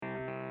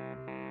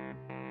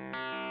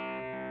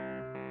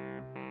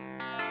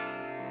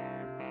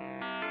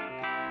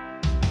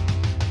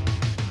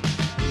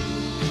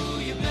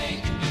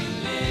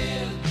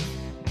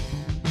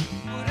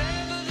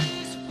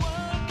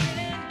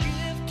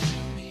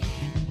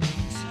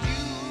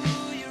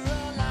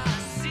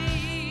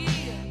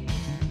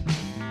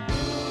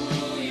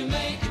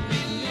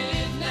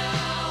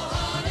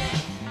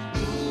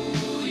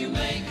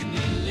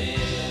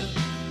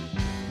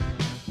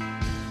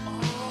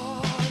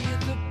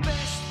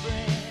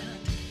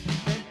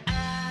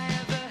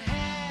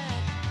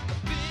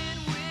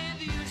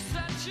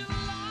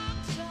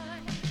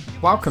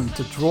Welcome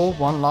to Draw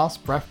One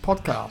Last Breath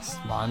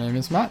podcast. My name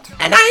is Matt.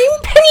 And I'm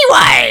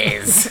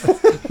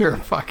Pennywise! You're a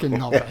fucking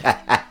knobhead.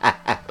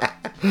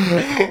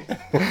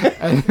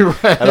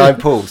 Anyway. And I'm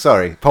Paul,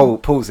 sorry.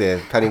 Paul's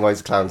here. Pennywise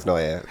the Clown's not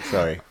here.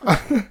 Sorry.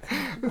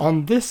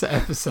 On this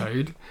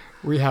episode,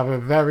 we have a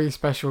very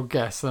special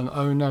guest, and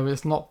oh no,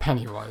 it's not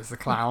Pennywise the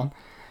Clown.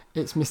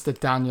 It's Mr.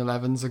 Daniel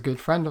Evans, a good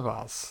friend of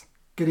ours.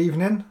 Good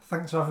evening.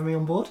 Thanks for having me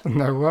on board.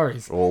 No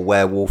worries. Or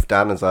Werewolf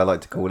Dan, as I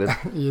like to call him.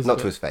 Not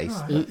to his face.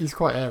 Oh, He's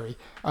quite airy.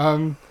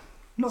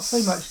 Not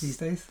so much these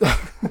days.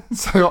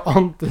 So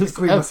on this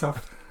Agree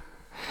myself.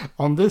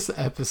 on this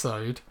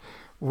episode,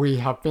 we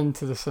have been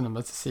to the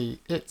cinema to see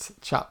It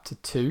Chapter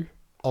 2,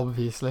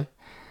 obviously.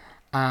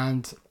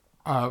 And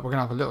we're going to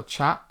have a little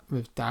chat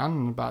with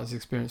Dan about his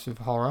experience with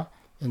horror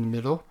in the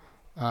middle.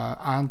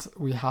 And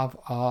we have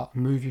our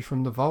movie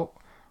from the vault,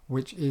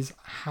 which is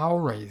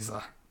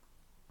Hellraiser.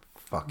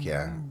 Fuck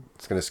yeah.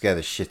 It's going to scare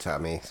the shit out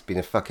of me. It's been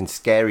a fucking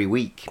scary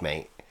week,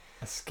 mate.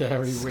 A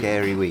scary week.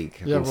 Scary week.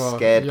 I've Yeah, been well,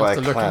 scared you by have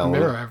a to look in clown. the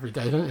mirror every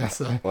day, don't you?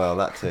 So. Well,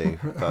 that too.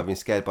 But I've been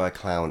scared by a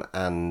clown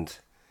and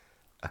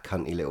a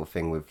cunty little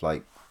thing with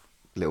like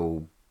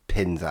little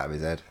pins out of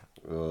his head.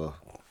 Ugh.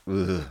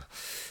 Ugh.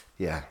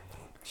 Yeah.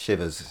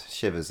 Shivers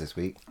this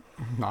week.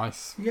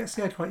 Nice. You get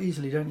scared quite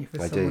easily, don't you,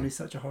 for I someone do. who's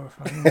such a horror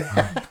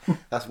fan?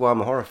 That's why I'm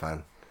a horror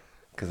fan.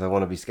 Because I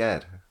want to be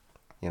scared.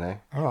 You know?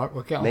 All right,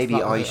 we'll get on Maybe to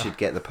that I later. should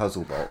get the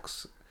puzzle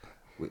box.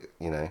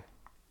 You know,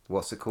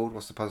 what's it called?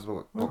 What's the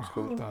puzzle box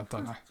called? I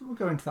don't know. We'll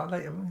go into that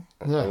later, won't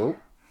we? Yeah.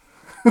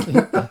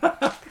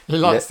 Oh, He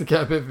likes to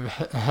get a bit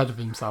ahead of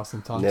himself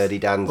sometimes. Nerdy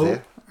Dan's Oh.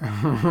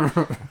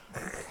 here.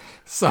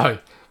 So,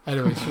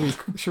 anyway,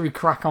 should we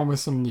crack on with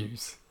some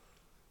news?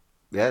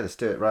 Yeah, let's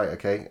do it. Right,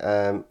 okay.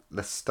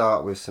 Let's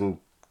start with some.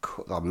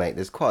 Oh, mate,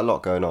 there's quite a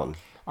lot going on.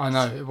 I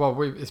know.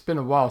 Well, it's been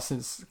a while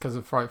since, because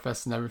of Fright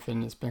Fest and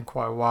everything. It's been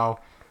quite a while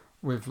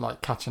with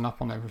like catching up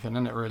on everything,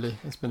 isn't it? Really,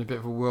 it's been a bit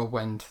of a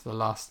whirlwind the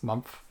last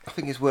month. I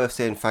think it's worth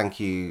saying thank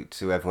you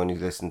to everyone who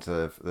listened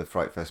to the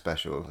Fright Fest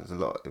special.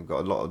 We've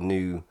got a lot of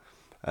new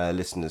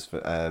listeners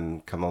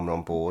come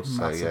on board.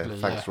 So Massively,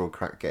 yeah, thanks yeah. for all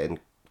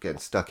getting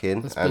stuck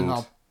in. It's been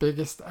our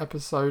biggest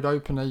episode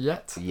opener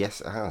yet.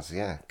 Yes, it has.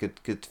 Yeah,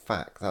 good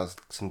fact. That was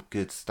some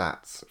good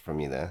stats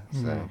from you there.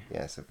 So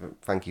yeah, so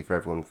thank you for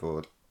everyone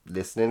for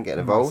listening,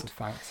 getting involved.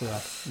 Massive thanks.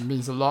 Yeah, it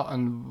means a lot,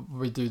 and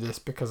we do this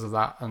because of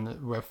that,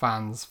 and we're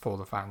fans for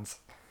the fans.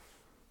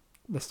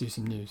 Let's do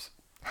some news.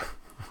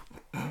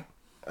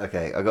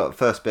 Okay, I got the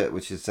first bit,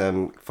 which is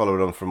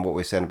following on from what we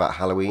were saying about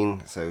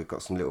Halloween. So we've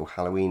got some little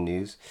Halloween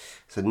news.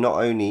 So not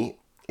only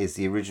is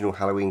the original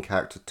Halloween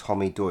character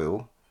Tommy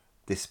Doyle,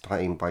 this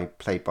played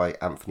by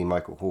Anthony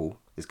Michael Hall,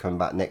 is coming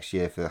back next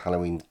year for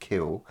Halloween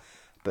Kill,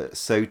 but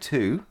so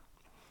too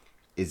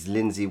is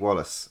Lindsay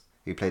Wallace,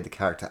 who played the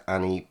character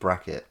Annie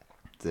Brackett,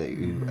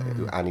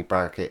 who Annie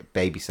Brackett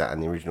babysat in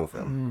the original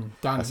film.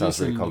 Dan, That have you sounds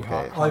really seen the new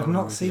complicated. I've Halloween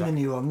not movie seen yet? the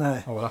new one,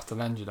 no. Oh, we'll have to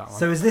lend you that one.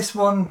 So is this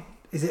one,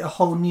 is it a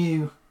whole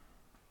new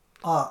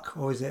arc,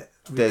 or is it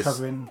There's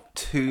recovering?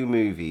 2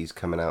 movies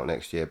coming out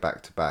next year,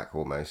 back to back,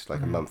 almost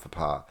like a month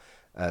apart,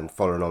 and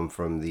following on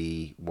from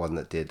the one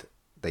that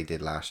they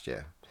did last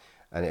year,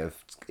 and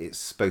it's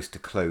supposed to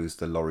close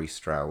the Laurie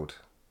Strode,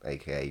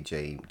 aka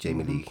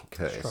Jamie Lee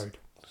Curtis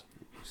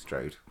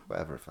Strode,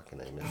 whatever her fucking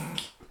name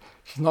is.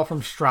 She's not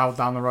from Stroud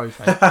down the road,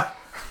 mate.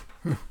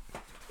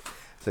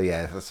 So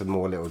yeah, that's some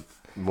more little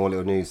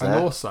news there.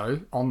 And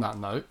also, on that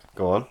note,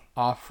 Go on.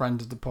 our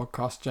friend of the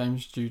podcast,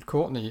 James Jude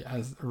Courtney,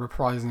 is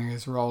reprising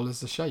his role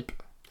as the Shape.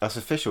 That's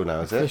official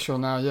now, is it? Official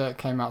now, yeah, it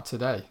came out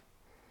today.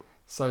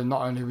 So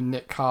not only will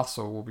Nick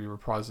Castle will be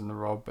reprising the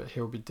role, but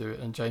he'll be doing,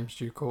 and James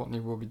Jude Courtney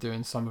will be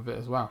doing some of it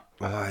as well.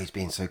 Oh, he's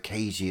being so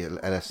cagey at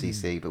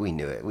LFCC, but we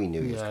knew it. We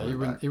knew he was Yeah, coming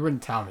back. he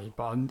wouldn't tell me,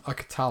 but I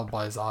could tell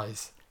by his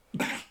eyes.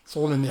 It's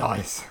all in the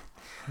eyes.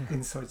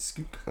 Inside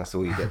scoop. That's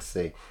all you get to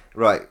see.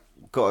 Right,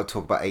 got to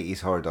talk about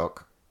 80s horror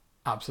doc.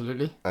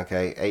 Absolutely.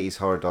 Okay, 80s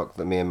horror doc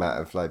that me and Matt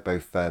have like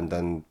both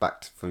done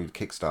back through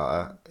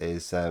Kickstarter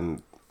is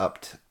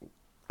upped.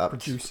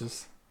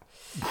 Producers.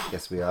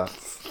 Yes, we are.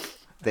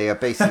 They are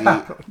basically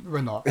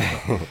We're not.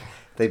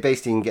 they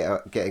basically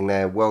getting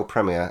their world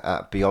premiere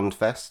at Beyond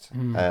Fest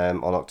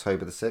on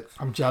October the 6th.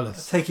 I'm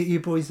jealous. Take it you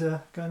boys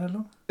are going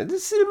along?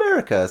 This is in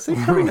America, so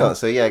probably not.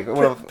 So yeah,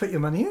 Put your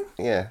money in.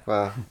 yeah.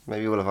 Well,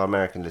 maybe all of our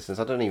American listeners.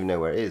 I don't even know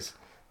where it is.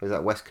 Is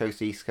that West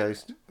Coast, East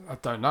Coast? I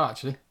don't know,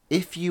 actually.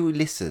 If you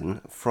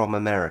listen from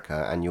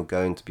America and you're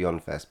going to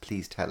Beyond Fest,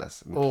 please tell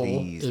us. And Or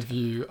please. if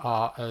you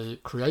are a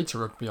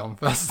creator of Beyond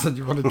Fest and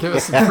you want to give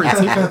us some free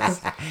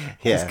tickets,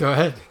 Yeah. just go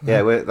ahead.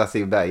 Yeah, that's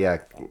even better. Yeah,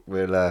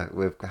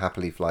 we'll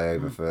happily fly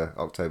over for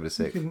October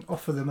the You 6th. can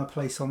offer them a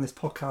place on this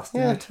podcast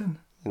in Yeah. return.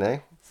 You know,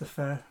 It's a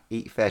fair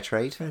eat fair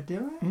trade.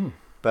 deal, right?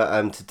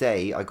 But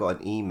today I got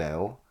an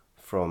email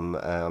from.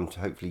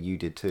 Hopefully you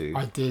did too.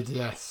 I did,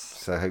 yes.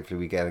 So hopefully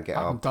we get I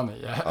our. haven't done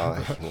it yet.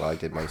 Well, I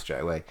did mine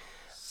straight away.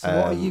 So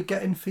what are you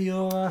getting for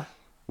your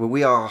Well,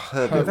 we are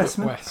Herbert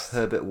Investment? West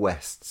Herbert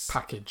West's.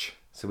 package.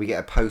 So we get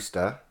a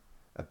poster,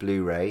 a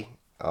Blu-ray,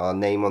 our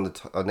name on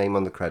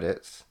the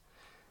credits,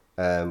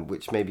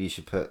 which maybe you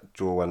should put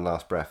draw one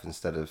last breath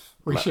instead of.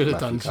 We should have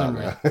done, shouldn't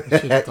we? Cartmel. We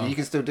should have done. You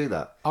can still do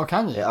that. Oh,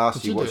 can you? It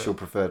asks Did you do what's it? your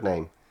preferred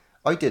name.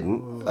 I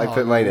didn't. I Oh,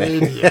 put my you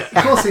name. idiot.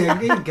 Of course he ain't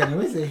going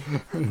to, is he?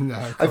 No,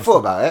 of I course thought not.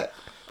 about it,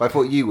 but I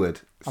thought you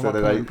would. I So might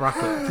then put it I in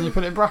brackets. Can you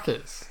put it in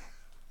brackets?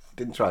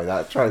 didn't try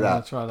that. Try Yeah,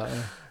 that. try that.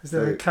 Yeah. Is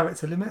there So- a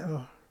character limit?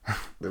 Or?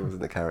 There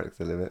wasn't a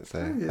character limit, so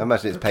Oh, yeah. I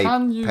imagine it's paid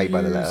Can you paid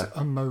by the use letter.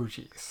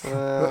 emojis?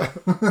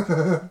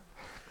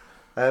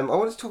 I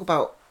want to talk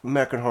about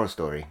American Horror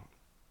Story.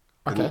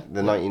 The, Okay.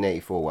 the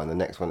 1984 one, the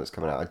next one that's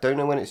coming out. I don't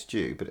know when it's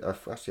due, but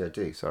actually I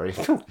do, sorry.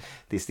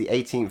 It's the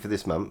 18th of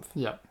this month,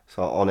 Yeah.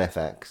 so on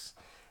FX.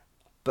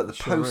 But the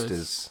Sure is.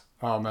 posters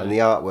Oh, mate. and the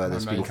artwork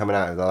that's been Amazing. coming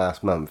out over the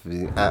last month has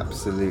been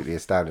absolutely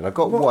astounding. I've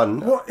got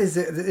What is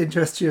it that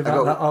interests you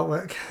about that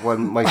artwork?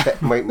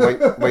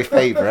 my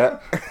favourite.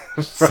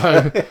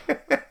 So,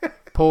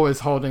 Paul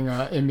is holding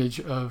an image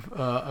of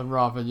a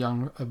rather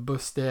young, a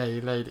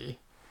bustier lady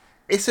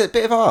It's a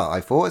bit of art, I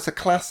thought. It's a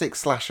classic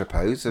slasher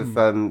pose of,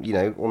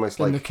 almost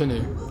in the like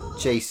canoe.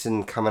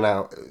 Jason coming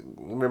out. It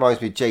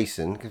reminds me of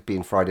Jason, because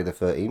being Friday the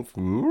 13th.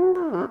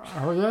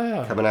 Oh,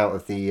 yeah. Coming out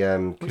of the We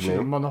should have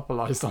canoe.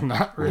 monopolised on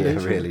that, really. Yeah,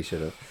 shouldn't really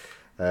should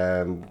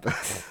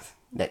have.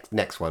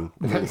 Next one.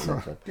 Next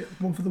one. Get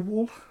one for the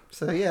wall,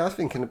 So, yeah, I was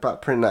thinking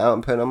about printing that out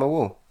and putting it on my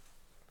wall.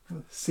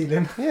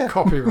 ceiling. we? Yeah.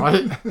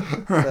 Copyright.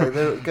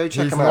 So go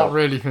check He's them not out.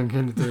 really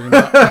thinking of doing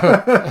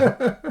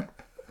that.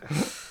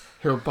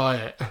 He'll buy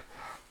it.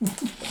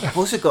 I've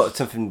also got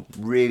something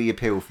really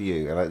appeal for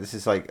you. And this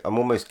is like, I'm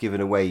almost giving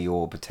away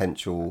your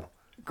potential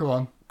Go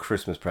on.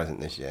 Christmas present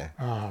this year.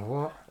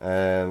 Oh,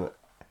 what?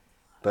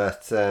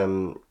 But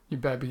You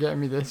better be getting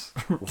me this.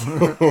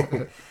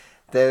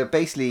 they're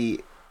basically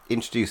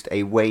introduced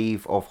a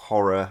wave of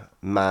horror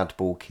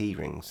Madball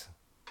keyrings.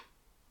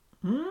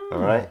 All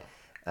right.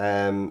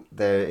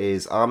 There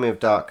is Army of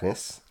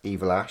Darkness,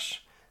 Evil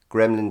Ash,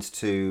 Gremlins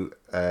 2,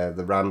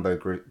 the Rambo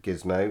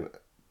Gizmo,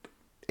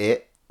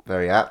 It,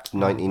 very apt,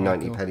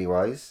 1990 cool.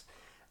 Pennywise.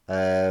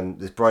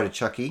 There's Bride of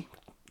Chucky,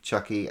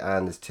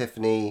 and there's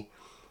Tiffany,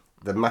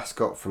 the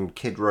mascot from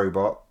Kid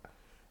Robot,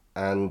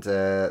 and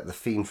the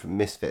Fiend from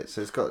Misfits.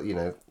 So it's got, a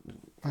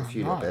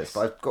few little nice. bits. But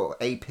I've got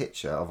a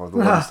picture of the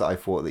ones that I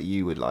thought that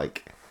you would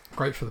like.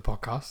 Great for the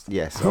podcast.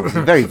 Yes,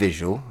 obviously very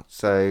visual.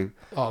 So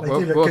Oh, They do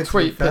we'll, look we'll good, to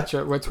tweet be fair.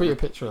 picture. We'll tweet a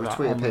picture of We'll that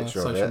tweet a on picture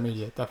of social it.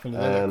 media. Definitely,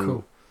 they look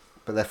cool.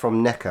 but they're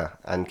from NECA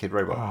and Kid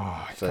Robot.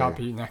 Oh, you so can't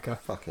beat NECA.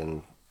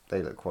 fucking,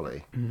 they look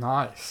quality.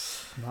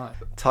 Nice.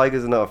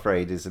 Tigers Are Not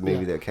Afraid is a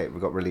movie Yeah. that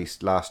got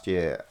released last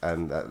year,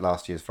 and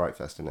last year's Fright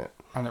Fest, in it.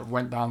 And it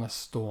went down a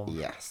storm.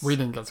 Yes. We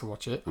didn't get to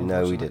watch it. No, we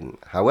unfortunately. didn't.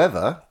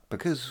 However,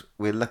 because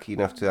we're lucky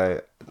enough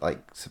to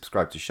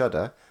subscribe to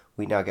Shudder,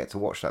 we now get to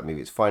watch that movie.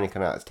 It's finally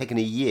come out. It's taken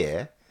a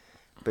year,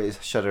 but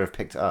Shudder have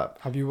picked it up.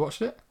 Have you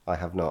watched it? I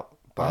have not.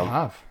 But I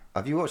have.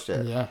 Have you watched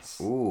it?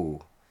 Yes. Ooh.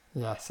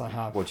 Yes, I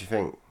have. What do you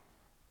think?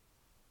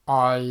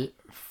 I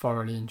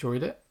thoroughly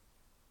enjoyed it,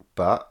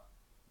 But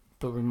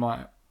but we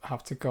might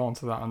have to go on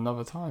to that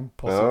another time.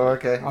 Possibly. oh,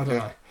 okay. I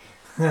don't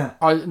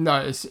okay. know.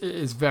 It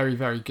is very,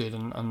 very good,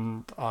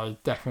 and I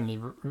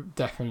definitely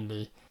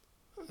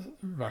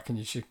reckon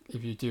you should,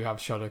 if you do have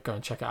Shudder, go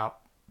and check it out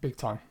big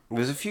time.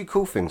 There's a few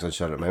cool things on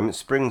Shudder at the moment.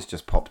 Spring's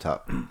just popped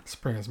up,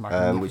 Spring is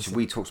magnificent. which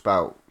we talked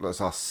about. That's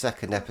our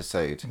second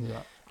episode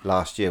Yeah.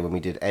 last year when we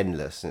did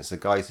Endless, and it's the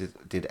guys who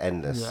did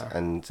Endless, Yeah.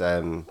 and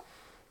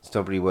it's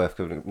not really worth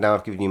giving. Now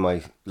I've given you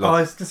my.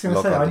 I was just going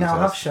to say, I login now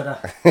have details.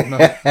 Shudder.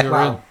 No, you're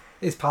Wow.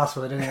 His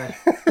password, anyway.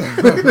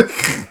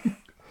 in.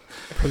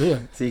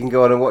 Brilliant. So you can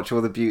go on and watch all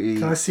the beauty.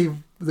 Can I see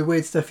the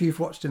weird stuff you've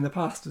watched in the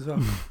past as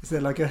well? Is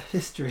there like a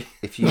history?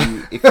 If you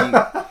You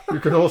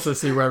can also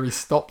see where he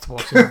stopped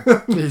watching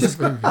these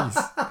movies.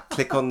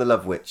 click on the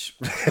Love Witch.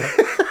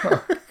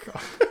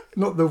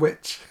 Not The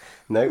Witch.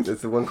 No,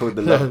 there's the one called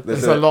the Yeah, Love.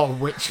 there's a lot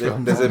of witch there-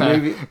 films. there's on a there.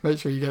 movie. Make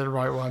sure you get the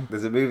right one.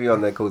 There's a movie on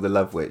there called The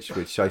Love Witch,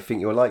 which I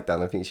think you'll like,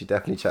 Dan. I think you should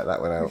definitely check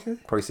that one out.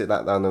 Probably sit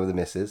that down there with the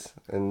missus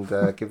and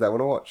give that one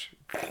a watch.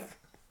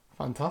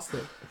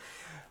 Fantastic.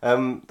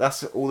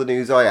 That's all the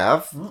news I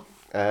have.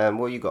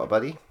 What you got,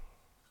 buddy?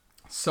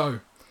 So,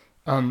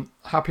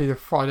 happy the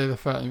Friday the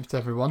 13th to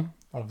everyone.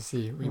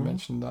 Obviously, we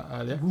mentioned that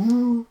earlier.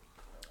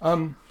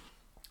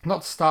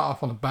 Not to start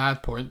off on a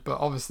bad point, but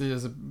obviously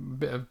there's a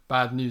bit of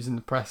bad news in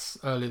the press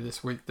earlier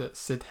this week that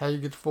Sid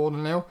Haig had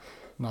fallen ill.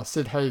 Now,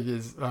 Sid Haig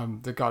is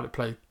the guy that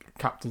played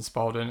Captain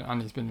Spaulding,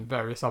 and he's been in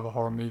various other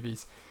horror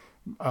movies.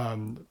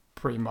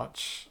 Pretty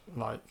much,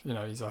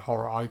 he's a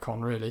horror icon,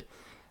 really.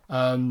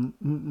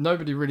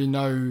 Nobody really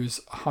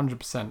knows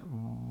 100%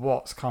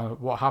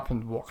 what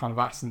happened, what kind of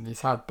accident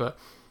he's had, but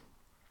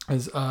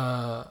his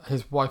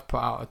wife put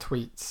out a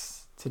tweet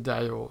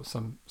today or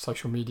some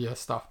social media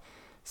stuff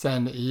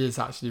saying that he is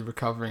actually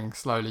recovering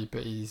slowly,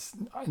 but he's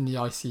in the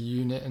ICU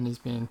unit and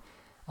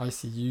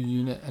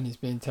he's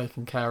being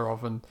taken care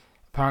of, and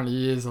apparently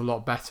he is a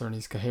lot better and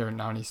he's coherent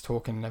now and he's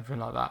talking and everything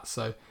like that.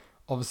 So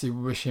obviously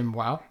we wish him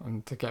well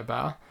and to get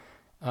better.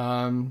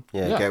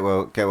 Get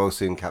well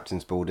soon, Captain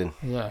Spaulding.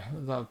 Yeah,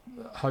 that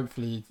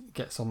hopefully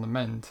gets on the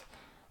mend.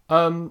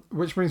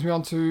 Which brings me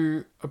on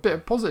to a bit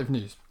of positive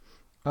news.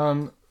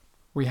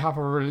 We have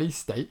a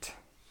release date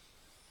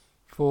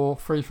for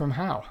Free From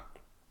Hell,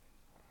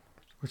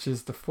 which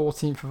is the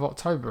 14th of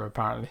October,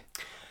 apparently.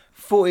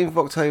 14th of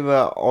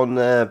October on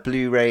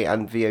Blu-ray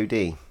and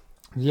VOD.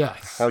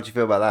 Yes. How do you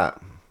feel about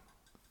that?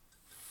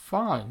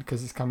 Fine,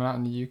 because it's coming out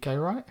in the UK,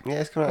 right? Yeah,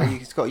 it's coming out.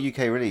 It's got a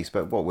UK release,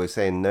 but what we're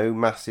saying, no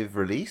massive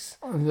release.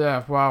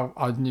 Yeah, well,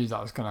 I knew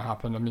that was going to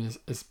happen. I mean,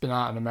 it's been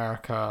out in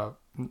America.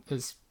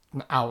 It's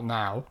out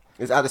now.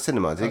 It's at the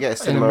cinema. Did it get a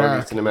cinema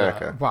release in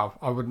America? Yeah. Well,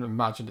 I wouldn't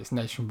imagine it's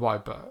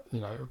nationwide, but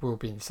it will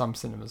be in some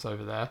cinemas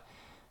over there.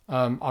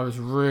 I was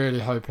really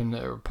hoping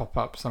that it would pop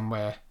up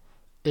somewhere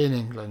in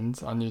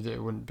England. I knew that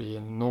it wouldn't be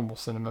in a normal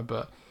cinema,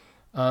 but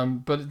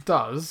it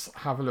does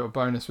have a little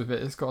bonus with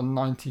it. It's got a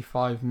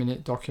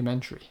 95-minute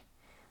documentary,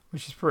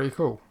 which is pretty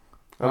cool.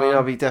 I mean,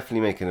 I'll be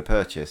definitely making a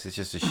purchase. It's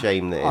just a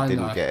shame that it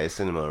didn't know. get a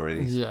cinema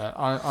release. Yeah,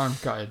 I'm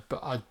gutted,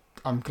 but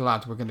I'm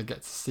glad we're going to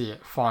get to see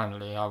it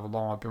finally. How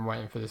long I've been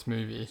waiting for this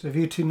movie. So have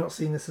you two not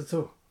seen this at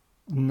all?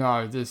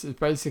 No, this is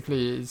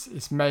basically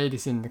it's made,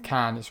 it's in the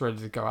can, it's ready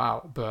to go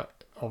out,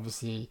 but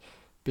obviously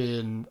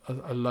being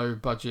a low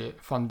budget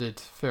funded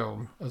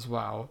film as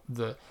well,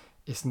 that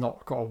it's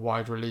not got a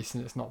wide release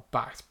and it's not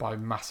backed by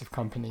massive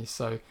companies,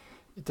 so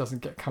it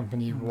doesn't get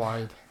company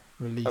wide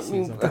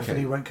releases.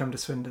 Definitely won't come to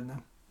Swindon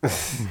then.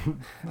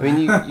 I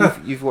mean,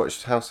 you've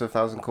watched House of a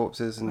Thousand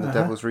Corpses and The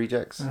Devil's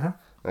Rejects.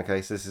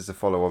 Okay, so this is a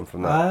follow-on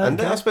from that. And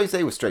I suppose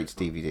they were straight to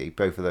DVD.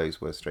 Both of those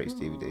were straight to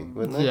DVD,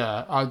 weren't they?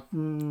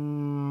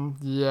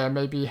 Yeah,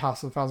 maybe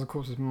House of a Thousand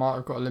Corpses might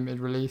have got a limited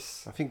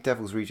release. I think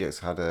Devil's Rejects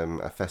had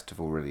a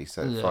festival release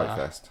at Fright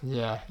Fest.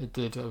 Yeah, it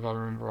did, if I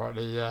remember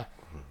rightly, yeah.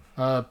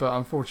 But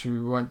unfortunately,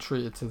 we weren't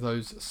treated to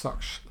those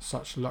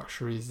such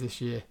luxuries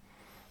this year.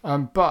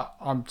 But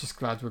I'm just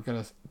glad we're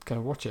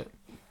gonna watch it.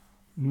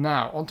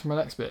 Now, on to my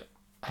next bit.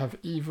 Have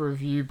either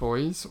of you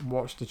boys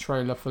watched the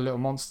trailer for Little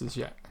Monsters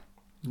yet?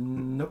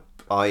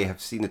 Nope. I have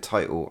seen the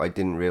title. I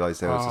didn't realise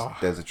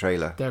there's a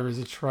trailer. There is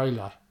a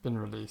trailer been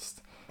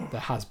released.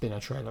 There has been a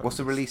trailer. What's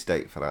the release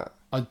date for that?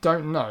 I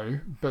don't know,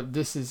 but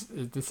this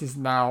is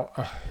now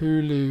a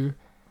Hulu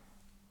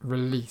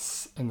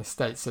release in the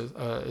States. So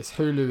it's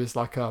Hulu is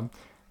like a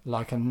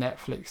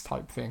Netflix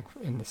type thing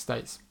in the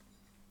States.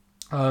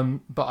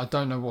 But I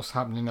don't know what's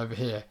happening over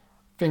here.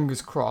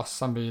 Fingers crossed,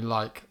 somebody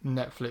like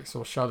Netflix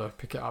or Shudder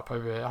pick it up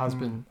over here. It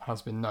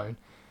has been known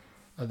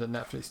that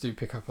Netflix do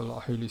pick up a lot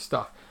of Hulu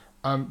stuff.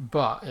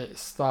 But it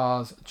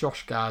stars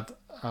Josh Gad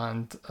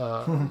and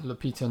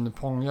Lupita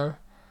Nyong'o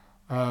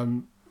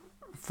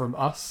from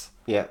Us.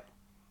 Yeah.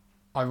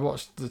 I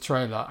watched the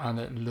trailer and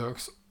it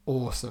looks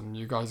awesome.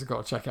 You guys have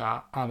got to check it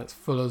out. And it's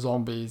full of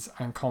zombies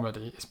and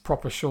comedy. It's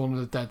proper Shaun of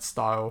the Dead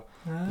style.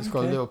 It's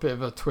got a little bit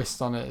of a twist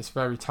on it. It's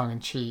very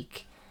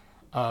tongue-in-cheek.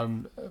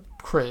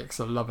 Critics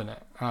are loving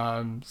it.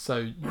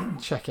 So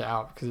check it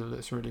out because it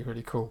looks really,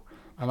 really cool.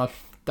 And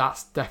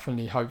that's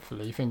definitely,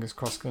 hopefully, fingers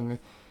crossed, going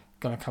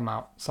to come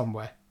out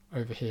somewhere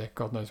over here.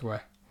 God knows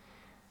where.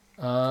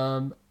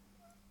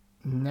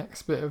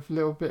 Next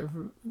little bit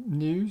of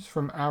news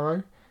from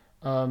Arrow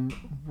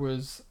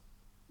was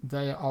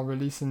they are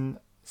releasing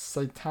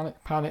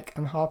Satanic Panic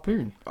and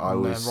Harpoon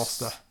on their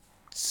roster.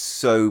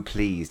 So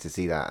pleased to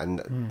see that,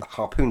 and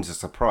Harpoon's a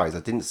surprise. I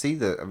haven't seen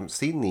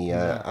the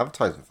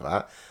advertisement for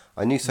that.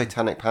 I knew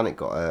Satanic Panic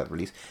got a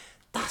release.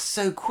 That's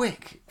so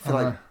quick for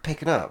like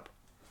picking up.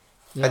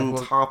 Yeah, and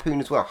Harpoon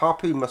as well.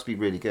 Harpoon must be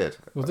really good.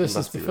 Well, this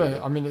is the thing.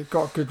 I mean, it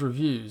got good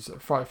reviews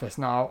at Fright Fest.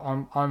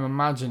 Now, I'm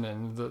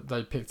imagining that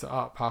they picked it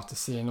up after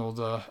seeing all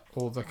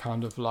the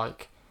kind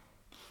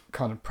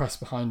of press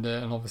behind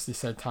it, and obviously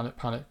Satanic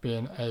Panic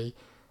being a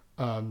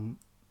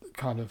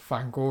kind of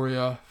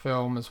Fangoria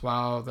film as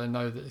well. They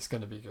know that it's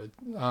going to be good.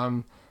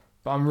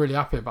 But I'm really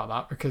happy about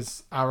that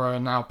because Arrow are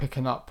now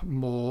picking up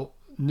more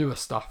newer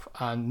stuff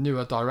and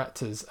newer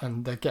directors,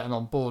 and they're getting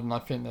on board, and I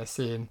think they're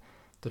seeing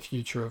the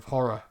future of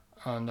horror.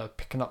 And they're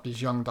picking up these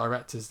young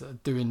directors that are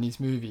doing these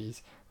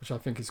movies, which I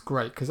think is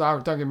great. Because Arrow,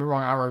 don't get me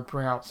wrong, Arrow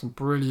bring out some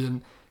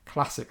brilliant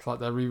classics,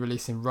 like they're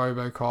re-releasing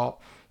RoboCop,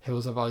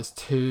 Hills of Ice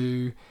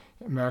 2,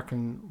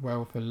 American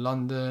Werewolf in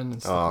London,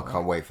 and stuff. I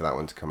can't wait for that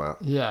one to come out.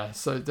 Yeah,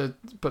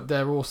 but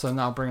they're also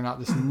now bringing out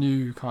this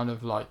new kind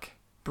of like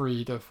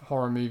breed of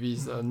horror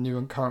movies that are new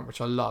and current, which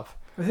I love.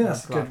 I think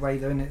that's a good way,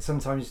 though, isn't it?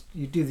 Sometimes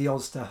you do the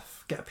old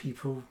stuff, get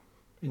people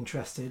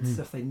interested,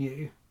 stuff they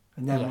knew,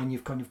 and then when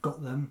you've kind of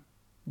got them,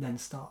 then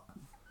start.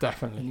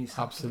 Definitely,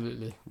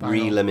 absolutely.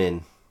 Reel them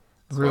in.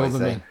 Reel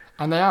them in.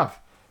 And they have.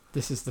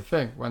 This is the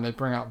thing. When they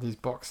bring out these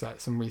box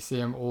sets and we see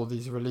them, all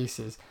these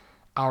releases,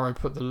 Arrow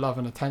put the love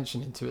and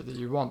attention into it that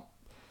you want.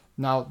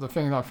 Now, the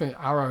thing that I think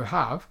Arrow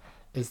have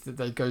is that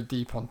they go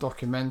deep on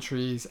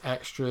documentaries,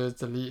 extras,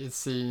 deleted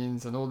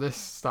scenes, and all this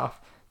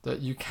stuff that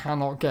you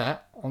cannot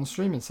get on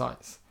streaming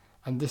sites.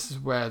 And this is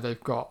where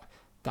they've got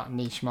that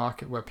niche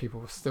market where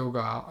people will still go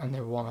out and they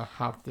want to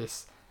have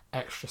this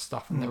extra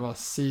stuff, and they want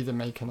to see the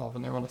making of,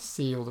 and they want to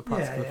see all the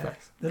practical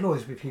effects. There'll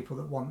always be people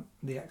that want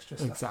the extra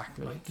stuff.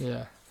 Exactly.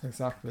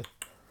 Exactly.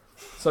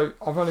 So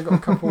I've only got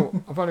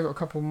a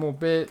couple more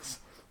bits.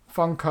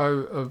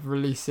 Funko of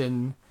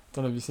releasing.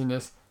 Don't know if you've seen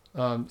this.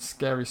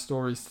 Scary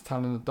Stories to Tell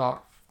in the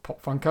Dark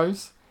Pop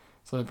Funkos.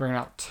 So they're bringing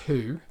out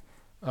 2,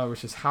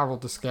 which is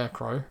Harold the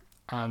Scarecrow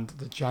and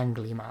the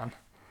Jangly Man.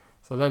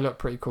 So they look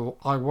pretty cool.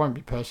 I won't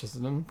be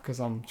purchasing them because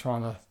I'm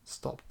trying to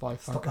stop by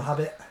Stop the Funkos.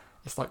 habit.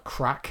 It's like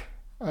crack.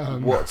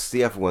 What's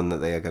the other one that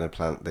they are going to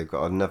plan? They've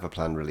got another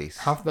planned release.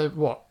 Have they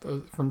what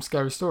from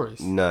Scary Stories?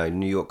 No,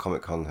 New York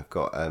Comic Con have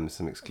got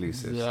some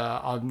exclusives.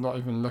 Yeah, I'm not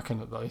even looking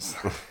at those.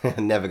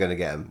 Never going to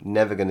get them.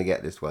 Never going to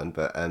get this one.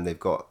 But they've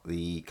got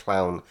the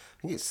clown.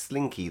 I think it's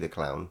Slinky the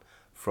Clown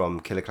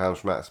from Killer Clowns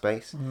from Outer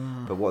Space.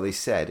 But what they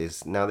said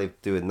is now they're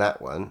doing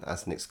that one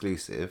as an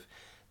exclusive.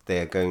 They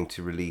are going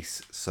to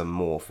release some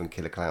more from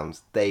Killer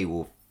Clowns. They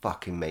will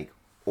fucking make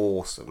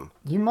awesome.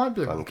 You might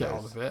be able to get Funkos.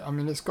 hold of it. I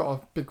mean, it's got a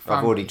big fan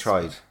I've already base,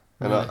 tried.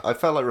 And Really? I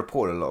felt like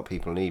reporting a lot of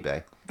people on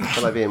eBay. I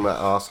felt like being that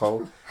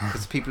arsehole.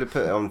 Because people have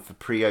put it on for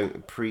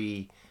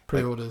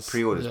pre-orders.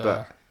 Yeah.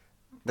 but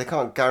they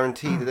can't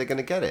guarantee that they're going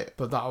to get it.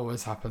 But that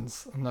always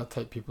happens, and they'll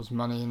take people's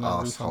money and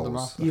they'll refund them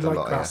Arseholes. after. You That's a like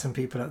lot, yeah. grassing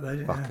people up though, don't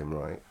you? Fucking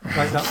right.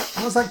 Like that.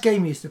 What was that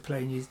game you used to play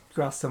and you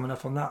grass someone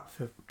up on that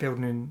for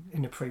building an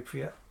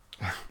inappropriate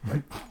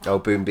Oh,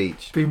 Boom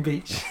Beach. Boom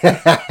Beach? You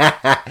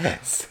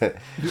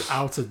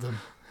outed them.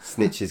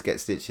 Snitches get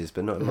stitches,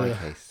 but not in my Yeah.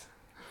 case.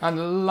 And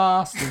the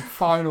last and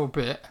final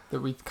bit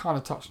that we kind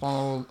of touched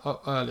on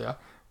earlier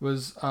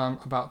was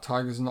about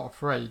Tigers Not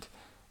Afraid.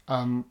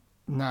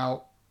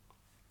 Now,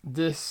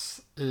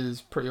 this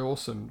is pretty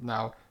awesome.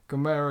 Now,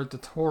 Guillermo del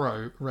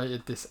Toro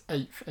rated this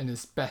 8th in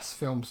his best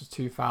films of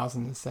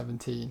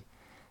 2017.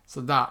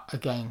 So that,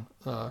 again,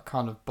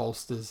 kind of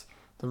bolsters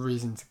the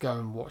reason to go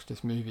and watch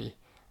this movie.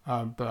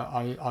 But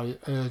I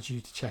urge you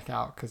to check it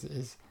out because it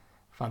is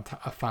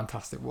a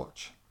fantastic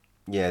watch.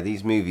 Yeah,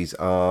 these movies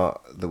that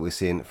we're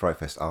seeing at Fright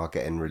Fest are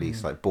getting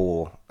released. Like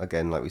Boar,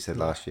 again, like we said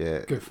last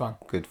year. Good fun.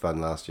 Good fun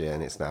last year,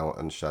 and it's now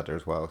on Shudder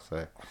as well.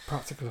 So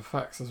Practical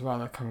effects as well,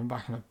 they're coming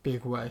back in a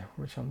big way,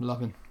 which I'm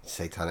loving.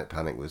 Satanic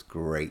Panic was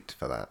great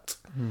for that.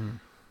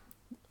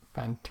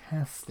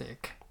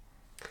 Fantastic.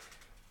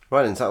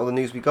 Right, then, is that all the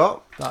news we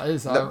got? That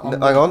is. Hang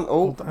on.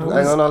 Oh,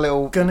 hang on, our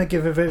little... Gonna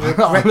give a bit of a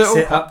A little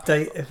Brexit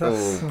update if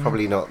that's. Oh,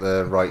 probably not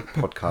the right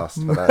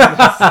podcast for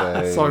that.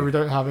 So Sorry, we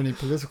don't have any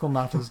political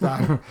matters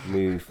down.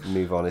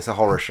 move on. It's a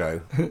horror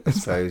show, I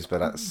suppose, but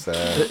that's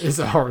It is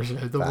a horror show,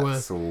 the that's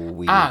worst. all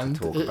we And need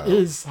to talk it about.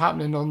 is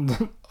happening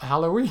on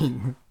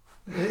Halloween.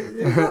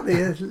 You've got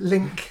the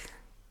link.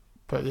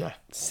 But yeah,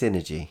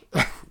 Synergy.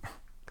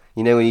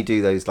 You know when you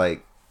do those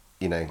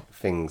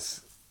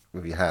things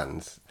with your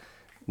hands,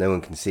 no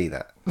one can see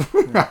that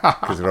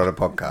because we're on a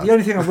podcast. The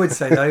only thing I would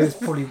say though is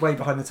probably way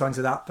behind the times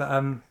of that.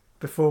 But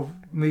before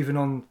moving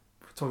on,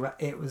 talking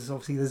about it was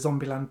obviously the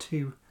Zombieland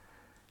 2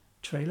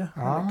 trailer.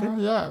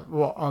 yeah.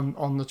 What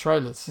on the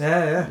trailers?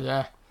 Yeah.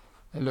 Yeah,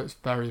 it looks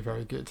very,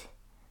 very good.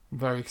 I'm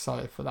very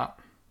excited for that.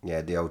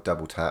 Yeah, the old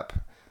double tap.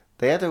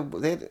 They had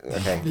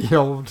okay. The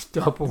old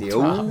double The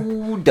tap.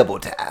 old double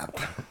tap.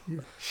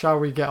 Shall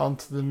we get on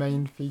to the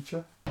main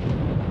feature?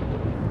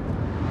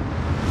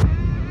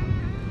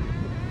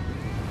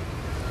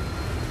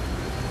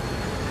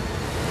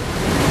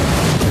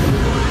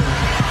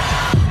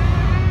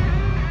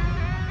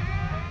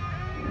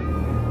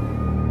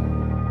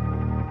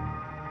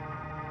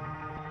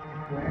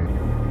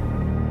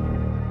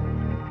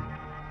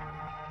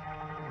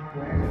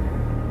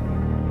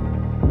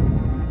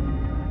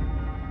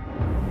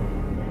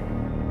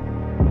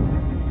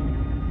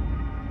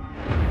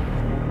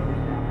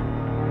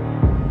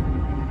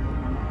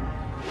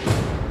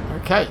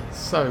 Okay,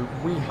 so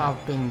we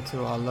have been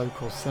to our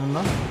local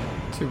cinema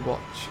to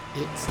watch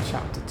It's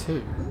Chapter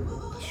 2.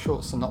 A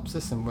short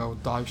synopsis and we'll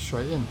dive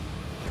straight in.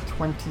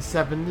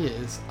 27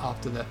 years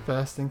after their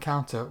first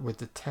encounter with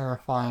the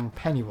terrifying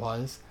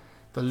Pennywise,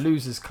 the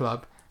Losers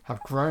Club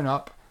have grown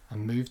up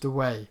and moved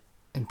away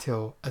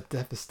until a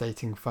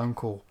devastating phone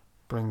call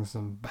brings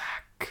them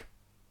back.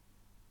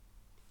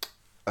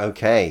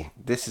 Okay,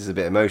 this is a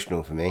bit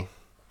emotional for me.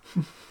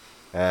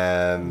 You're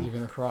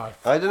going to cry.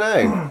 I don't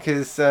know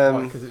because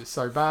Because it's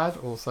so bad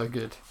or so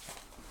good?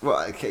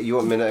 well, okay, you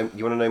want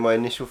to know my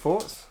initial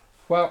thoughts?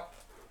 Well,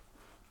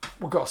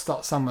 we've got to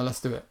start somewhere.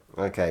 Let's do it.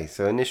 Okay,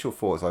 so initial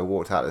thoughts. I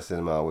walked out of the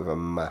cinema with a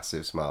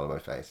massive smile on my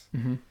face.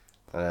 Mm-hmm.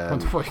 I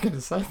wonder what you're going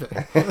to say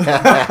there.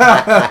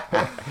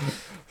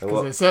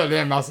 Because it's certainly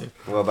a massive.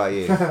 What about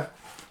you?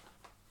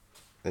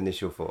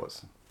 Initial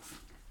thoughts.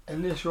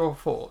 Initial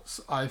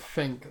thoughts. I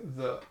think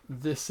that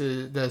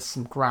there's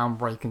some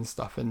groundbreaking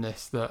stuff in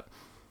this that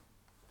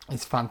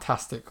is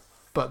fantastic,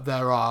 but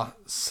there are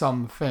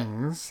some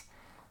things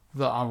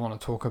that I want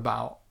to talk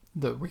about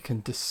that we can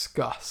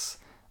discuss.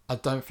 I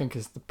don't think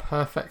it's the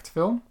perfect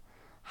film.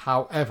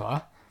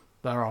 However,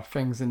 there are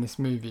things in this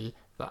movie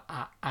that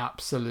are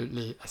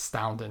absolutely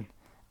astounding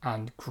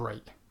and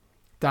great.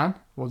 Dan,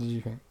 what did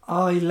you think?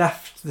 I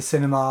left the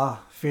cinema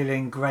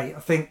feeling great. I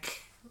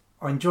think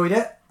I enjoyed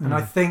it, and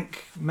I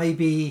think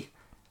maybe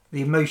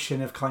the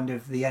emotion of kind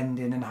of the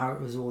ending and how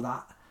it was all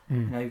that,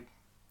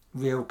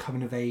 real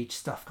coming of age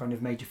stuff kind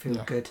of made you feel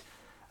good.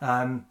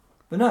 But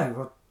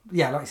no,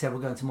 like I said,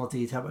 we'll go into more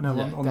detail. But no,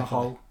 on the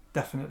whole,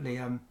 definitely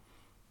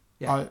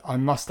Yeah. I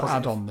must add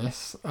Positive. on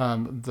this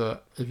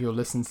that if you're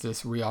listening to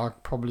this, we are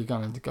probably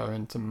going to go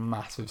into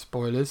massive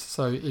spoilers.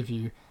 So if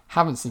you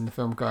haven't seen the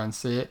film, go and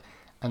see it,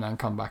 and then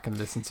come back and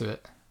listen to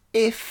it.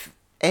 If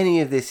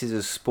any of this is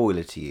a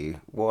spoiler to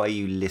you, why are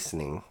you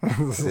listening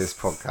to this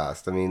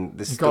podcast? I mean,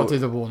 You've got to do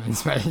the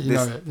warnings, mate. You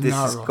know it. You this know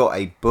has it well. got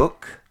a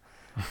book,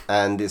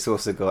 and it's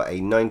also got a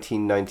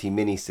 1990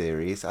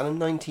 miniseries and a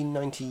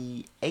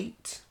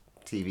 1998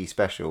 TV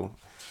special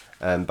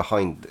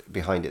behind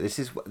it. This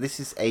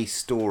is a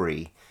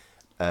story,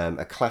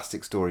 a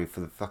classic story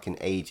for the fucking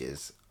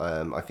ages.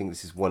 I think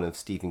this is one of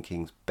Stephen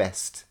King's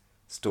best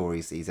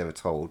stories that he's ever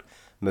told.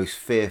 Most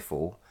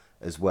fearful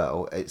as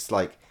well. It's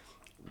like,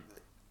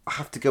 I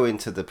have to go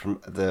into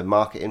the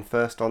marketing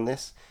first on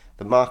this.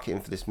 The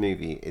marketing for this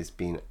movie has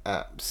been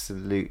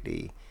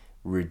absolutely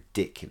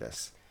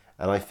ridiculous,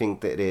 and I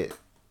think that it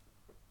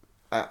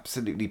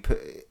absolutely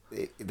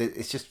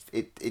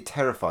it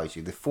terrifies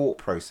you. The thought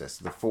process,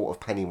 the thought of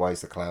Pennywise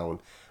the clown,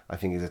 I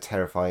think is a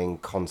terrifying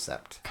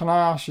concept. Can I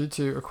ask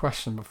you a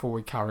question before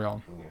we carry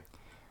on? Yeah.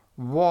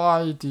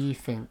 Why do you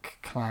think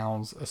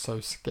clowns are so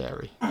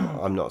scary?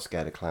 I'm not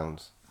scared of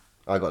clowns.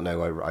 I got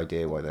no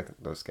idea why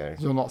they're scary.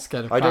 You're not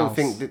scared of I clowns.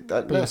 don't think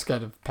that. But you're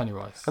scared of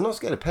Pennywise. I'm not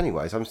scared of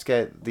Pennywise. I'm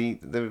scared. The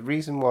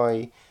reason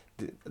why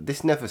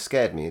this never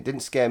scared me. It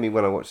didn't scare me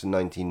when I watched the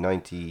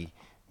 1990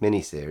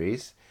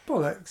 miniseries.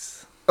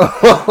 Bollocks.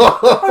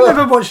 I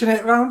remember watching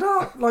it round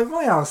up like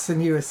my house,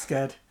 and you were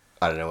scared.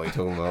 I don't know what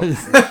you're talking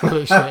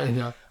about.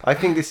 Yeah. I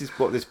think this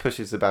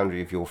pushes the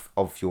boundary of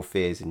your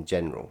fears in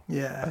general.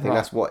 Yeah. I think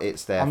that's what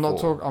it's there I'm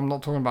not for. I'm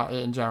not talking about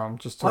it in general. I'm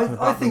just talking I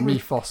about the think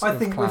mythos I of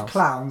think clowns. with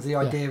clowns, the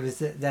idea is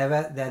that they're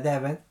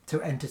there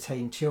to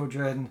entertain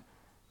children.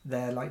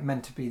 They're like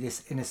meant to be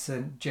this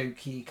innocent,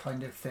 jokey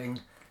kind of thing,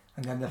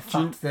 and then the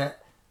fact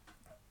that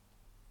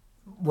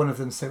one of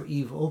them's so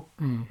evil.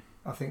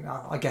 I think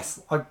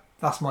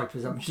that's my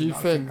presumption. Do you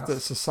think that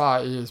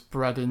society is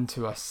bred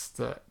into us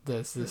that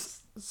there's this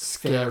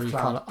scary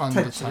kind of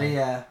potentially, undertone?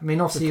 yeah. I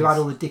mean, obviously you had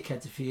all the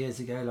dickheads a few years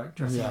ago, like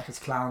dressing Yeah. up as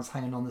clowns,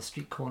 hanging on the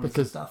street corners and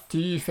Because stuff. do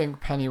you think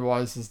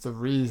Pennywise is the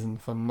reason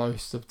for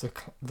most of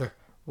the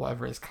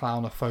whatever it is,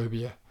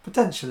 clownophobia?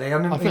 Potentially,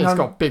 I think it's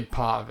got a big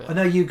part of I it.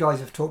 know you guys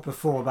have talked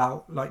before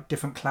about like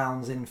different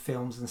clowns in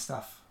films and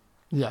stuff.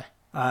 Yeah.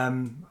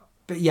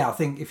 But yeah, I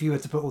think if you were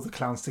to put all the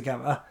clowns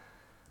together,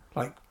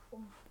 like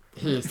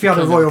He is if the you had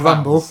a king of Royal clowns.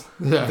 Rumble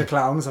Yeah. of the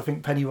clowns, I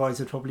think Pennywise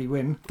would probably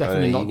win.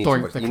 Definitely you not need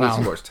Doink the You need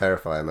Clown. to watch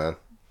Terrifier, man.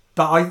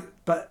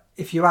 But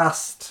if you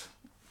asked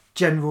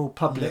general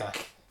public, Yeah,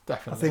 I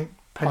definitely. think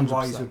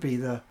Pennywise 100%. would be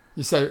the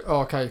You say,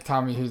 oh, okay,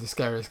 tell me who the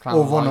scariest clown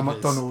or Ronald alive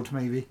is. McDonald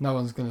maybe. No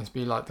one's going to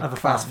be like the Other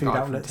clown fast food guy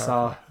from outlets Terrifier.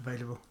 are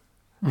available.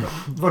 But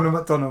Ronald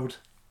McDonald,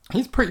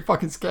 He's pretty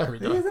fucking scary,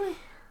 though. isn't he?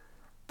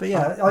 But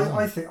yeah, Oh,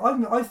 I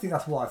think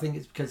that's why. I think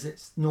it's because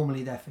it's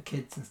normally there for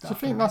kids and Do stuff. you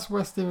think that's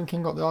where Stephen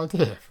King got the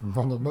idea from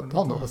Ronald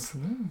McDonald's?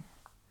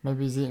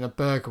 Maybe he's eating a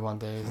burger one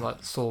day. He's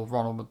like saw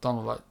Ronald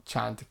McDonald like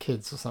chatting to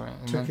kids or something,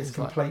 and Took then his it's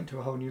like, complaint to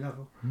a whole new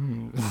level.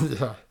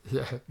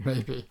 yeah,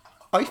 maybe.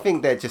 I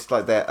think they're just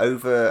like they're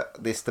over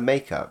the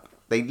makeup.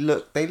 They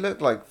look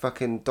like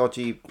fucking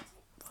dodgy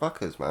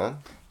fuckers, man.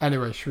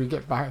 Anyway, should we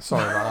get back?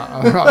 Sorry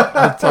about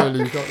that. I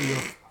totally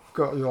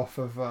got you off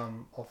of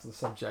the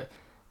subject.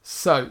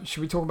 So,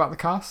 should we talk about the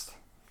cast?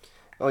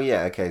 Oh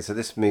yeah, okay. So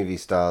this movie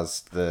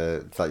stars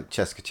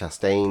Jessica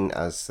Chastain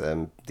as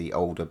the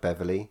older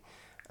Beverly,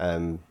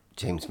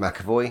 James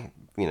McAvoy.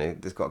 You know,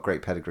 there's got a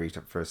great pedigree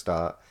for a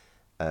start.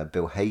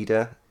 Bill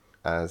Hader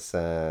as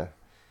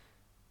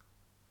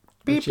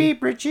Beep Richie.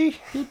 Beep Richie.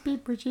 Beep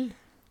beep, Bridgie.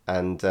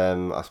 And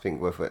I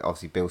think with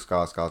obviously Bill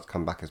Skarsgård's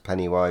come back as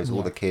Pennywise. All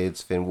Yeah. the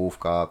kids, Finn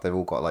Wolfhard, they've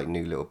all got like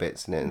new little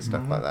bits in it and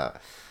stuff like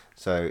that.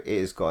 So it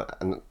has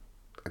got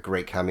a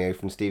great cameo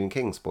from Stephen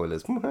King.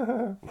 Spoilers.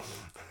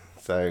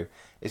 So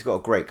it's got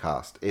a great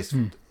cast.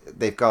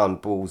 They've gone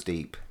balls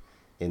deep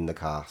in the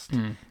cast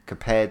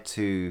compared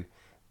to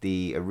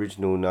the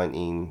original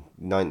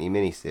 1990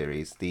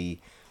 miniseries.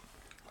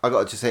 I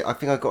got to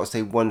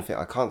say one thing.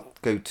 I can't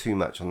go too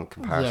much on the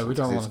comparison. Yeah, we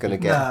don't want to going to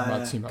be get talking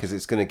about too much. because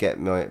it's going to get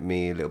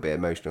me a little bit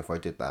emotional if I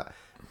did that.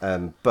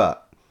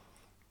 But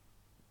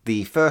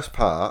the first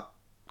part,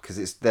 because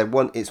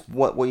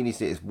what you need to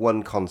do is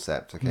one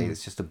concept. Okay,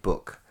 it's just a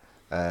book.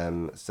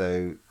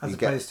 So As you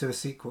opposed to a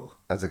sequel.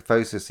 as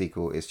opposed to a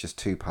sequel, it's just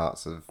two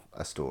parts of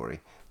a story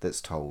that's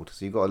told.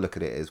 So you've got to look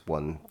at it as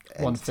one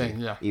entity, One thing,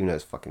 yeah. even though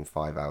it's fucking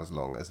 5 hours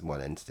long as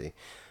one entity.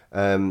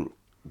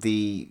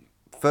 The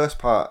first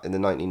part in the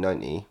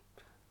 1990,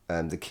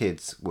 the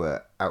kids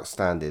were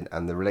outstanding,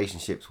 and the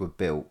relationships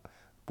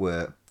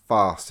were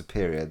far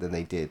superior than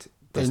they did.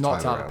 They This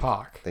knocked time out of the around.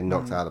 park. They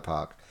knocked it out of the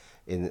park.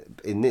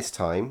 In this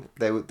time,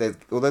 they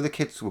although the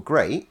kids were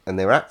great and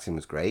their acting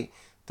was great,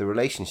 the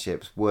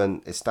relationships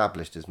weren't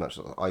established as much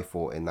as I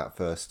thought in that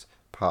first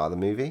part of the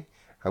movie.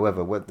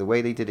 However, the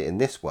way they did it in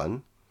this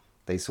one,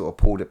 they sort of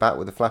pulled it back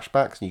with the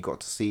flashbacks, and you got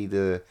to see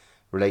the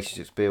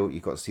relationships built. You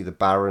got to see the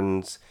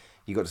Barons.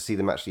 You got to see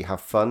them actually have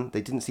fun.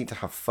 They didn't seem to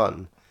have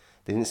fun.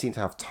 They didn't seem to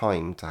have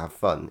time to have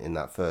fun in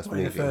that first What,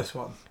 movie. in the first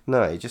one?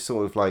 No, it just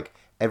sort of like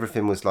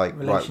everything was like,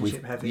 right,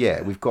 Relationship heavy,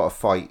 yeah. we've got to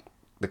fight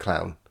the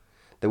clown.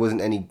 There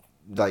wasn't any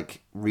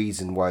like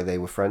reason why they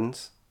were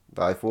friends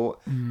that I thought.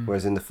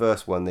 Whereas in the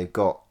first one, they've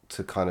got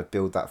to kind of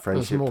build that There's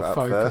friendship more up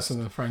focus first.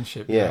 on the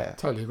friendship. Yeah.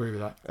 Totally agree with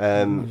that.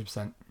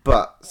 100%.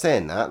 But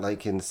saying that,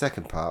 like in the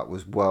second part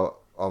was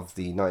of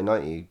the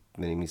 1990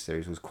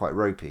 miniseries was quite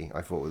ropey.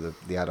 I thought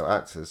with the adult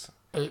actors.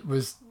 It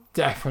was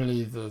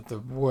definitely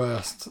the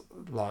worst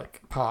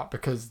like part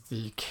because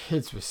the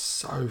kids were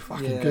so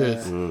fucking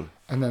good,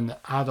 and then the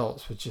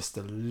adults were just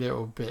a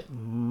little bit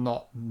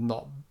not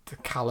the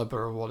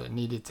caliber of what it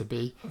needed to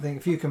be. I think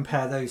if you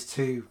compare those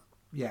two,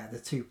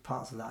 the two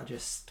parts of that are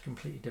just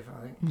completely different.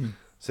 I think.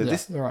 So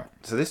you're right.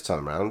 So this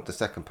time around, the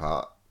second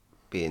part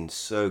being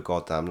so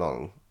goddamn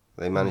long,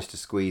 they managed to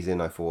squeeze in,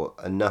 I thought,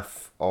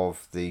 enough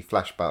of the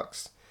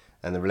flashbacks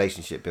and the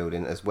relationship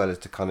building, as well as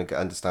to kind of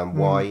understand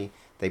why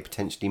they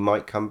potentially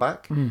might come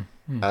back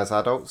as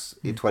adults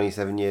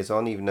 27 years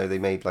on, even though they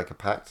made like a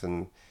pact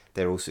and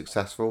they're all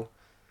successful.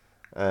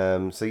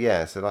 So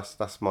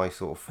that's my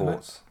sort of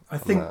thoughts. I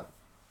think that.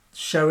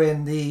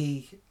 Showing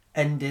the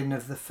ending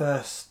of the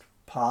first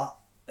part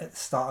at the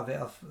start of it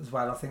as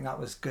well, I think that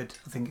was good.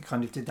 I think it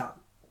kind of did that,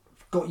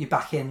 got you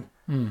back in.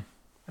 I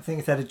think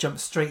if they'd have jumped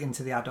straight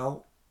into the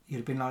adult, you'd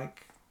have been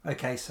like,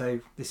 okay,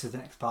 so this is the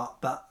next part.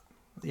 But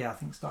I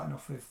think starting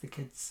off with the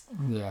kids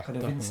kind of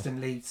definitely.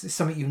 instantly, it's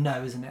something you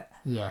know, isn't it?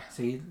 Yeah.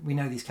 So we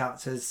know these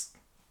characters.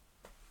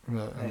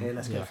 Here,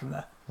 let's go from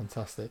there.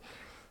 Fantastic.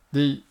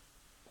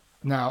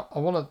 Now I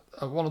want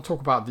to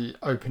talk about the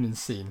opening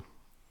scene,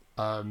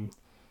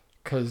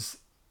 because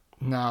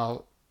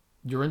now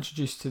you're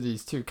introduced to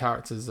these two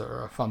characters that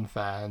are a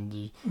funfair, and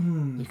you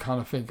kind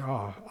of think,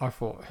 oh, I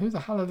thought, who the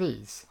hell are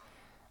these?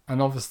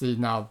 And obviously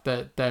now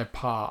they're a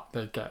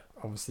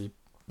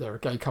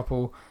gay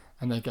couple,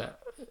 and they get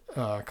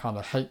kind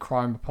of hate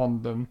crime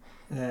upon them,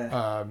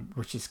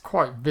 which is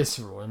quite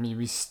visceral. I mean,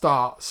 we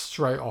start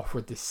straight off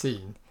with this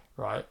scene,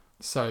 right?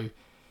 So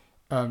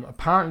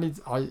apparently,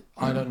 I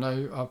don't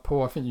know,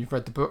 Paul, I think you've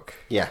read the book.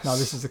 Yes. Now,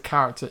 this is a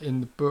character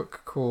in the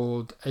book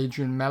called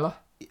Adrian Meller.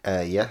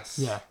 Yes.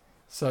 Yeah.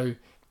 So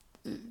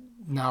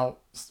now,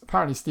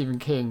 apparently Stephen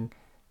King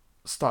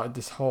started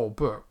this whole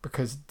book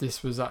because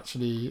this was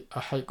actually a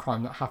hate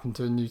crime that happened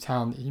to a new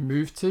town that he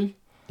moved to.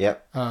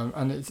 Yep.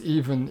 And it's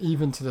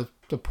even to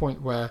the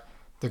point where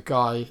the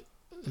guy,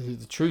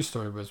 the true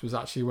story was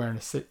actually wearing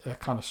a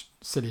kind of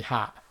silly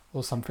hat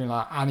or something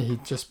like that, and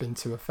he'd just been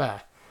to a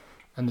fair,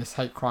 and this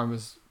hate crime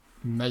was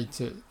made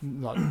to,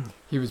 like,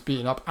 he was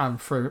beaten up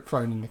and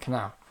thrown in the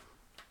canal.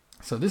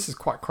 So this is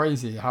quite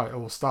crazy how it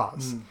all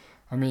starts.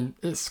 I mean,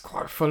 it's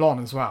quite full on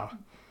as well.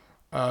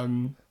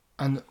 And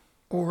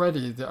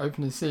already the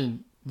opening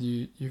scene,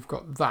 you've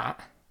got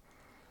that,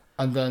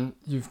 and then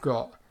you've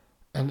got,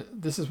 and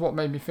this is what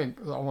made me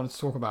think that I wanted to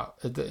talk about.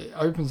 It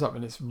opens up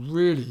and it's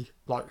really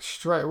like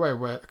straight away,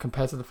 where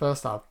compared to the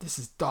first half, this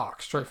is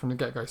dark straight from the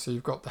get go. So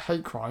you've got the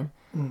hate crime.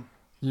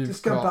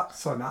 Just going back,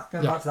 sorry Matt,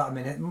 going back to that a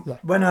minute. Yeah.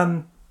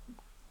 When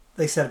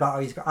they said about how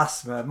he's got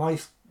asthma, my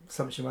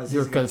assumption was you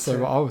were going to say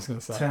what I was going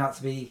to say. Turn out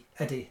to be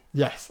Eddie.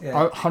 Yes,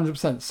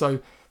 100%. So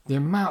the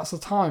amounts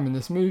of time in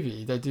this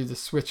movie they do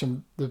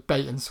the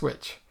bait and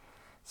switch.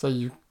 So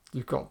you've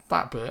got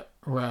that bit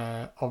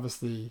where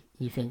obviously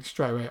you think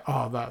straight away,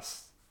 oh,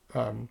 that's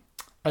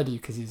Eddie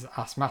because he's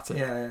asthmatic.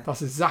 Yeah.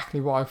 That's exactly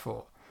what I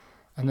thought.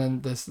 And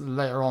then there's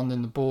later on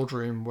in the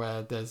boardroom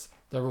where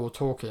they're all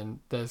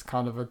talking. There's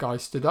kind of a guy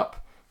stood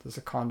up. There's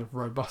a kind of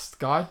robust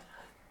guy,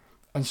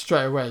 and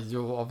straight away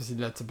you're obviously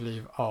led to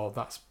believe, oh,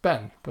 that's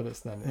Ben. But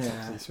it's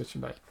obviously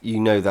switching bait. You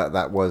know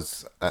that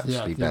was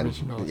actually Ben.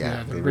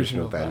 The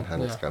original Ben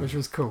Haneskam, which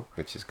was cool.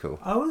 Which is cool.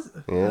 I was.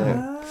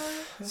 Yeah.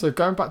 So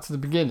going back to the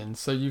beginning,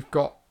 so you've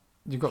got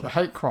the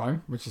hate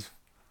crime, which is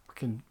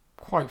fucking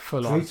quite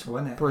full on. Brutal,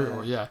 isn't it?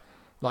 Brutal, yeah.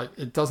 Like,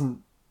 it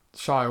doesn't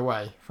shy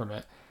away from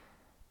it.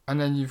 And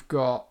then you've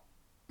got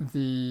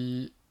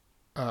the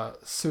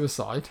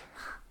suicide,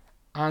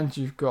 and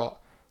you've got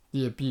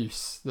the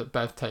abuse that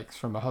Bev takes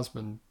from her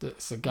husband.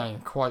 That's, again,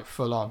 quite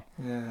full on.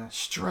 Yeah.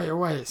 Straight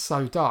away, it's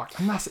so dark.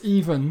 And that's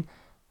even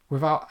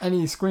without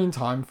any screen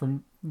time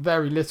from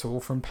very little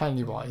from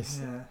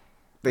Pennywise. Yeah.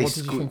 What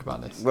did you think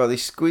about this? Well, they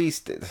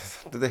squeezed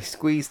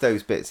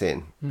those bits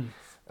in.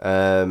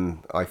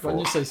 I thought. When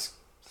you say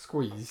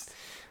squeezed,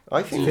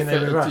 I Do you think think they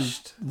were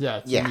rushed?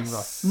 yeah.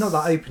 yes. Not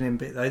that opening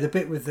bit though. The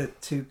bit with the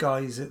two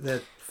guys at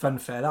the fun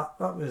fair.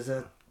 That was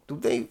a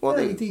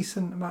fairly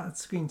decent amount of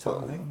screen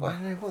time. I think. I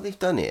don't know what they've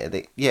done here.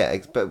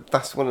 But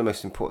that's one of the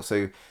most important.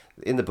 So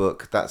in the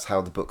book, that's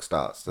how the book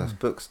starts. The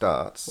book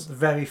starts. The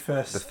very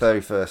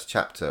first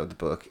chapter of the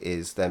book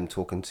is them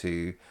talking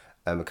to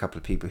a couple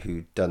of people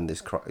who'd done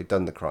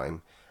the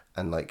crime,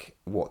 and like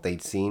what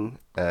they'd seen,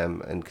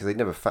 and because they'd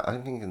never. I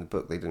don't think in the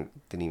book they didn't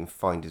even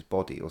find his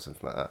body or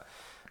something like that.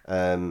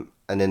 And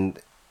then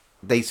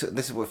this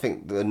is what I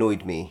think that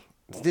annoyed me.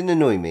 It didn't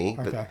annoy me,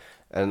 but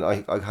and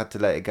I had to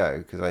let it go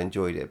because I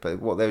enjoyed it. But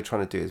what they were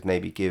trying to do is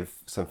maybe give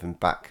something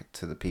back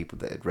to the people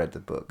that had read the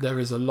book. There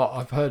is a lot.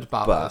 I've heard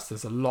about this.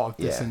 There's a lot of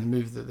this yeah. in the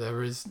movie that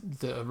there is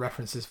the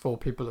references for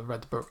people that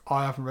read the book.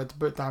 I haven't read the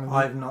book, Dan.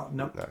 I've not.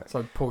 Nope. No.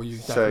 So Paul, you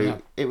definitely So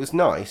have. it was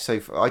nice.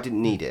 So I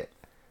didn't need it.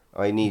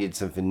 I needed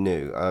something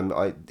new.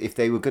 If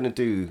they were going to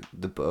do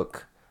the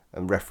book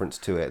and reference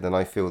to it, then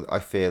I fear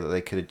that they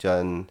could have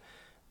done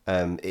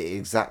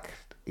it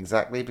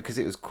exactly, because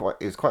it was quite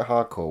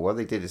hardcore. What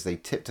they did is they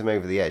tipped him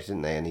over the edge,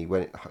 didn't they? And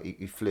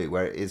he flew.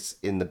 Where it is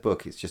in the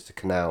book, it's just a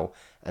canal,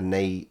 and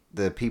the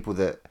people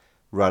that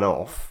run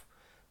off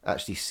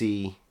actually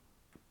see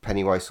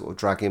Pennywise sort of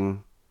drag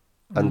him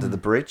under the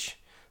bridge.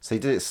 So he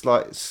did it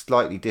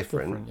slightly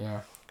different.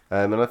 Yeah.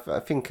 And I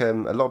think a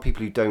lot of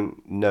people who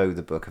don't know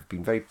the book have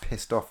been very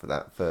pissed off with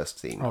that first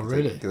scene. Oh,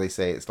 really? Because they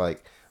say it's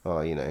like, oh,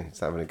 it's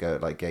having a go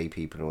at like gay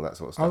people and all that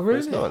sort of stuff. Oh, really?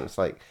 But it's not. It's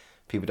like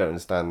people don't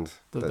understand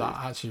That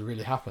actually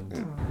really happened.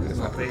 it's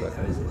Not happened. really,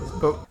 though, is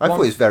it? But I thought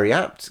it was very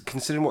apt,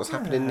 considering what's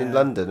happening in Yeah.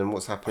 London and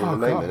what's happening at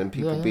the God. moment, and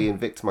people Yeah. being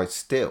victimised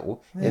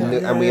still. Yeah,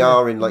 And we yeah.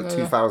 are in like Yeah.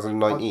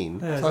 2019. Yeah,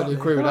 totally exactly.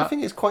 agree with Well, I that.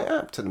 think it's quite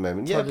apt at the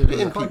moment. Yeah, Totally put it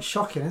agree in with Quite people.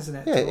 shocking, isn't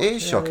it? Yeah, to it watch?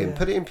 is shocking. Yeah.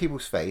 Put it in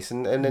people's face,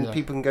 and then Yeah.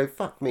 people can go,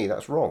 "Fuck me,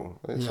 that's wrong."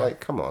 It's Yeah.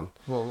 like, come on.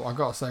 Well, I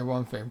got to say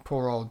one thing.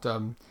 Poor old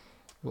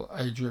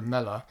Adrian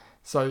Meller.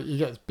 So he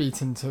gets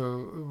beaten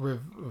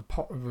with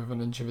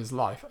an inch of his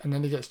life, and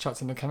then he gets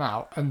chucked in the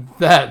canal, and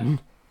then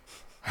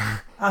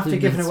After He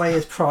giving needs- away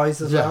his prize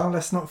as Yeah. well,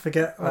 let's not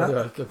forget that.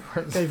 yeah, good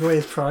point. Gave away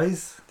his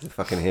prize. He's a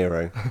fucking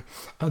hero.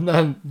 And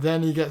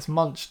then he gets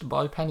munched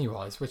by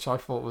Pennywise, which I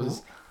thought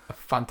was a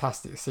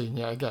fantastic scene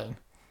yet again.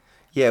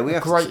 Yeah, we A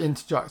have great to.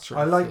 introductory.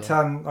 I liked.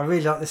 yeah. I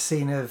really liked the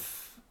scene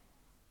of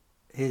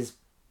his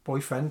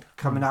boyfriend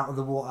coming out of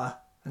the water,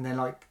 and then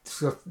like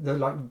sort of the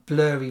like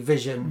blurry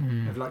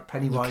vision of like You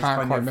Pennywise can't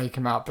kind quite of. make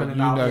him out, but pulling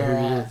you out, know who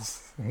he yeah. is.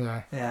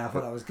 Yeah. Yeah, I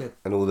thought that was good.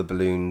 And all the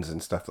balloons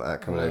and stuff like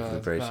that coming Yeah, over the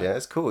it's bridge. great. Yeah,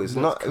 it's cool. It's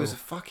That's not. It was cool.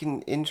 a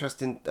fucking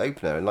interesting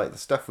opener, and like the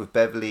stuff with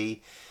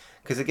Beverly,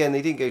 because again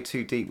they didn't go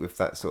too deep with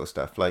that sort of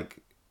stuff. Like,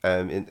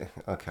 okay,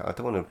 I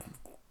don't want to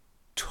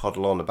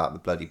toddle on about the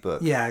bloody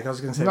book. Yeah, I was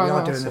going to say No, we no,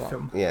 are doing that's the all right.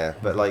 film. Yeah,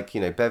 but like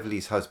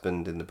Beverly's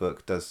husband in the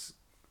book does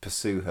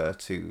pursue her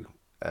to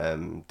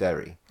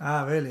Derry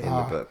Ah, really? in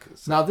Ah. the book.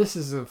 So, Now this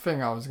is the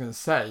thing I was going to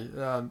say.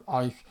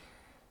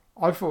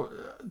 I thought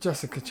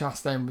Jessica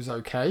Chastain was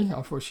okay.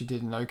 I thought she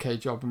did an okay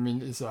job. I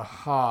mean, it's a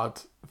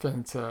hard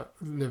thing to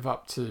live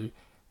up to.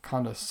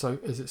 Kind of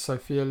is it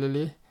Sophia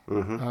Lilly?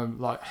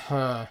 Like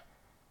her,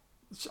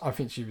 I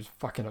think she was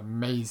fucking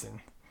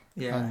amazing.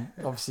 Yeah. And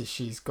obviously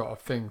she's got a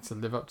thing to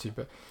live up to,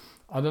 but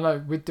I don't know,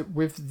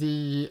 with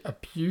the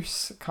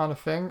abuse kind of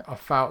thing, I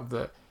felt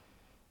that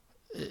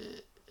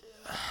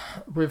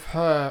with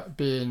her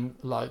being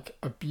like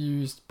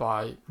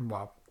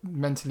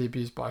mentally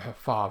abused by her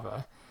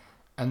father,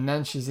 and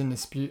then she's in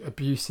this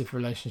abusive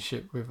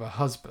relationship with her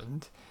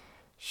husband,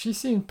 she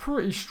seemed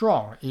pretty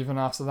strong even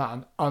after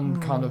that,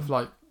 and kind of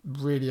like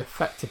really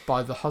affected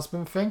by the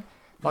husband thing.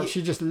 Like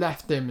she just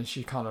left him and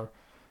she kind of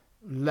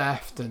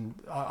left, and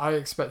I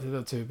expected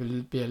her to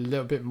be a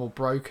little bit more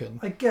broken.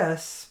 I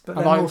guess, but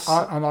And then I also...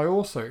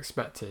 also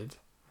expected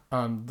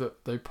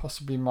that they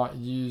possibly might have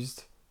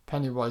used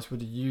Pennywise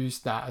would have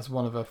used that as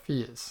one of her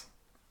fears,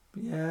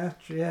 Yeah,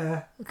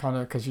 yeah. kind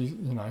of because you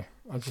know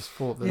I just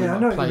thought that. Yeah, they I might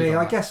know have what you played mean.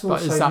 on I that. guess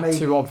But is also that maybe-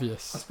 too I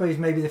obvious? suppose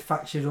maybe the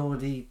fact she'd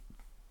already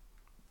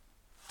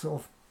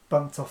sort of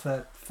bumped off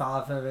her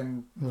father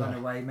and run Yeah.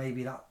 away,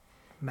 maybe that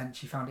meant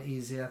she found it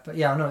easier. But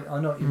yeah, I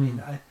know what you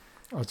mean.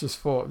 I just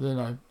thought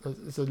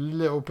it's a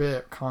little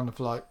bit kind of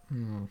like.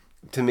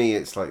 to me,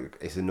 it's like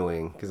it's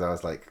annoying because I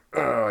was like,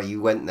 "Oh, you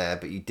went there,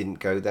 but you didn't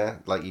go there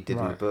like you did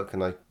in the Right. book."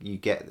 And you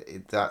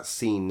get that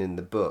scene in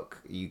the book.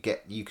 You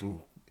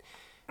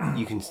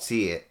can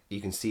see it.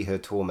 You can see her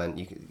torment.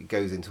 It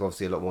goes into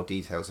obviously a lot more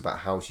details about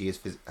how she's,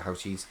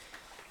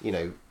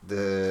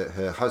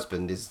 her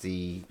husband is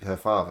her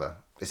father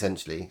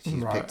essentially. She's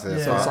Right. picked her.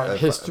 Yeah. So it's like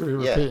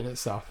history yeah. repeating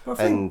itself. But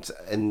I think,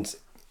 and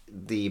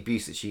the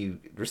abuse that she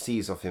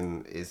receives of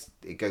him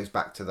it goes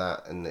back to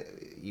that, and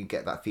you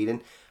get that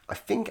feeling. I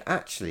think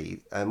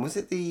actually, was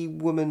it the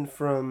woman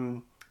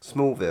from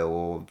Smallville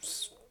or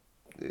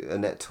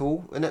Annette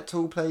Toole? Annette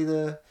Toole play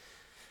the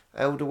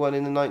elder one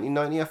in the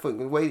 1990. I thought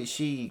the way that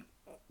she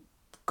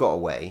got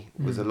away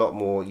was a lot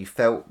more. You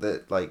felt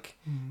that like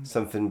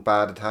something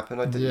bad had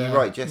happened. Yeah. You're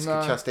right,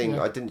 Jessica No, Chastain.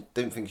 yeah. I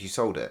don't think she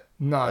sold it.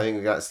 No. I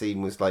think that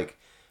scene was like,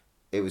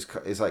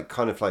 it's like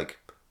kind of like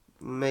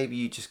maybe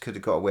you just could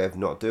have got away with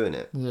not doing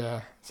it.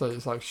 Yeah, so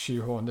it's like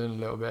shoehorned in a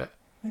little bit.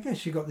 I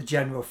guess you got the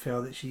general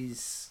feel that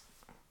she's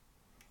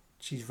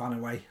run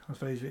away, I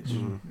suppose. Which,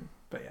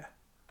 but yeah,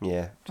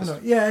 Yeah. I know.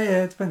 Yeah.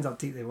 It depends how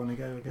deep they want to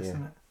go, I guess, Yeah.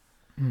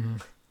 isn't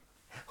it?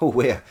 Oh,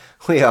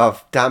 we are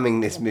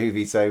damning this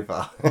movie so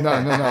far. No,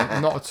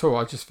 not at all.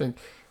 I just think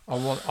I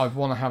want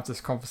to have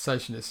this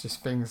conversation. It's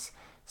just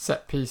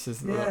set pieces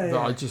that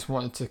I just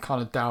wanted to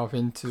kind of delve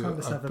into Can't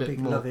just a have a bit big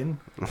more. love in.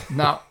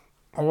 Now,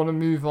 I want to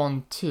move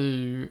on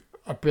to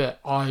a bit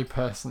I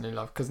personally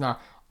love, because now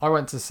I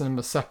went to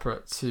cinema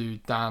separate to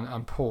Dan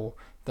and Paul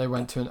they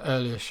went to an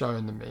earlier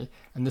showing than me,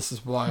 and this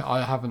is why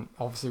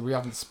we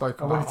haven't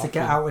spoken I about wanted to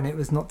get Offbeat. out when it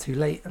was not too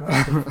late.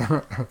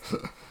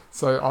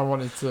 So I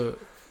wanted to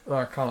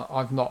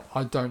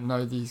I don't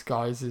know these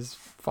guys'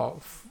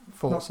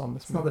 thoughts on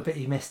this It's not movie. the bit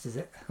you missed, is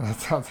it?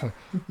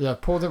 Yeah,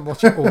 Paul didn't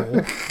watch it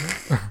all.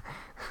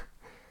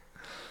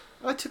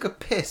 I took a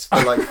piss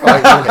for like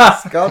 5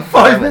 minutes. God,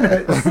 5 damn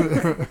it.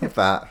 minutes.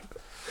 That.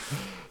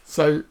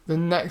 So the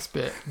next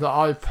bit that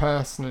I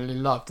personally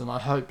loved, and I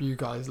hope you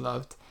guys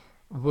loved,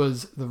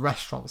 was the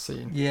restaurant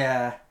scene.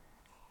 Yeah.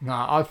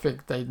 Now, I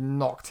think they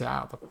knocked it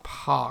out of the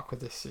park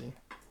with this scene.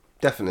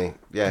 Definitely,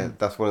 yeah.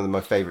 That's one of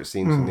my favourite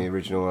scenes from the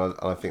original, and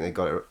I think they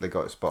got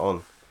it spot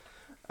on.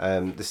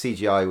 The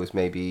CGI was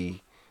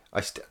maybe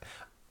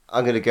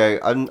I'm gonna go.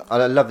 I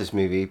love this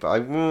movie, but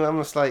I'm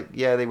just like,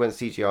 yeah, they went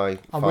CGI.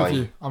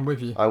 I'm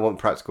with you. I want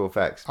practical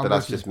effects, but I'm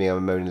that's with just me. I'm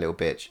a moaning little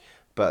bitch.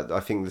 But I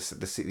think the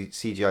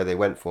CGI they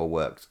went for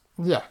worked.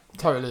 Yeah,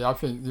 totally. I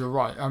think you're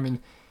right. I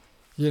mean,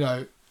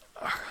 we're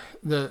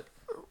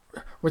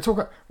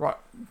talking right.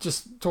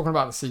 Just talking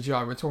about the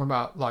CGI. We're talking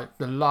about like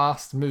the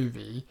last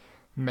movie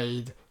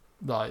made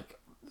like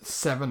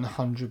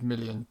 $700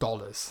 million.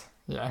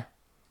 Yeah.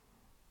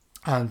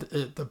 And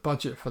the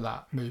budget for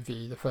that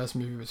movie, the first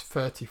movie, was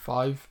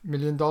 $35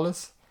 million.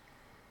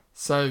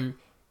 So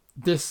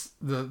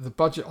the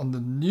budget on the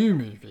new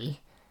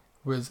movie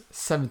was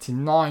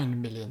 $79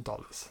 million.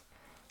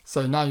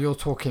 So now you're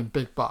talking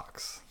big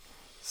bucks.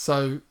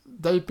 So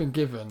they've been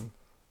given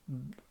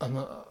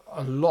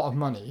a lot of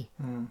money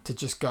to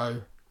just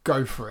go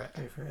for it.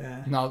 Go for it,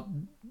 yeah. Now,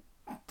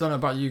 don't know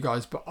about you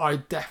guys, but I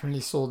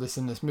definitely saw this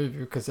in this movie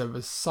because there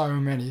was so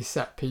many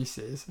set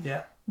pieces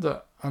Yeah.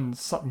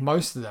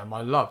 most of them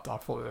I loved. I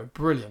thought they were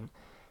brilliant,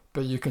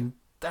 but you can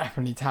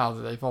definitely tell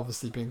that they've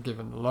obviously been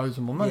given loads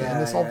more money,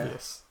 and it's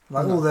obvious.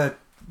 Like all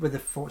with the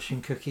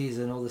fortune cookies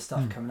and all the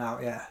stuff coming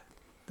out, yeah,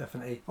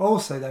 definitely.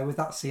 Also, though, with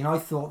that scene, I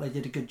thought they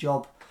did a good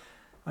job.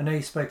 I know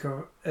you spoke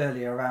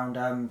earlier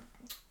around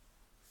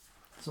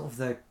sort of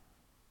the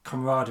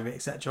camaraderie,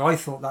 etc. I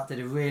thought that did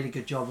a really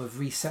good job of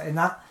resetting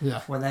that.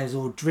 Yeah, When they was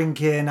all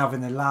drinking,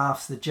 having the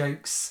laughs, the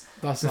jokes,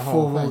 that's the before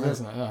whole all thing, the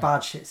isn't it? Yeah.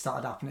 bad shit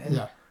started happening.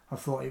 Yeah, I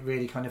thought it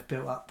really kind of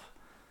built up.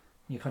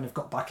 You kind of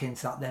got back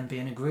into that then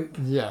being a group.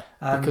 yeah,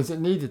 because it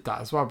needed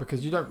that as well,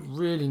 because you don't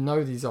really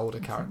know these older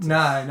characters.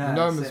 No, you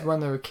know them as when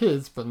they were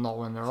kids, but not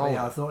when they're older.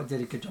 Yeah, I thought it did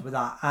a good job of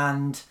that,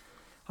 and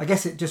I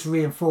guess it just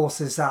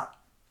reinforces that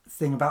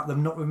thing about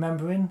them not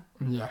remembering.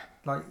 Yeah,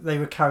 Like they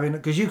were carrying,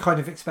 because you kind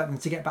of expect them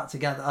to get back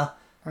together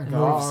and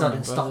all of a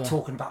sudden start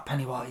talking about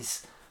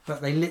Pennywise,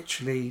 but they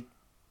literally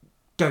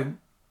don't.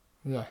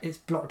 Yeah, It's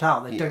blocked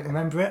out. They don't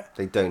remember it.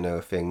 They don't know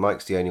a thing.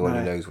 Mike's the only one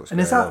who knows what's and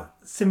going is that on.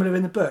 similar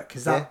in the book?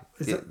 Is that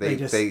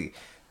The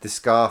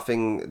scar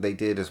thing they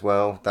did as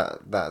well.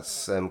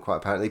 That's quite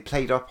apparent. They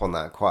played up on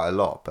that quite a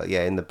lot. But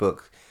yeah, in the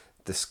book,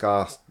 the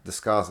scars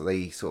that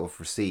they sort of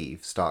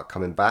receive start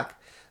coming back.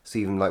 So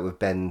even like with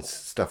Ben's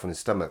stuff on his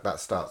stomach,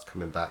 that starts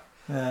coming back.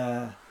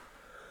 I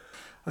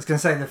was going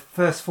to say the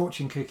first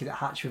fortune cookie that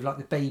hatched with like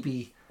the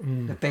baby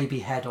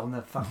head on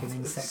the fucking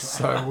insect.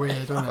 so weird,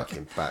 wasn't it?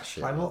 Fucking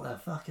batshit. Like what the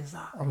fuck is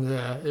that?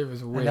 Yeah, it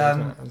was weird. And,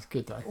 wasn't it? It was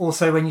good though.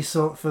 Also, when you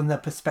saw it from the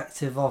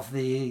perspective of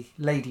the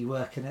lady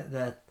working at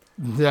the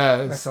Yeah,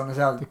 it's, restaurant as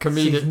well, the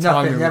comedic sees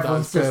timing with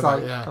everyone's that just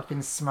survey, like yeah.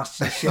 fucking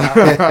smashing shit out.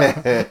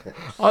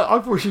 I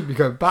thought she'd be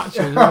going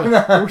batshit. You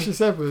know? All she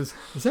said was,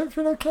 "Is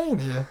everything okay in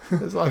here?"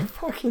 It's like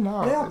fucking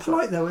hell. They are It's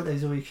polite though, aren't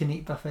those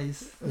all-you-can-eat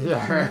buffets? like-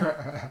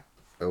 yeah.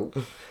 Oh.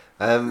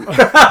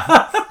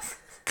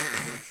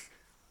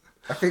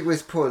 I think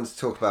it's important to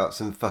talk about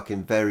some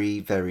fucking very,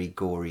 very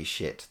gory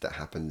shit that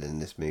happened in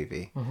this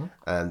movie,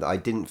 and I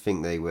didn't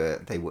think they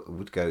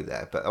would go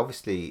there. But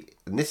obviously,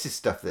 and this is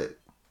stuff that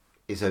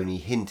is only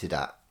hinted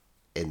at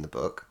in the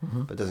book,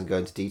 but doesn't go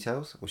into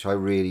details, which I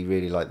really,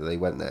 really like that they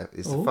went there.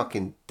 Is the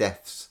fucking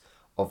deaths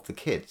of the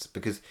kids,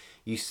 because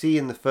you see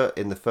in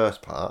the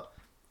first part,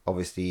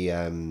 obviously,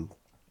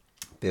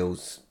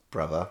 Bill's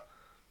brother,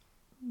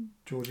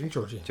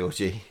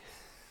 Georgie.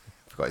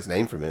 Forgot his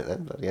name for a minute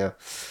then, but yeah.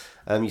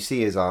 You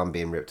see his arm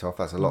being ripped off.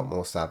 That's a lot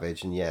more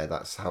savage, and yeah,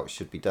 that's how it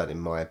should be done, in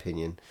my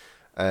opinion.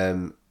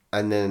 And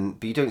then,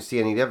 but you don't see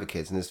any of the other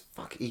kids, and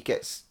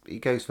he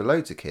goes for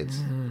loads of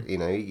kids. You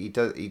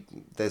know,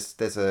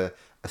 there's a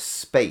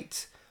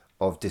spate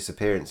of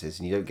disappearances,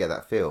 and you don't get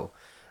that feel.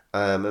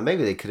 And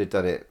maybe they could have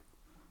done it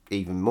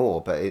even more,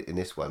 but in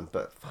this one,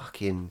 but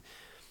fucking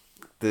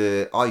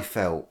I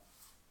felt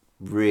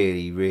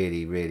really,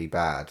 really, really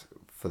bad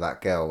for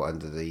that girl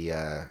under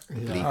the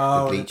bleachers.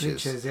 The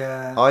bleachers,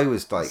 yeah. I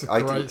was like, It's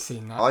a great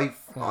scene, that.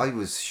 I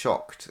was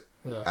shocked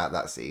Yeah. at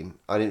that scene.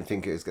 I didn't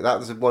think it was good. That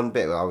was one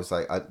bit where I was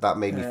like, that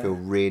made me feel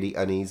really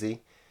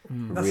uneasy.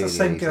 That's really the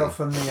same girl uneasy.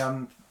 from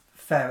the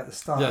fair at the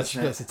start. Yeah, isn't she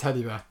it? gets a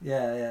teddy bear.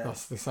 Yeah.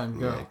 That's the same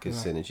girl. Yeah, good yeah.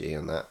 synergy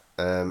on that.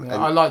 Yeah, And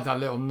I like that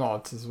little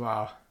nod as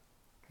well.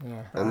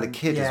 Yeah. and the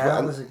kid yeah, as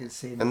well. that was a good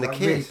scene. and the Like,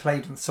 kid. really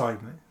played on. Sorry,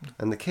 mate.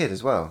 And the kid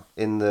as well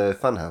in the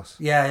funhouse.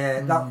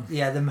 Yeah,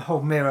 the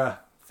whole mirror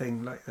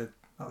thing, like that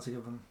was a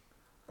good one.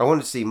 I want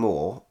to see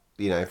more.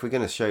 You know, if we're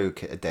going to show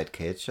a dead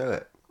kid, show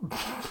it.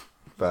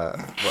 But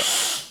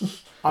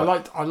what? I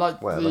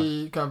like Whatever.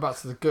 the going back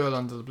to the girl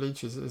under the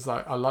bleachers. Is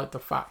like I like the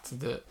fact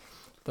that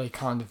they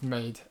kind of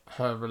made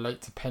her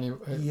relate to Yeah,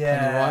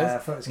 I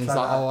Pennywise. thought it was And it's clever.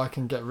 like, oh, I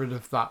can get rid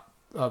of that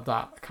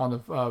kind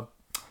of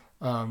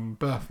birthmark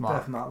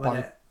Birthmark, by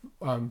wasn't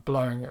it?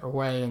 blowing it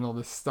away and all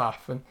this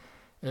stuff. And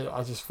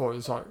I just thought it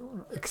was like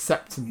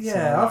acceptance. in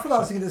Yeah, the I thought that was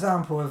a action. good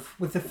example of,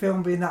 with the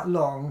film being that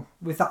long,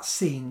 with that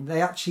scene,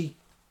 they actually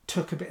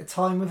took a bit of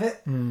time with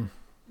it. Mm.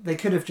 They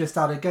could have just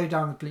had a go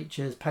down the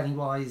bleachers,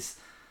 Pennywise,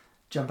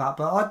 jump out.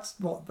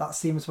 But that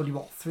scene was probably,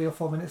 3 or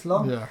 4 minutes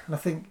long? Yeah. And I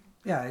think,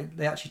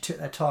 they actually took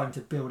their time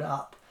to build it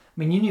up. I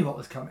mean, you knew what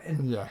was coming.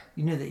 Yeah.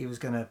 You knew that he was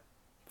going to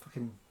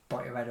fucking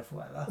bite your head off or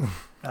whatever.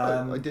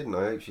 I didn't.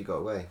 I hope she got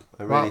away.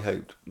 I Well, really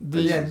hoped.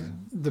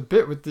 The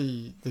bit with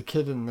the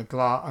kid in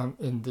the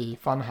in the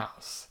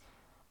funhouse,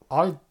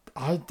 I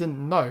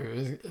didn't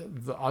know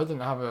I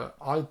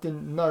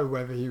didn't know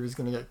whether he was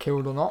going to get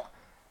killed or not,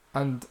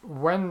 and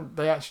when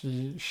they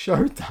actually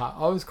showed that,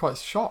 I was quite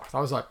shocked. I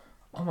was like,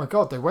 oh my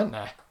god, they went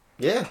there.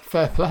 Yeah.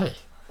 Fair play.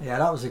 Yeah,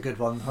 that was a good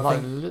one. I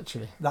Like think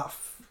literally. that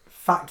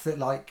fact that,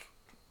 like,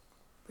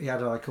 how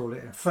do I call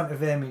it, in front of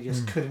him, he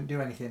just couldn't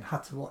do anything,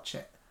 had to watch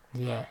it.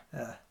 Yeah.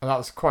 Yeah. And that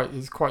was quite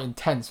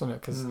intense, wasn't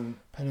it? Because Mm.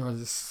 Pennywise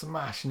is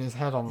smashing his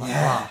head on that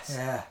Yeah, glass,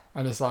 yeah.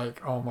 and it's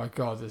like, oh my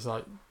god, it's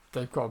like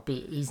they've got to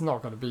beat. He's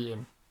not going to beat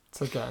him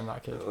to get in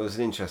that kid. It was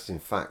an interesting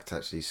fact,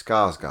 actually.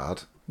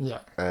 Skarsgård, Yeah.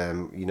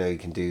 you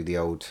can do the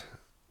old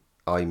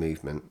eye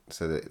movement,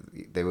 so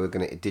that they were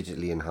going to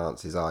digitally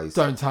enhance his eyes.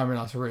 Don't tell me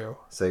that's real.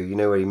 So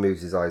where he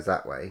moves his eyes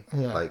that way,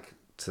 Yeah. like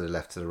to the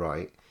left, to the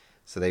right.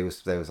 So they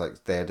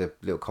had a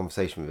little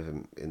conversation with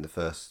him in the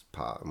first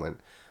part and went,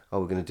 "Oh,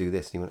 we're going to do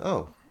this," and he went,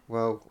 "Oh,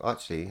 well,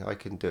 actually, I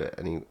can do it."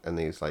 And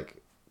he was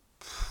like,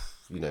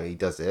 he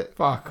does it.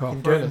 Fuck off.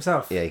 He can do it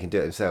himself. Yeah, he can do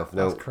it himself.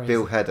 No, That's crazy.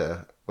 Bill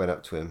Hader went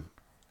up to him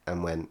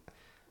and went,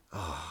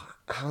 "Oh,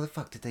 how the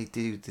fuck did they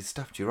do this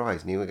stuff to your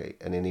eyes?"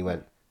 And then he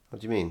went,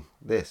 "What do you mean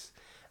this?"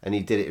 And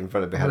he did it in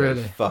front of Bill Hader.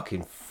 Really? It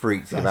fucking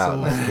freaked him That's out.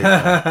 awesome. Big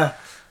time.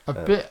 A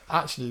bit,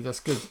 actually, that's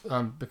good,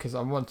 because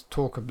I want to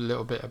talk a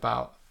little bit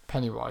about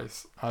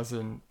Pennywise as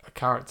in a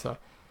character.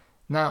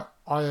 Now,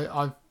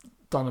 I've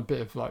done a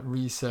bit of like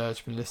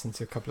research, been listening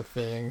to a couple of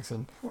things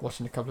and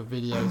watching a couple of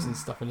videos and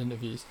stuff and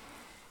interviews.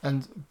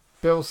 And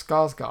Bill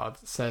Skarsgård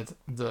said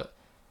that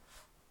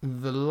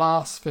the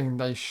last thing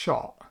they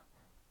shot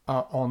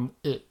on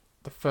it,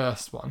 the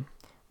first one,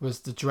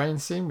 was the drain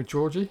scene with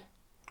Georgie.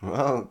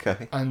 Oh,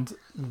 okay. And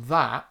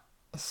that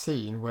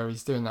scene where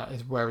he's doing that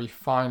is where he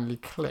finally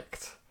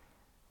clicked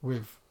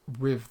with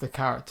the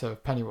character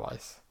of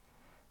Pennywise.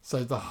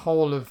 So the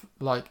whole of,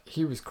 like,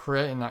 he was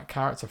creating that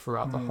character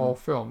throughout the whole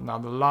film. Now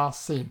the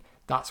last scene,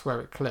 that's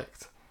where it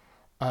clicked.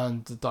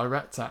 And the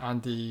director,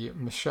 Andy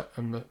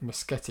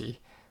Muschietti,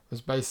 was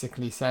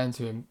basically saying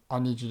to him, I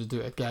need you to do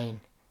it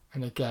again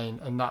and again.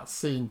 And that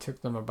scene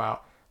took them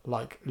about,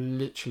 like,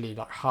 literally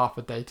like half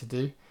a day to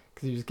do,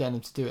 because he was getting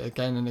him to do it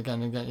again and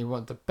again and again. He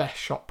wanted the best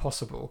shot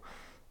possible.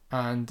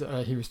 And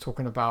he was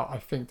talking about, I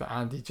think that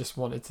Andy just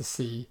wanted to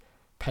see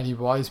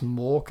Pennywise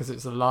more because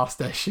it's the last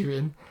day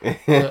shooting,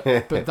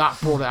 but that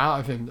brought it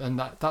out of him, and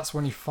that's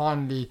when he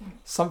finally,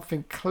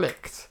 something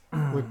clicked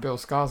with Bill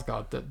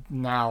Skarsgård, that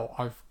now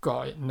I've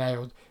got it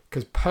nailed.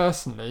 Because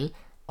personally,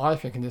 I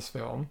think in this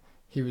film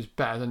he was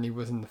better than he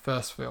was in the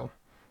first film.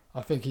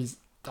 I think he's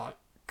like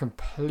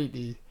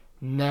completely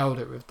nailed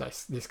it with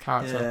this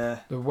character. Yeah.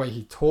 The way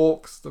he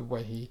talks, the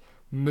way he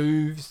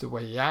moves, the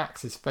way he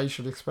acts, his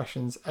facial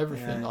expressions,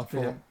 everything. Yeah, I it's thought.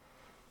 brilliant.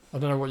 I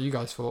don't know what you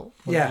guys thought.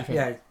 What did Yeah, you think?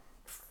 yeah.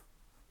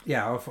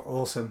 Yeah, I thought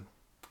awesome.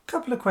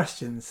 Couple of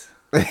questions.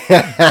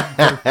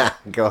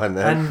 Go on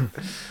then. And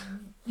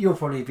you'll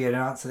probably be able to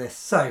answer this.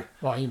 So,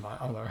 Well, you might.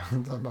 I don't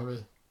know. That might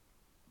be.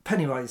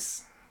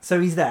 Pennywise. So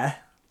he's there.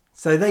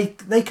 So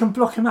they can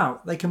block him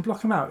out. They can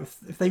block him out.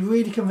 If they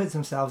really convince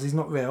themselves he's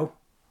not real,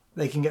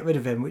 they can get rid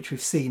of him, which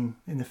we've seen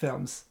in the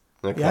films.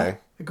 Okay. Yeah?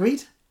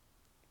 Agreed?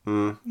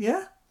 Mm.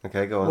 Yeah?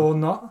 Okay, go on. Or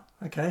not?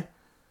 Okay.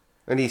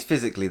 And he's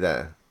physically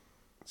there.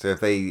 So if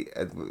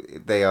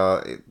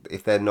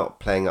they're not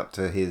playing up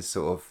to his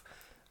sort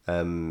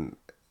of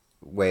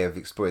way of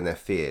exploring their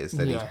fears,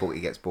 then Yeah. he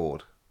gets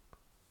bored.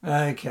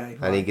 Okay.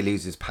 And right. he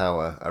loses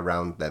power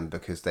around them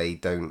because they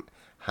don't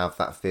have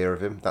that fear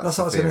of him. That's what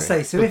I was going to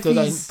say. So But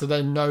if do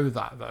they know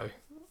that though?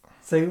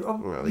 So,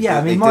 Well, yeah,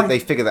 I mean, they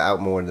figure that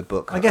out more in the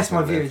book. I guess my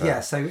don't view know is, if yeah.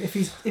 So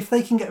if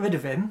they can get rid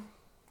of him,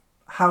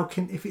 how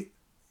can if they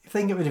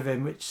can get rid of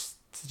him, which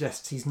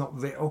suggests he's not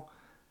real,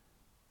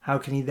 how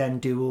can he then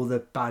do all the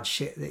bad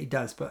shit that he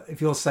does? But if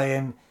you're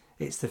saying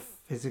it's the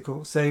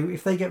physical, so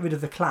if they get rid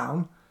of the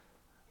clown,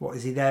 what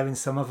is he there in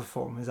some other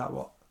form? Is that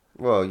what?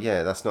 Well,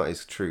 yeah, that's not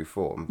his true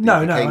form. No,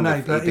 He I became know,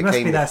 the- but he must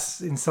be became there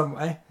in some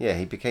way. Yeah,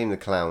 he became the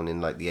clown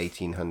in like the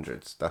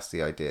 1800s. That's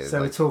the idea. So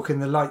like, we're talking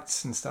the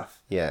lights and stuff.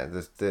 yeah,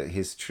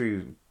 his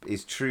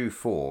true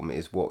form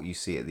is what you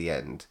see at the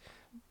end,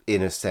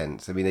 in a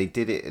sense. I mean, they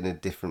did it in a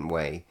different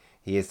way.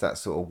 He is that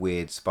sort of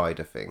weird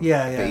spider thing.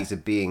 Yeah, yeah. But he's a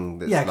being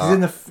that's Yeah,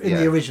 because in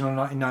the yeah. original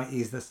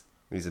 1990s,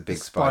 He's a big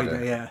The spider,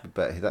 spider. yeah.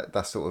 But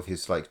that's sort of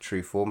his like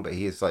true form. But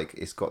he is like,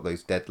 it's got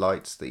those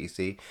deadlights that you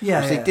see.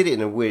 Yeah, Which yeah. they did it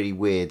in a really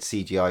weird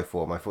CGI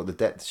form. I thought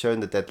showing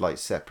the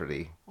deadlights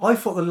separately. I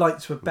thought the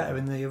lights were better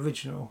in the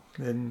original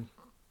than.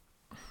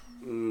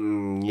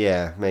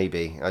 Yeah,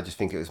 maybe. I just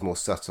think it was more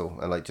subtle,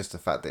 and like just the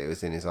fact that it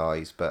was in his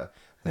eyes. But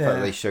the fact that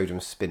Yeah. they showed him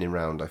spinning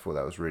round, I thought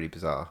that was really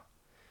bizarre.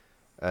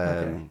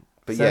 Okay.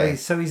 But So yeah,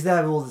 he's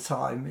there all the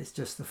time. It's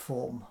just the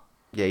form.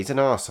 yeah, he's an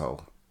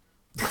arsehole.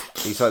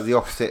 He's like the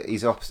opposite.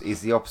 He's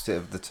the opposite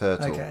of the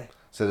turtle. Okay.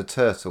 So the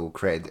turtle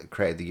created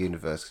the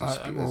universe.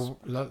 Well,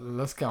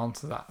 let's get on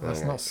to that. Let's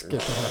Okay. not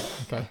skip ahead.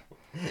 Okay.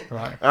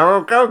 Right. I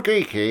will go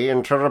geeky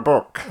into the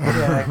book.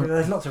 Yeah,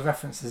 there's lots of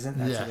references in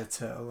there Yeah. to the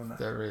turtle, isn't there?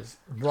 There is.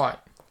 Right.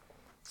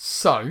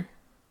 So,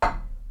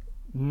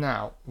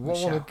 now, what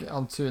I want to get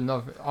on to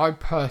another... I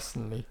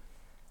personally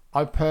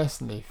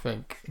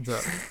think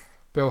that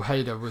Bill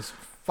Hader was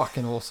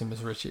fucking awesome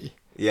as Richie.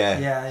 Yeah.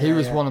 Yeah, He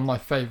was one of my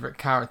favourite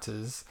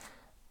characters,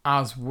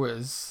 as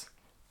was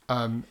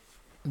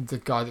the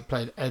guy that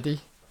played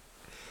Eddie,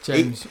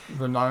 James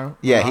Renault.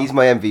 Yeah, he's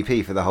my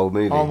MVP for the whole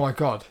movie. Oh my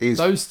god.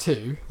 Those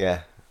two,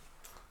 Yeah.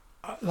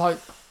 right,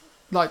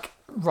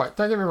 don't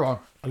get me wrong,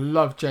 I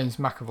love James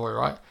McAvoy,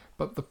 right?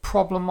 But the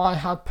problem I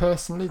had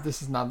personally,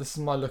 this is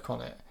my look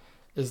on it,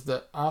 is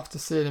that after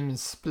seeing him in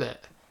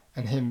Split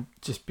and him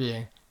just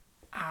being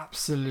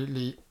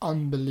absolutely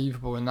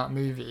unbelievable in that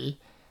movie,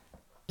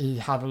 he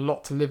had a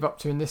lot to live up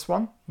to in this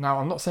one. Now,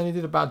 I'm not saying he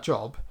did a bad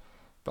job,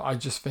 but I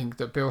just think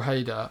that Bill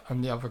Hader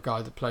and the other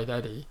guy that played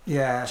Eddie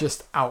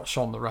just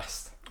outshone the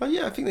rest. Oh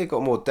yeah, I think they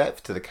got more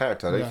depth to the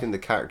character. I don't think the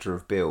character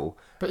of Bill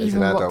But as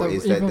even an what adult they,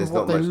 is even there's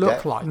what not they much look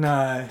depth like.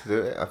 No.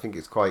 to it. I think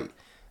it's quite.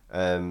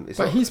 It's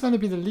But not, he's meant to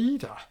be the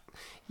leader.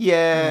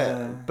 yeah, Do you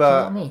know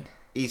but what I mean?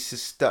 he's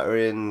just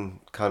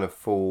stuttering kind of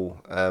full.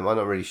 I'm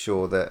not really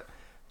sure that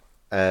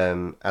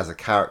as a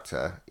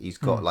character he's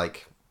got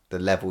like the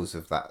levels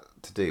of that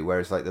to do.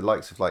 Whereas like the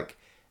likes of like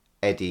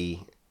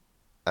Eddie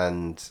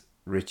and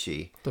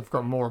Richie, They've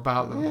got more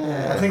about them. I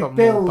They've think got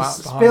more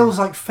behind Bill's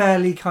them. like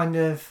fairly kind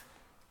of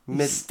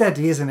he's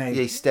steady, isn't he? yeah,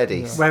 he's steady.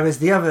 Yeah. Whereas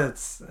the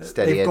others,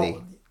 Steady they've Eddie.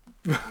 got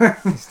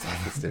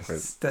It's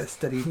different.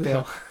 steady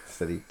Bill,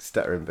 Steady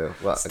stuttering Bill.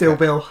 Well, still okay.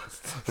 Bill.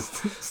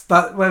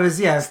 But whereas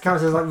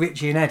characters like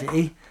Richie and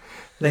Eddie,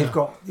 they've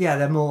got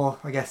they're more,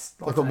 I guess.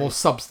 They've got more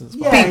substance.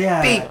 Yeah, behind them.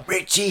 yeah. Beep,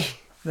 Richie.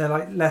 They're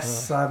like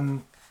less. I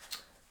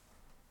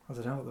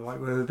don't know what the right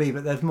word would be,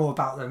 but there's more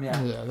about them.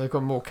 Yeah. Yeah, they've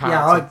got more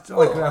Yeah,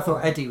 character. I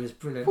thought Eddie was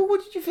brilliant. Well,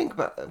 what did you think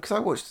about? Because I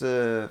watched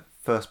the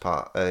first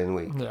part in the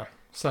week. Yeah,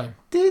 same.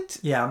 Did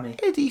Yeah, me.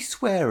 Eddie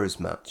swear as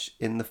much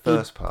in the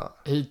first part?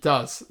 He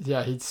does.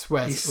 Yeah, he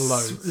swears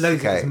loads.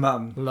 Loads at Okay. his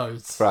mum.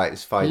 Loads. Right,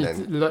 it's fine He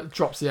then.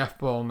 drops the F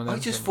bomb and I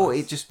everything. just thought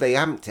they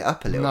amped it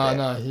up a little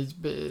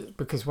bit. No,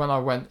 because when I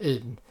went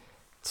in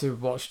to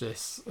watch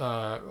this,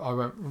 I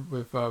went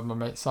with my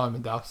mate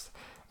Simon Doust,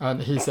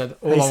 and he said,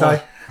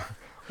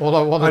 all I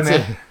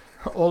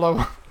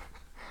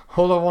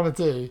want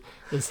to do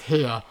is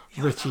hear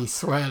Richie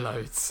swear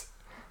loads.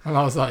 And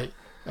I was like,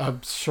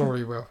 I'm sure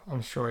he will.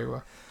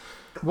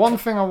 One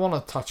thing I want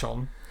to touch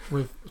on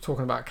with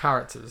talking about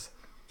characters,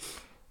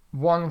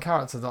 one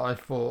character that I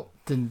thought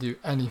didn't do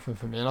anything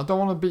for me, and I don't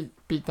want to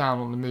beat down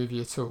on the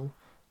movie at all,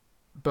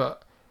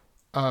 but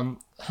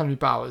Henry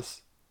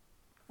Bowers,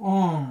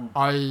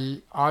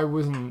 I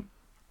wasn't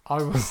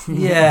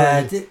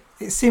Yeah, really-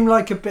 it seemed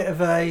like a bit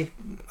of a.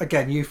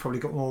 Again, you've probably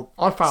got more.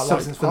 I felt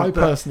substance for like, the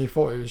I book. personally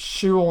thought it was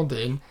shoehorned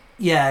in.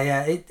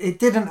 Yeah. It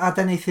didn't add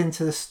anything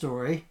to the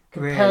story,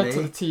 Compared really.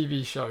 to the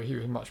TV show, he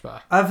was much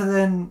better. Other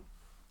than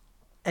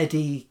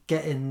Eddie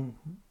getting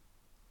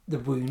the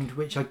wound,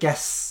 which I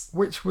guess.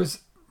 Which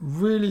was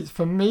really,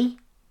 for me,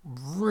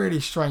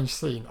 really strange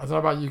scene. I don't know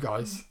about you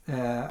guys.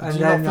 Yeah, Did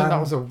you not think that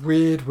was a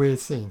weird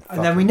scene?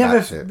 And then we Fucking never.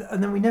 batshit.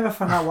 And then we never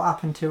found out what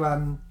happened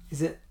to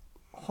Is it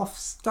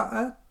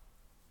Hofstadter?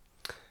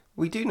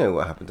 We do know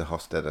what happened to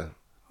Hofstadter.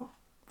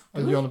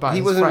 Are you on about He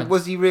his wasn't. friend?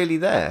 Was he really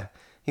there?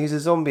 He was a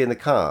zombie in the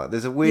car.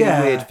 There's a really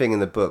Yeah. weird thing in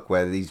the book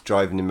where he's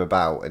driving him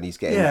about and he's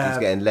Yeah.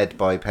 getting led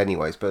by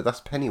Pennywise. But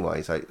that's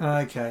Pennywise.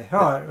 Okay, all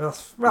right.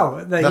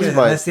 Well, there you That's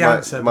go. That's the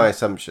answer. my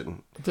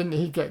assumption. Didn't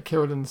he get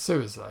killed in the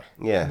sewers though?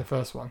 Yeah. In the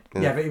first one.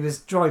 Yeah, but he was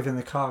driving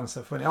the car and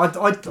stuff, wasn't he?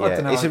 I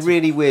don't know. It's a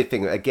really weird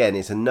thing. Again,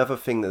 it's another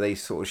thing that they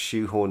sort of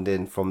shoehorned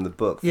in from the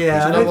book.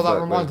 Yeah, Do you know what that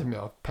Book, reminded me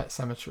of? Pet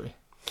Cemetery.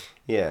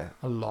 Yeah.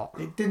 A lot.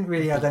 It didn't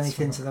really add That's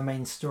anything right. to the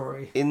main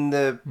story. In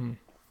the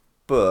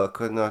book,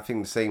 and I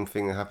think the same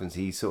thing happens.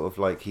 He's sort of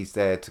like he's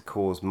there to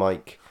cause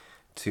Mike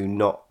to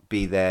not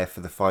be there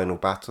for the final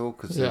battle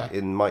because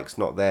in Mike's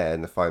not there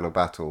in the final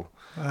battle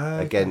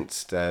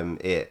against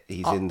it.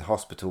 He's in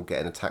hospital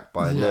getting attacked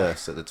by a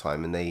nurse at the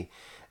time, and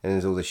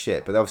there's all this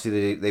shit. But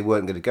obviously they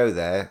weren't going to go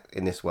there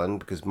in this one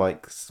because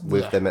Mike's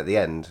with them at the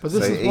end. But So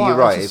this is why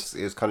you're I right. just-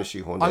 It was kind of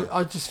shoehorned in.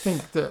 I just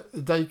think that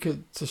they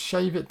could, to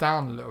shave it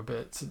down a little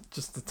bit, to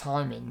just the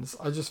timings,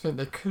 I just think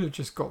they could have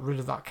just got rid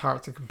of that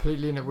character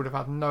completely and it would have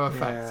had no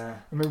effect. Yeah.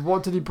 I mean,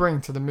 what did he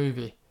bring to the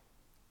movie?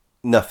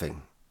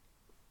 Nothing.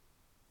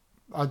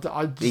 I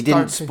just He don't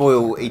didn't think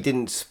spoil. it's He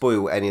didn't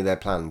spoil any of their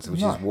plans,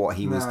 which No. is what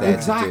he was No. there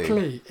to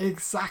do.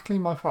 Exactly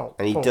my fault.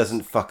 And he Thoughts?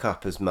 doesn't fuck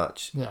up as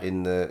much Yeah.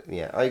 in the.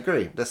 Yeah, I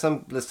agree. There's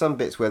some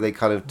bits where they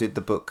kind of did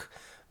the book,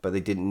 but they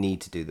didn't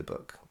need to do the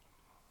book.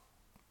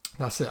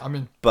 That's it. I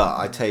mean, But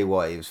I tell you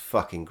what, it was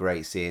fucking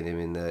great seeing him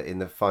in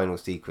the final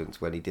sequence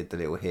when he did the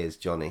little "Here's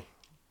Johnny."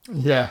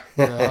 yeah,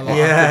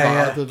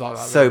 I did like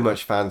that. So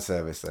much fan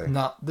service though.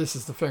 Now, this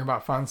is the thing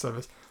about fan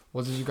service.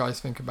 What did you guys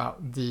think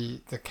about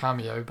the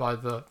cameo by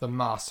the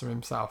master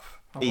himself?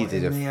 He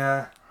did in a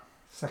the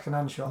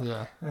second-hand shop.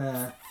 Yeah.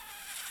 Yeah.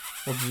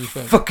 What did you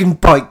think? fucking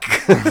bike.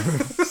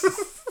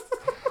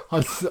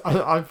 I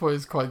thought it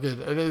was quite good.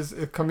 It is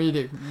a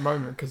comedic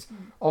moment because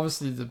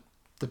obviously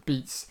the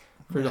beats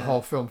through the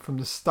whole film from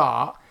the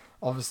start.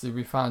 Obviously,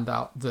 we found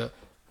out that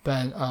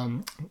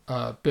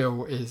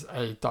Bill is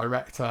a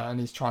director and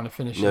he's trying to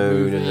finish a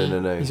movie.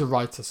 No. He's a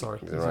writer. Sorry,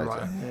 he's a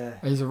writer. Yeah.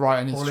 And he's a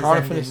writer and he's All his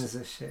trying to finish. endings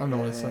and shit. I know,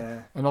 Yeah, it's like-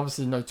 yeah. And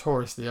obviously,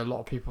 notoriously, a lot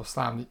of people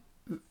slam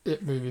the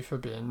It movie for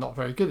being not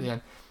very good at the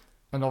end.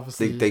 And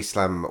obviously, They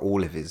slam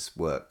all of his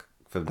work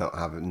for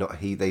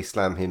they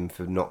slam him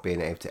for not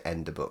being able to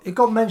end a book. It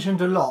got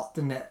mentioned a lot,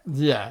 didn't it?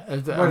 yeah.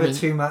 Whether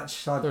too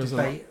much, I'd there was a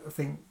debate. I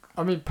think.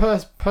 I mean,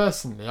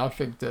 personally, I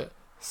think that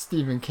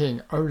Stephen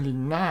King only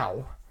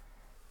now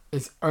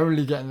is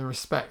only getting the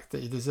respect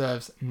that he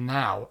deserves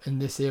now in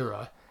this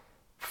era,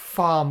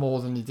 far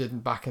more than he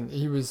did back in.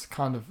 He was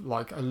kind of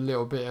like a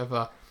little bit of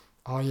a,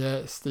 oh yeah,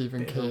 it's Stephen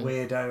Bit of a King,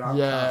 weirdo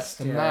outcast.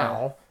 yeah. And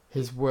now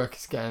his work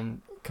is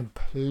getting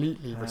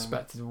completely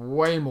respected,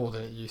 way more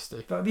than it used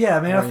to. But yeah,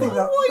 I mean, I Why think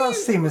that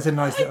scene was a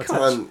nice little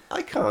touch.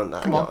 I can't.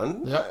 Hang Come on.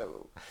 on. Yeah.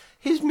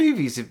 His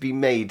movies have been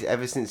made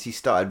ever since he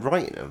started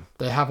writing them.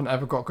 They haven't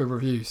ever got good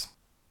reviews.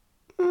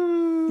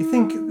 You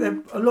think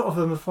that a lot of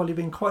them have probably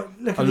been quite.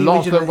 Look at A the lot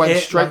of them original went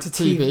It, straight like to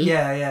TV.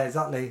 Yeah,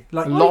 exactly.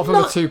 Like A lot of them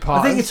are two I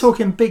parts. think you're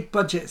talking big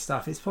budget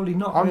stuff. It's probably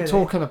not. I'm really.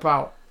 talking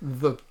about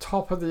the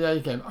top of the A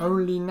game.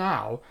 Only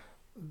now,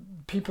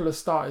 people have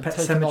started Pet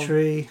taking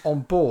Sematary.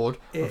 on board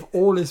It. of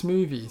all his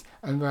movies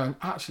and going,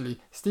 actually,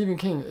 Stephen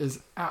King is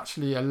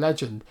actually a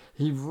legend.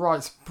 He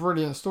writes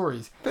brilliant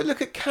stories. But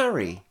look at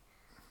Carrie.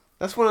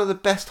 That's one of the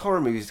best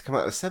horror movies to come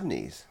out of the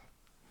 70s.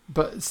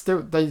 But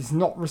still, he's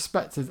not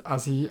respected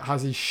as he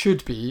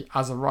should be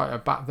as a writer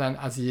back then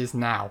as he is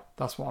now.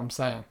 That's what I'm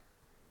saying.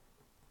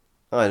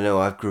 I know.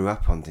 I grew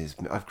up on his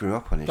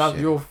That shit.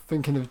 you're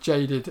thinking of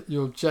jaded.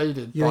 You're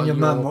jaded. You by and your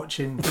mum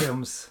watching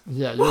films.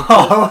 Yeah, you're,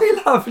 Oh, are you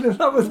laughing?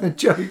 That was a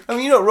joke. I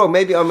mean, you're not wrong.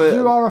 Maybe I'm a.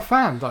 you are a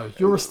fan though.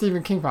 You're a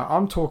Stephen King fan.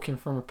 I'm talking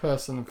from a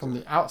person from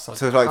the outside.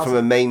 So like As from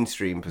a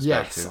mainstream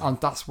perspective. yes,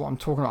 and that's what I'm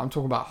talking about. I'm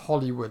talking about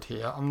Hollywood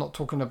here. I'm not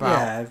talking about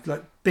Yeah,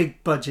 like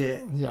big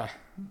budget yeah.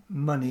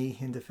 money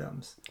into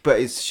films. But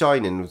it's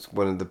Shining was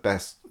one of the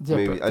best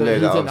movies. But I know he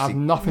that didn't have obviously,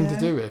 nothing to Yeah.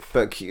 do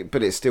with.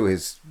 but it's still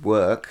his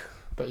work.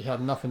 But he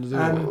had nothing to do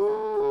Um, with it.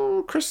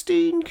 Oh,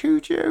 Christine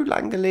Cujo,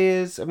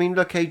 Langoliers. I mean,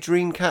 look,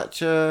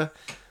 Dreamcatcher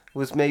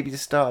was maybe the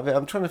start of it.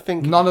 I'm trying to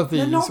think. None of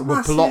They're these not were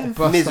massive.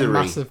 blockbuster Misery.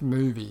 massive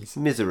movies.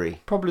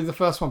 Misery. Probably the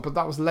first one, but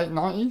that was late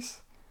 90s.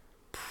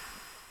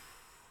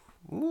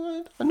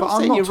 What? I'm But not I'm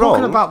saying not you're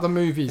talking wrong. about the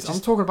movies. I'm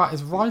just- talking about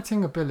his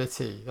writing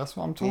ability. That's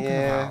what I'm talking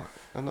about.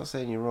 I'm not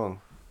saying you're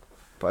wrong.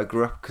 But I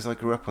grew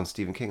up on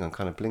Stephen King. I'm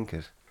kind of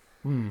blinkered.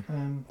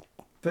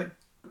 But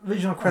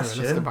original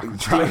question. let's go back on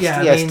track.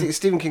 Yeah, yeah, I mean,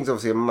 Stephen King's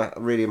obviously a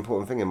really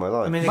important thing in my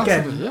life. I mean,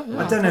 Massively, again,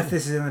 yeah, I don't know if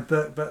this is in the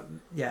book, but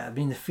yeah, I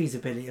mean, the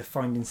feasibility of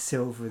finding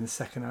silver in the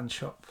second-hand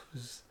shop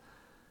is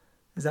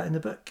that in the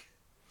book?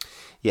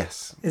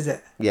 Yes. Is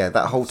it? Yeah,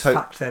 that whole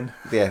Fact then.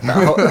 Yeah, that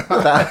whole,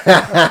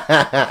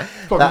 that,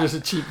 Probably just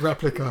a cheap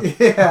replica.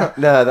 Yeah.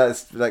 no,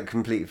 that's like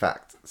complete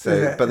fact. So,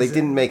 Is it? but they Is it?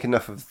 didn't make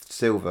enough of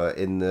silver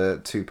in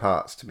the two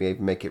parts to be able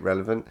to make it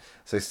relevant.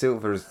 So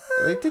silver is.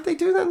 Did they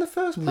do that in the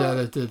first part? Yeah,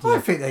 they did. I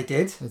Yeah, think they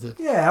did. they did.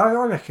 Yeah, I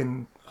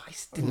reckon. I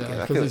just didn't Yeah, get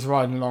that. because he's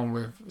riding along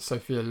with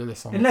Sophia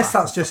Lillis on the Unless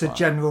back that's and just a stuff like that.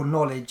 general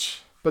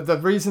knowledge. But the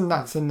reason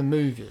that's in the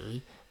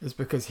movie is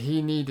because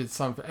he needed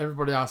something.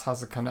 Everybody else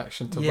has a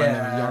connection to when they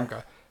Yeah. were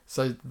younger.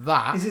 So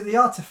that Is it the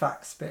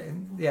artifacts bit?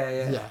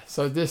 Yeah.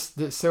 So this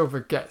silver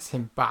gets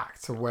him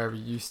back to where he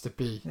used to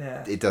be.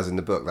 Yeah. It does in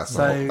the book. That's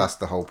So- that's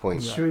the whole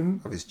point Should we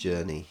of his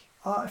journey.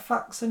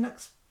 artifacts are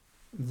next?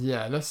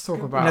 Yeah, let's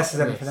talk about. Unless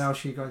there's anything this.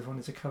 else you guys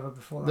wanted to cover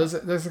before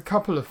that. There's a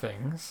couple of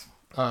things.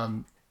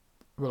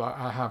 Well,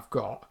 I have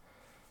got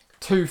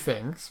two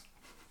things.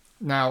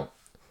 Now,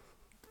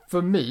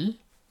 for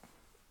me,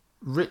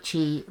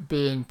 Richie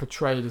being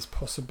portrayed as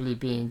possibly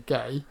being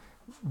gay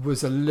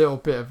was a little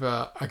bit of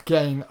a,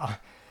 again,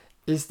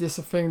 is this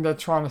a thing they're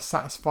trying to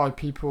satisfy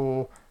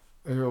people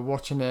who are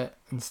watching it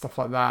and stuff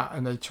like that,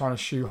 and they're trying to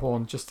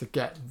shoehorn just to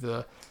get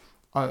the,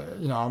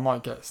 I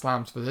might get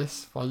slammed for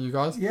this by you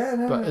guys, Yeah,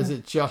 no. but no. is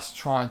it just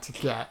trying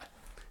to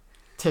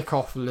tick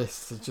off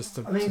lists just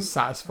to, I mean, to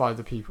satisfy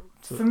the people?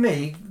 For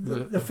me, the-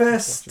 the the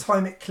first watchers.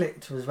 time it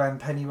clicked was when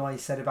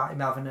Pennywise said about him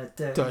having a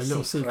dirty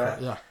little secret.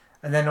 secret, yeah.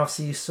 And then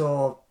obviously you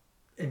saw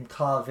him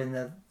carving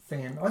the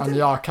thing. And And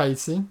the arcade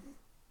scene.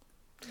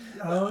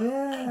 oh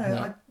yeah.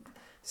 Yeah.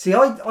 See,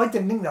 I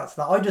didn't think that's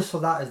that. I just saw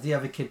that as the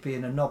other kid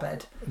being a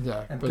knobhead.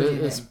 Yeah, And but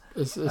bullying it's him.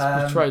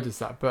 portrayed as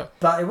that. But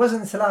But it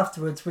wasn't until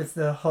afterwards with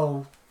the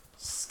whole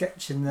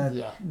sketch and the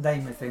yeah,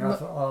 naming thing. I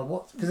thought, oh,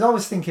 what? Because I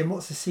was thinking,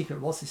 what's his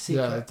secret? What's his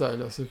secret? yeah, the dirty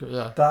little secret.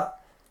 Yeah. But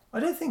I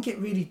don't think it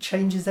really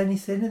changes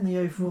anything in the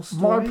overall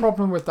story. My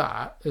problem with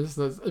that is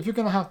that if you're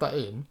going to have that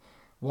in,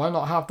 why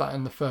not have that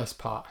in the first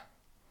part?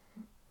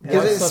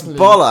 Because Why it's suddenly-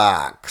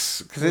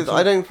 bollocks. Because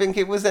I don't think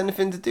it was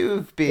anything to do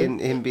with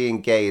him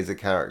being gay as a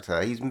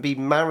character. He's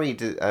been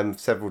married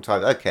several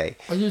times. Okay.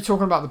 Are you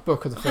talking about the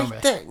book or the film?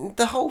 here?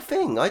 The whole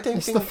thing. I don't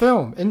It's think. the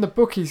film. In the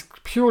book, he's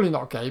purely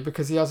not gay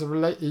because he has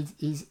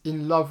he's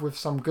in love with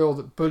some girl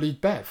that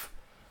bullied Bev.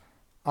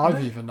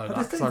 I've even known I that.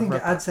 just 'cause don't I've think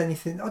read it adds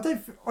anything.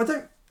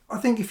 I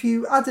think if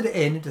you added it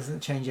in, it doesn't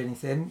change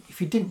anything. If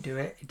you didn't do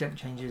it, it don't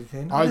change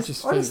anything. I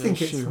just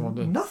think it's it's shoehorned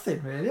in.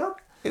 nothing really.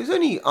 It was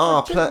only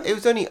R plus. It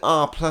was only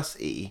R plus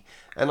E,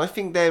 and I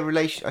think their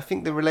relation. I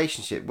think the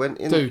relationship went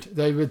in. Dude,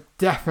 they were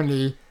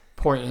definitely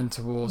pointing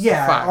towards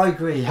Yeah, the fact I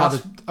agree. he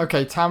had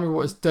okay, tell me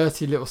what his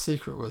dirty little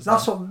secret was.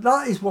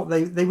 That is what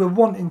they were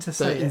wanting to They're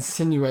say. It.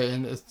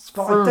 insinuating it's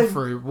But I through and don't-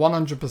 through,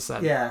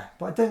 100%. Yeah,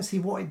 but I don't see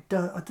what it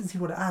does. I don't see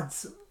what it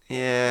adds.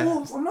 Yeah.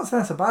 Well, I'm not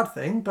saying that's a bad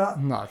thing, but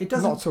No, it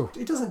doesn't. not at all.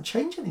 It doesn't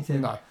change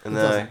anything. No, it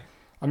No. doesn't.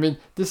 I mean,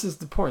 this is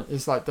the point.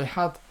 It's like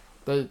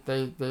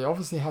they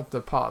obviously had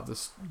the part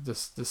of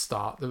the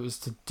start that was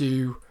to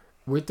do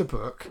with the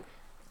book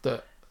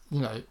that, you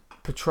know,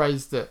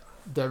 portrays that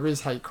there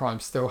is hate crime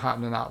still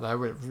happening out there,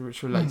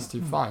 which relates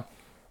to fine.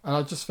 And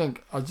I just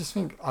think I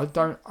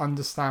don't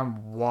understand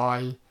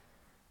why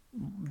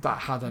that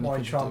had anything Why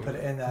to try do. and put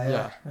it in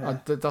there? Yeah.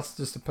 That's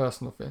just a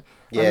personal thing.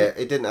 Yeah,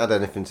 it didn't add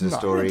anything to the No,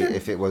 story it didn't.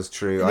 if it was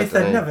true. And I if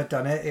they'd don't know. never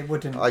done it, it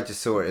wouldn't. I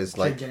just saw it as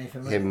like change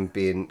anything, would him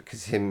being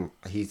because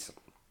he's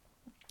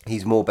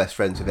more best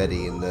friends with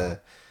Eddie in the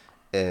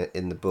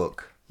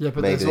book. Yeah,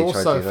 but Maybe there's they tried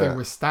also to a do thing that.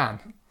 with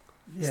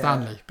Yeah.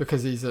 Stanley,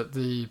 because he's at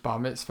the bar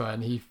mitzvah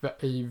and he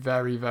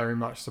very, very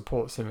much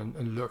supports him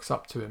and looks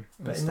up to him.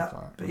 And But in stuff that,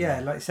 like but yeah,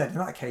 like you said, in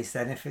that case,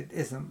 then if it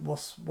isn't,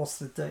 what's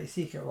the dirty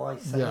secret? Why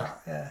say Yeah.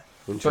 that? Yeah.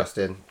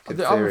 Interesting. Good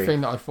the theory. other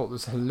thing that I thought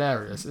was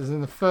hilarious is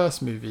in the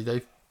first movie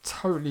they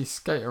totally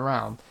skate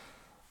around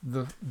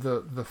the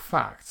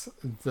fact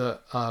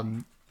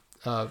that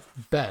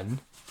Ben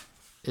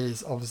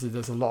is obviously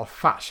there's a lot of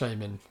fat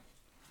shaming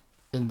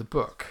in the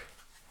book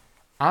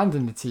and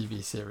in the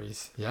TV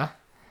series, yeah.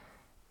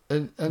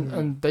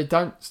 And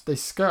they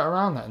skirt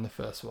around that in the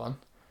first one,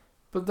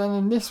 but then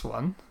in this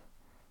one,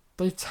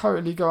 they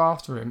totally go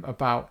after him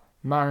about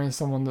marrying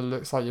someone that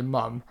looks like your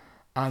mum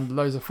and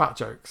loads of fat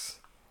jokes.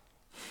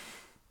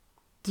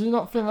 Do you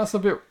not think that's a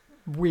bit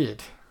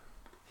weird?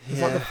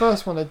 It's like the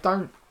first one they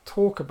don't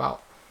talk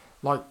about.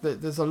 Like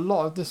there's a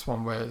lot of this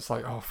one where it's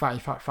like fatty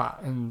fat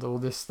and all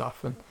this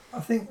stuff and I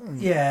think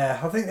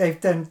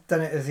they've done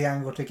it as the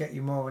angle to get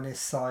you more on his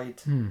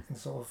side and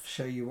sort of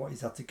show you what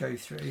he's had to go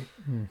through.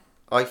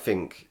 I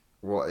think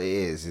what it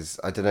is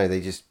I don't know.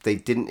 They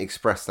didn't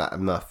express that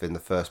enough in the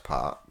first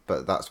part,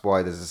 but that's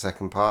why there's a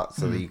second part,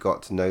 so that you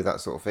got to know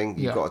that sort of thing.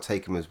 You've got to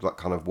take them as like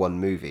kind of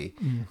one movie,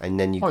 and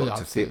then you got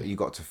to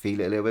feel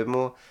it a little bit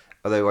more.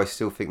 Although I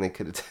still think they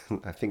could have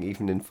done. I think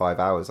even in 5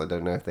 hours, I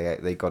don't know if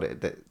they got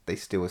it. That they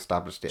still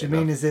established it. Do you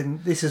mean as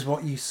in this is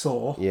what you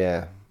saw?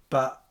 Yeah.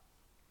 But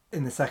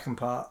in the second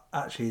part,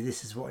 actually,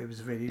 this is what it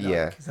was really like.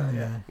 Yeah. Is that,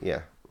 yeah.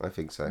 Yeah, I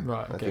think so.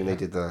 Right, I okay, think they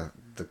did the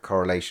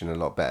correlation a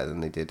lot better than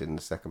they did in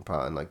the second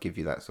part, and like give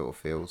you that sort of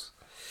feels.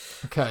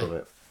 okay. From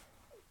it.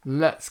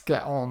 Let's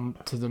get on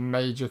to the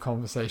major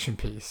conversation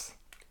piece.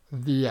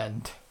 The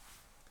end.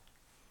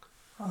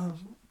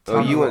 Oh,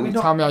 you want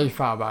Tell me how you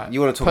felt about it. you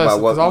want to talk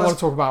about what? Because I want to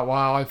talk about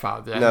why I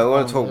felt the end. No, I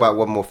want to talk about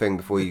one more thing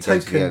before you go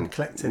to the token end.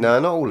 collecting. No,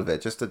 not all of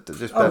it. Just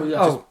Oh,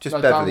 yeah. just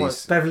No,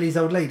 Beverly's Beverly's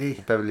old lady.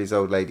 Beverly's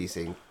old lady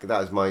scene. That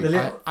was my The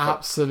little- I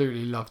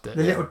absolutely loved it.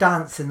 The little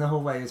dance in the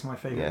hallway is my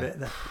favourite Yeah. bit.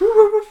 There.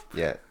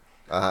 yeah.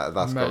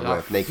 That's Mate, got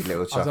worth. Naked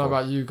little I don't know chuckle.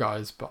 about you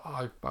guys, but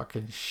I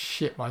fucking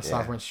shit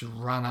myself Yeah. when she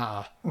ran at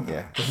her.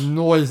 Yeah. The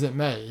noise it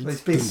made.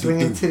 Those big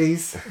swinging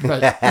titties.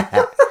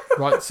 Mate,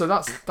 right, so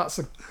that's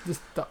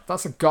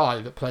a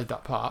guy that played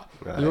that part.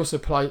 Right. He also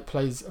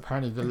plays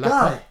apparently the The leper.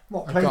 guy.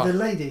 What, A played guy. the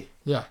lady?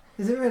 Yeah,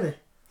 Is it really?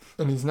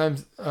 and his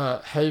name's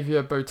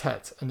Javier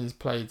Botet, and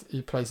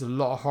he plays a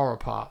lot of horror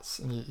parts,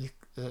 and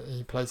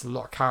he plays a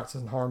lot of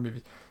characters in horror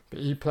movies. But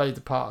he played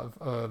the part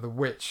of the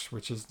witch,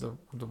 which is the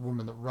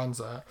woman that runs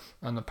her,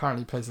 and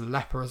apparently plays a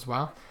leper as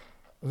well.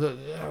 That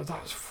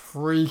was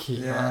freaky,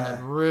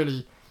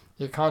 man.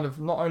 It kind of,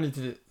 not only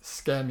did it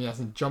scare me as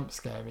in jump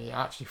scare me, it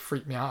actually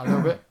freaked me out a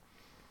little bit.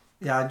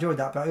 Yeah, I enjoyed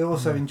that, but I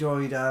also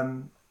enjoyed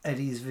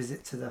Eddie's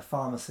visit to the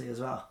pharmacy as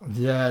well.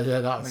 Yeah,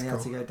 that's When he cool.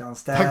 had to go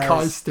downstairs. That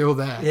guy's still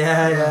there.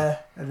 Yeah.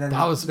 And then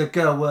That was- the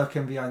girl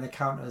working behind the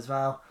counter as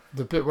well.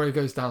 The bit where he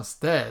goes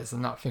downstairs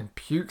and that thing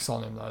pukes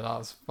on him, though, that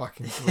was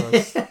fucking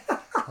gross.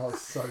 That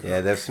was so good.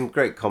 Yeah, there's some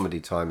great comedy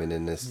timing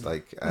in this.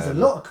 Like There's a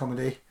lot of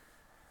comedy.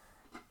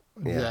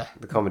 Yeah.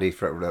 the comedy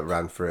that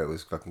ran through it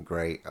was fucking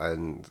great,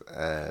 and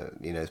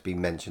it's been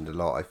mentioned a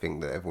lot. I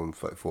think that everyone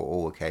thought,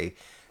 oh, okay,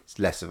 it's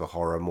less of a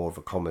horror, more of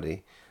a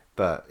comedy.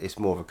 But it's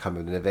more of a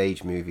coming of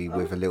age movie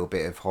with a little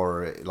bit of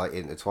horror like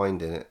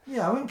intertwined in it.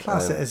 Yeah, I wouldn't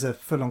class it as a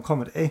full-on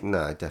comedy.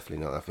 No,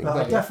 definitely not. I think. But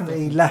I Yeah, definitely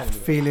definitely left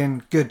comedy.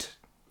 feeling good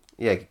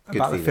Yeah, good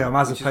about feeling. the film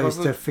as Which is opposed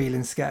what- to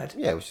feeling scared.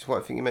 Yeah, which is what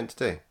I think you're meant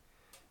to do.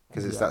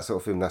 Because it's Yeah. that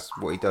sort of film. That's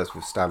what he does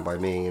with Stand By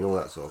Me and all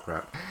that sort of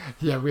crap.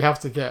 Yeah, we have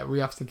to get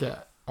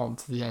on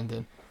to the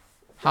ending.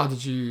 How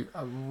did you?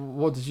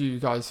 What did you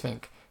guys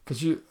think? Because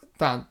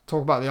Dan,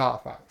 talk about the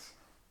artifacts.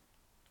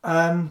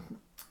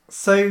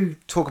 So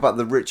Talk about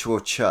the ritual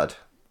chud.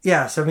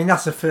 yeah, so I mean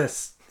that's the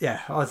first.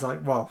 Yeah, I was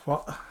like, well,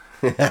 what?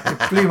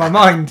 It blew my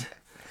mind.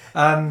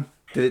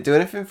 Did it do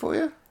anything for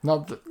you?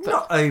 Not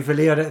Not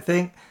overly, I don't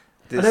think.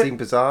 Did I it don't- seem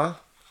bizarre?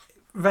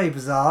 Very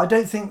bizarre. I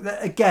don't think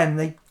that, again,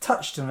 they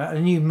touched on it. I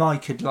knew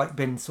Mike had like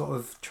been sort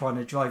of trying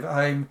to drive it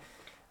home.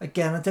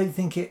 Again, I don't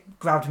think it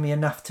grabbed me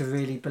enough to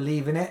really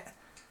believe in it.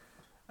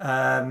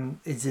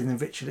 It's in the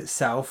ritual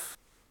itself.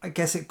 I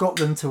guess it got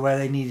them to where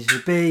they needed to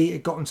be.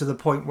 It got them to the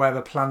point where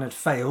the plan had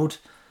failed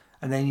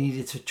and they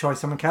needed to try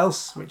something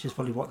else, which is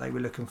probably what they were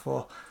looking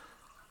for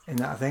in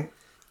that, I think.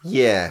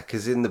 Yeah,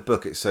 because in the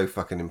book it's so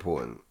fucking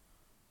important.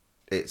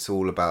 It's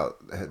all about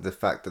the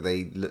fact that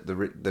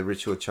the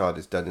ritual chard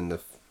is done in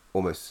the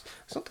almost.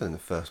 It's not done in the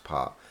first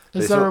part. but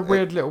Is it's there not- a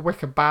weird little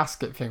wicker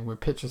basket thing with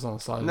pictures on the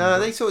side? No,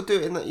 they sort of do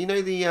it in that. You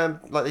know the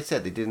like they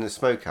said they did in the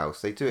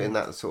smokehouse. They do it in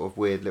that sort of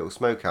weird little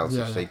smokehouse, Yeah,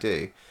 which yeah. they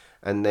do,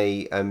 and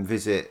they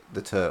visit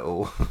the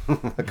turtle.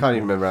 I can't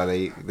even remember how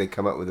they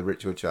come up with the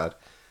ritual chard.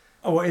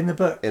 Oh, what, in the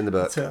book? In the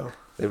book. Turtle.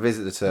 They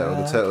visit the turtle.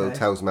 The turtle Okay.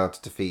 tells them how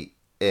to defeat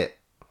it.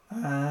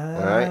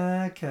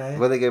 Alright. Okay.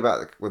 When they go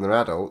back when they're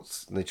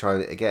adults and they try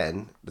it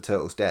again, the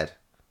turtle's dead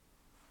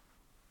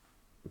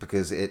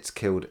because it's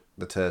killed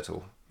the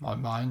turtle My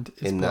mind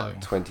is in blown.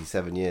 that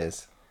 27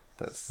 years.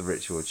 That's the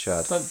ritual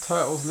chud. Don't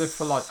turtles live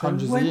for like So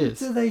hundreds when of years?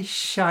 do they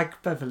shag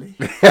Beverly?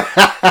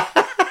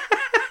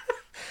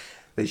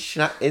 They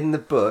in the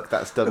book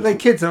that's done. Are they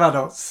kids or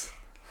adults?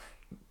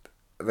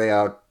 They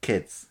are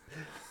kids.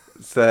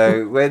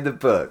 So when the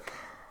book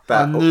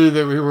I that knew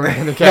that we weren't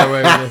going to get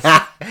away with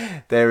this.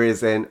 there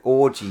is an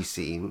orgy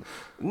scene,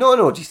 not an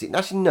orgy scene.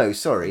 Actually, no,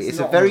 sorry, it's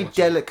a not an very orgy.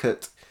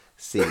 delicate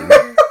scene.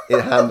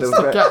 It handled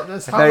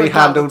Let's have a very look at the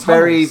handled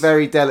very tunnels.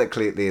 very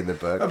delicately in the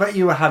book. I bet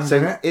you were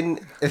handling So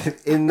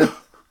it.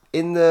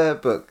 in the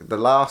book, the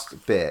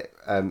last bit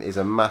is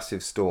a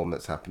massive storm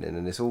that's happening,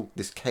 and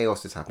this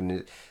chaos is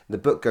happening. The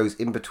book goes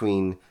in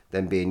between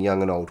them being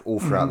young and old all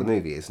throughout the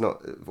movie. It's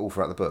not all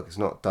throughout the book. It's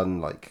not done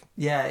like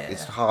Yeah,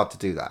 it's hard to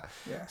do that.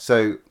 Yeah.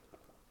 So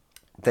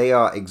they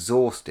are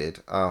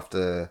exhausted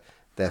after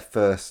their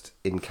first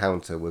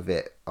encounter with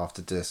it,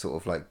 after just sort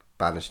of like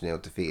banishing it or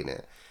defeating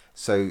it.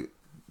 So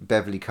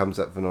Beverly comes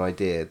up with an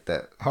idea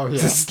that Oh,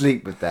 yeah. to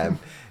sleep with them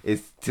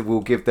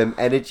will give them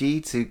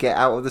energy to get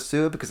out of the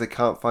sewer because they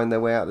can't find their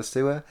way out of the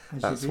sewer.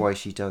 As That's you do. why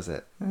she does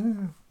it.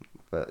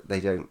 But they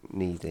don't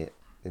need it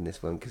in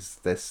this one because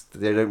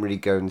they don't really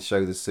go and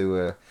show the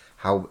sewer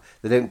how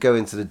they don't go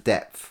into the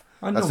depth.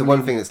 That's the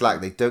one thing that's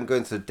like they don't go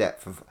into the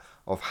depth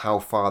of how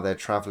far they're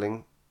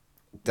travelling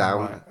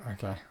down. Right,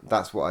 okay.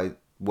 That's what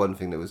one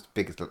thing that was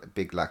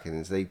big lacking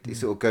is they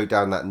sort of go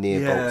down that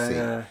near bolt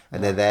scene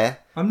and they're there.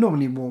 I'm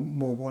normally more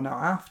worn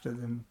out after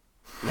them.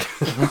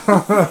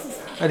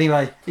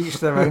 Anyway, each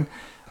their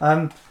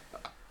own.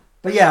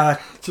 But yeah,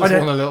 Just want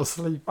a little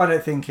sleep. I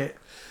don't think it.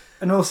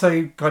 And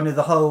also, kind of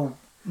the whole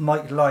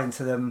Mike line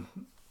to them.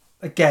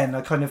 Again,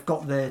 I kind of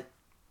got the.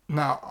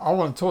 Now, I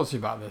want to talk to you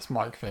about this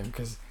Mike thing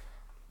because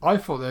I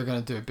thought they were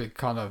going to do a big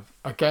kind of,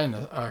 again,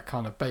 a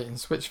kind of bait and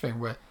switch thing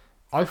where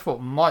I thought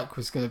Mike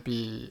was going to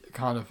be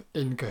kind of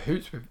in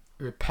cahoots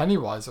with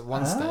Pennywise at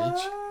one stage.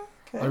 I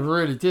Okay.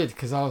 really did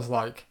because I was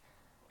like,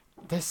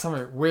 there's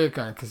something weird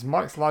going because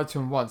Mike's lied to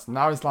him once,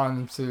 now he's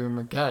lying to him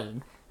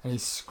again, and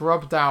he's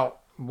scrubbed out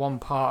one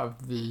part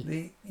of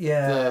the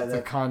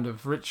kind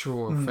of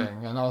ritual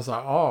thing, and I was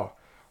like, oh,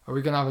 are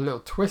we going to have a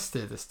little twist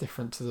here that's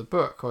different to the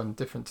book or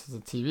different to the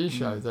TV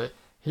show that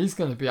he's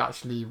going to be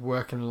actually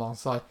working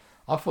alongside?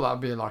 I thought that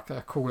would be like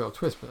a cool little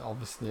twist, but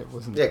obviously it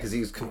wasn't. Yeah, because he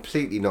was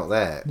completely not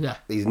there. Yeah.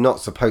 He's not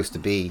supposed to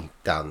be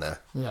down there.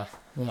 Yeah,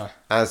 yeah.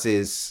 As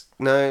is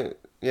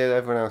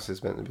everyone else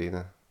is meant to be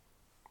there.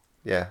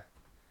 Yeah,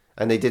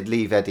 and they did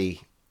leave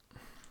Eddie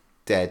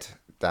dead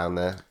down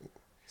there.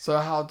 So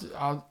how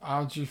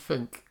do you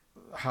think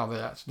how they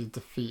actually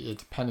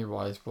defeated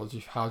Pennywise?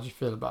 How do you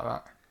feel about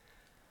that?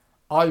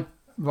 Right,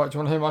 do you want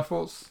to hear my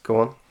thoughts? Go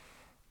on.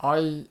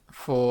 I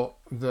thought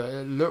that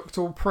it looked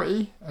all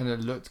pretty and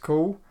it looked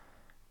cool,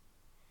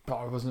 but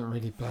I wasn't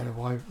really blown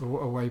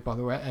away by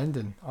the way it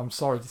ended. I'm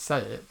sorry to say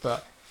it,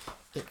 but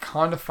it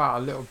kind of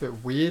felt a little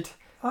bit weird.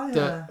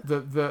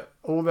 That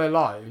all their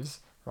lives,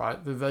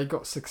 right, that they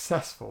got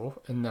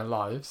successful in their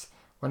lives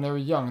when they were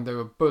young. They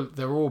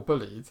were all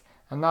bullied,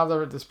 and now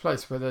they're at this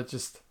place where they've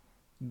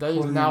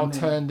Calling now them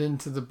turned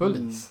into the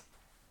bullies,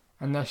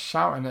 and they're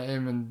shouting at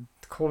him and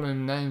calling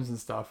him names and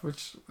stuff.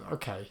 Which,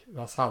 okay,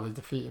 that's how they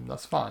defeat him.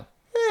 That's fine.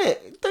 Yeah,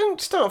 don't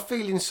start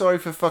feeling sorry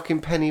for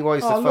fucking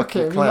Pennywise Oh, the look at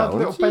fucking him! He had clown.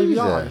 little baby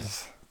Jesus.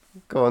 eyes.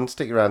 Go on,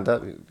 stick your hand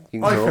up. You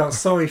can I talk. felt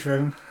sorry for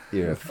him.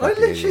 You're a I fucking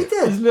literally idiot.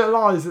 did. His little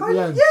eyes at the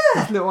end.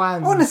 Yeah. His little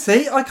hands.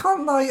 Honestly, I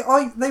can't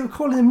lie. They were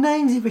calling him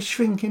names. He was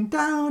shrinking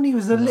down. He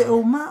was a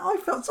little man. I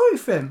felt sorry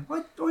for him.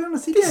 I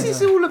honestly This did.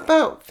 is all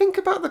about. Think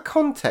about the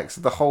context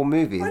of the whole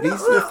movie. I know,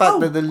 These are the fact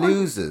that the I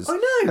losers know.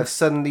 have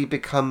suddenly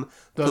become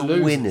the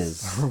losers.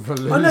 winners. The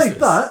I know, losers.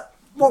 but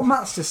what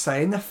Matt's just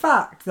saying, the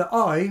fact that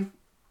I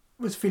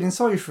was feeling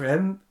sorry for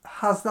him,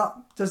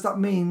 does that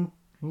mean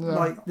Yeah,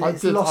 like I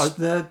it's did- lost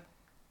the?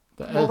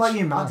 The What about edge,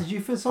 you, Matt? yeah. Did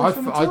you feel sorry for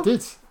him at I all?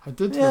 did. I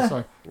did Yeah. feel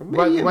sorry. Maybe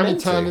When you're he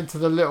meant turned to. into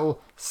the little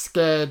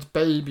scared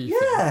baby thing.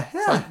 Yeah, It's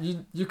yeah. like,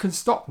 you can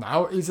stop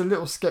now. He's a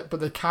little scared, but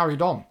they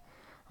carried on.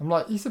 I'm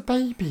like, he's a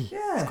baby.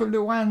 Yeah. He's got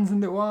little hands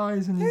and little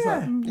eyes, and he's Yeah.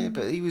 like, Yeah,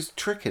 but he was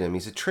tricking him.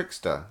 He's a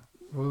trickster.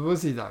 well,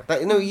 was he though?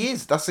 No, he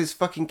is. That's his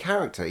fucking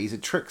character. He's a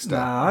trickster.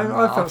 Nah, No,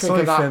 I felt think sorry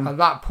at that, for him. At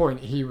that point,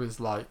 he was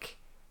like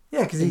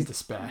Yeah, because in he's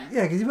despair.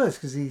 yeah, because he was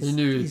because He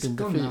knew he'd he's been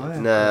gone defeated. now, yeah.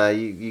 Nah,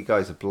 you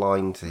guys are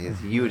blind to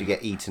his. You would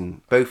get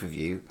eaten. Both of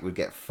you would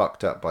get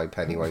fucked up by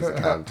Pennywise the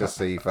Clown. Just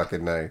so you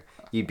fucking know,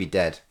 you'd be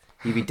dead.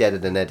 You'd be deader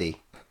than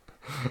Eddie.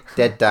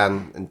 Dead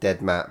Dan and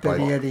dead Matt. By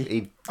Deadly Eddie.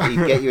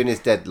 He'd get you in his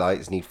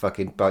deadlights and he'd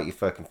fucking bite your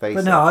fucking face.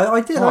 But no, off.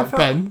 I did. All I right, felt.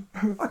 Ben.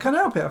 I can't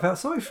help it. I felt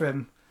sorry for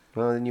him.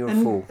 Well, then you're a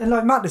fool. And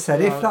like Matt just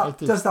said, if I that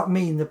did. does that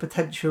mean the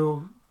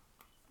potential?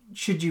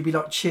 Should you be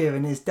like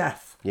cheering his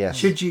death? Yes.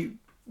 Should you?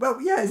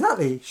 Well, yeah,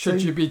 exactly. Should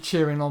So- you be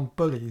cheering on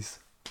bullies?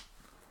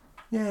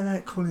 Yeah,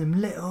 they're calling him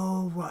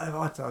little, whatever.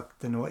 I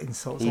don't know what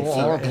insults. He'd, or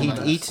Horrible whatever. he'd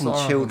names. eaten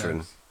Horrible children.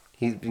 names.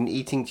 He's been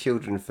eating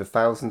children for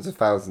thousands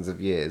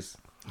of years.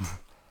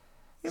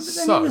 Yeah, but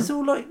then So- he was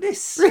all like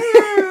this.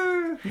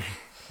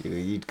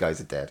 You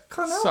guys are dead.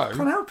 So-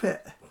 Can't help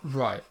it.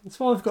 Right. That's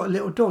why I've got a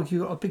little dog. You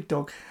got a big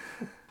dog.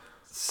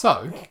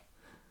 So,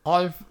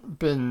 I've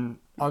done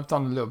a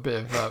little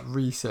bit of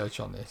research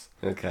on this.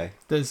 Okay.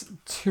 There's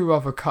two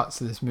other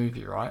cuts of this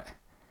movie, right?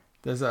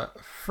 There's a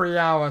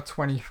 3-hour,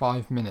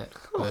 25-minute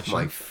Oh version,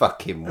 my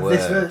fucking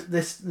word.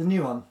 This the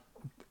new one.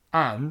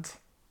 and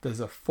there's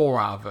a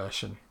 4-hour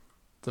version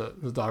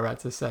that the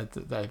director said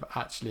that they've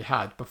actually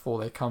had before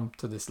they come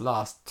to this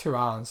last 2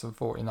 hours and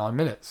 49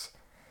 minutes.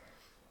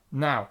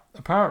 Now,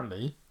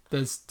 apparently,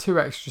 there's 2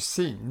 extra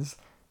scenes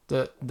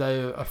that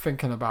they are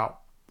thinking about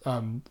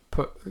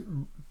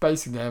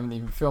basically they haven't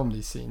even filmed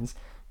these scenes,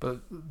 but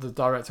the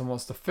director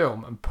wants to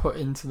film and put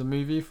into the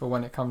movie for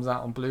when it comes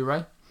out on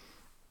Blu-ray.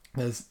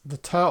 There's a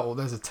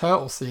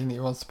turtle scene that he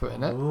wants to put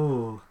in it,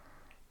 Ooh.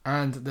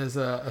 and there's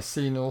a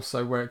scene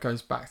also where it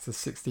goes back to the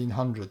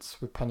 1600s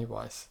with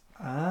Pennywise.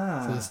 So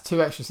Ah. there's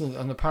 2 extra scenes,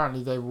 and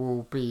apparently they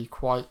will be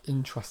quite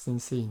interesting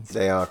scenes.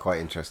 They are quite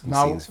interesting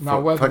Now- scenes. now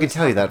If whether I can this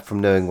tell you that from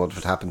knowing what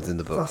happens in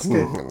the book. That's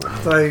good.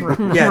 So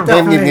yeah,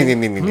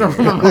 definitely.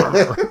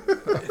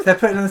 If they're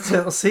putting in the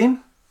turtle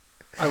scene,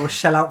 I will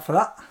shell out for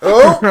that.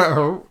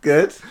 Oh,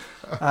 good.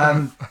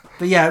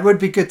 But yeah, it would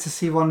be good to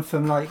see one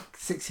from like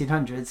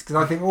 1600s because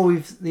I think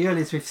the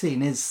earliest we've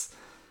seen is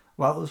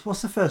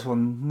what's the first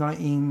one?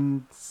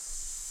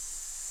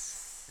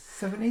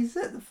 1970s? Is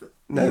it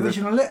the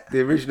original lit?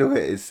 The original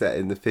hit is set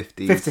in the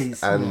 50s,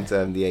 50s,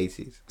 and the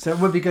 80s. So it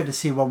would be good to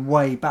see one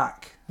way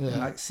back. Yeah. And,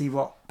 like see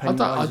what I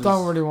Pennywise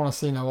don't was. really want to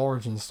see no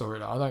origin story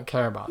though. I don't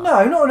care about that.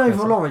 No, not an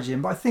overall Yes.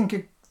 origin, but I think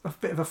a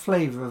bit of a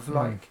flavour of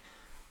like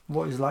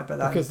what it was like back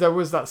then. Because there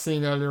was that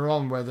scene earlier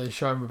on where they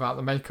show him without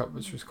the makeup,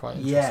 which was quite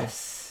interesting.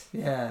 Yes,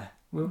 yeah.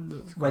 That's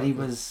When quite he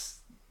good. was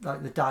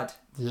like the dad.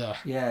 Yeah,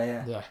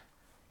 Yeah. yeah.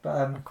 But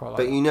I quite like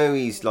But that. you know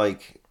he's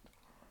like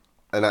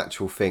an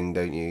actual thing,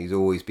 don't you? He's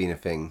always been a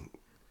thing.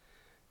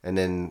 And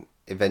then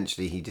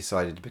eventually he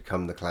decided to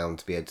become the clown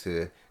to be able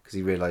to... Because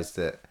he realised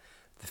that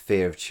the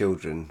fear of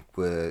children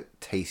were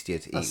tastier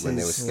to eat That's when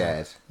they were his-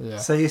 scared. Yeah.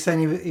 So you're saying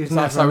he was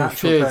That's never a how he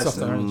natural feeds off person?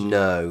 their energy.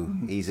 No,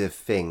 he's a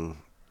thing.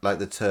 Like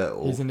the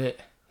turtle. He's in it.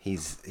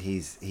 He's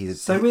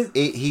So with-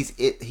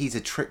 he's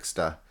a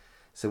trickster.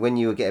 So when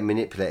you were getting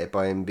manipulated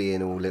by him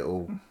being all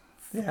little,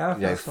 Yeah,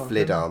 you know,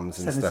 flid arms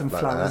and Sending stuff some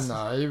like flowers.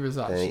 that, No, he was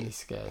actually then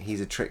scared.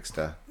 he's a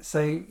trickster.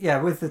 So yeah,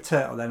 with the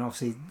turtle, then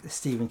obviously the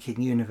Stephen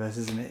King universe,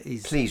 isn't it?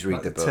 He's Please read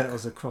like the book.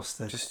 Turtles across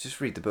the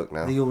Just read the book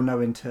now. the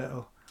all-knowing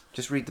turtle.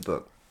 Just read the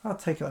book. I'll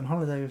take it on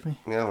holiday with me.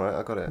 Yeah, all right,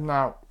 I got it.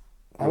 Now,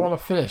 I want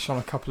to finish on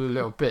a couple of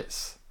little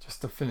bits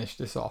just to finish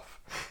this off.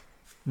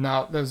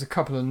 Now, there's a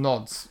couple of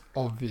nods,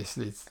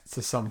 obviously,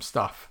 to some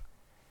stuff.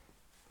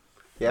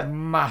 Yeah. A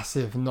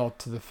massive nod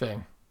to the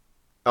Thing.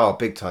 Oh,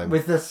 big time.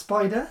 With the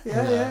spider,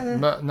 yeah.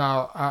 But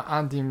now,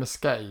 Andy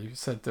Muschietti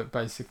said that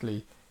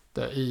basically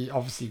that he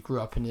obviously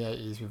grew up in the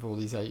 80s with all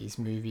these 80s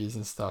movies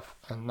and stuff,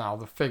 and now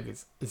the Thing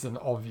is an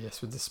obvious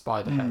with the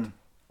spider head.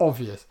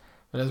 Obvious.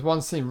 But there's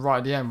one scene right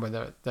at the end where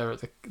they're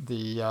at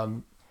the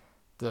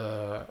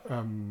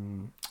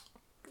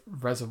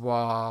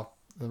reservoir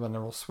when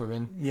they're all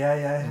swimming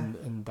Yeah.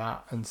 and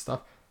that and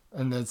stuff.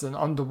 And there's an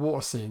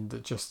underwater scene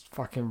that just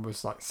fucking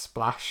was like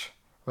Splash,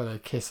 where they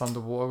kiss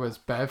underwater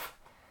with Bev.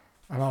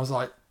 And I was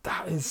like,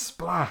 that is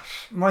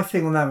Splash. My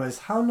thing on that was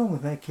how long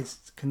with their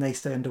kids can they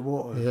stay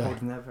underwater Yeah.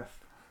 holding their breath?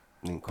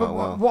 In quite But a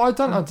while. what I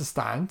don't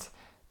understand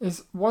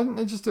is why didn't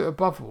they just do it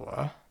above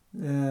water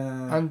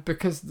Yeah. And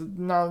because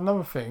now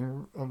another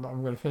thing I'm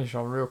going to finish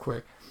on real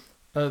quick,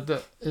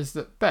 that is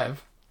that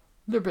Bev,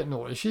 a little bit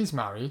naughty. She's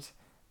married,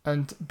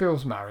 and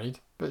Bill's married,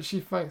 but she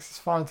thinks it's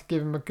fine to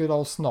give him a good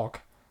old snog.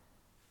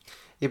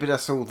 Yeah, but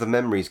that's all the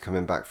memories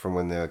coming back from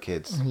when they were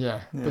kids.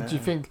 Yeah. But do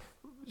you think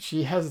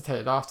she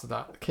hesitated after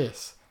that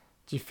kiss?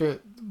 Do you feel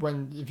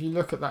if you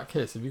look at that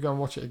kiss, if you go and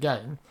watch it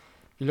again,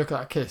 if you look at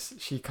that kiss,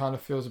 she kind of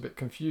feels a bit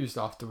confused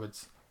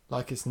afterwards,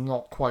 like it's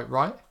not quite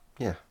right.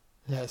 Yeah.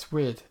 Yeah, it's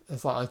weird.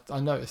 It's like I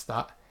noticed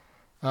that,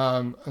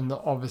 and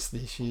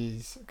obviously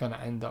she's gonna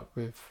end up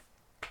with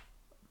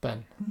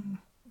Ben,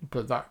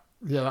 but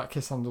that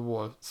kiss on the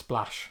wall,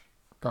 splash.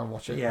 Go and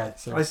watch it. Yeah. mate,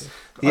 seriously.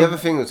 The other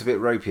thing that's a bit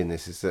ropey in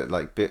this is that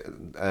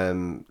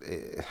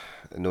it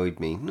annoyed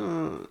me.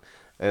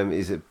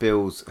 Is that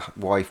Bill's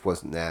wife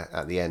wasn't there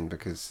at the end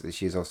because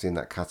she's obviously in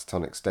that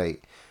catatonic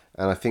state,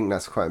 and I think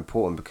that's quite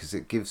important because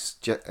it gives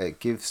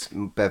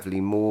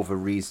Beverly more of a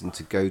reason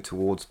to go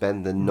towards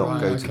Ben than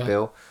not go to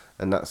Bill,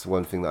 and that's the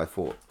one thing that I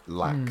thought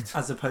lacked.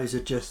 As opposed to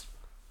just.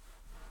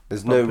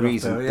 There's no Bill.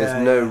 reason.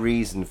 There's no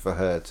reason for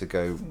her to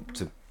go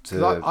to.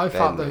 I Ben,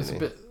 felt there was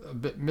really. a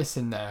bit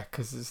missing there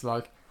because it's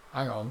like,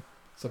 hang on,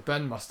 so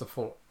Ben must have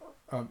thought,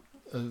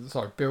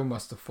 Bill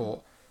must have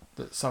thought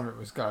that something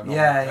was going on.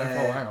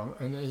 Hang on,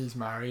 and he's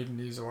married and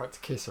he's alright to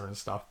kiss her and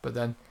stuff, but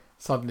then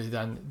suddenly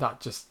that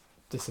just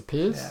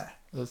disappears. Yeah.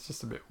 It's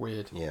just a bit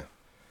weird. Yeah.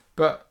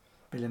 But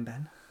Bill and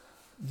Ben.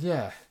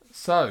 yeah,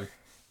 so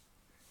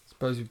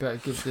suppose we better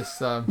give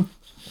this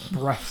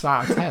breaths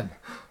out of 10.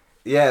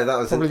 Yeah, that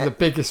was Probably the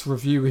biggest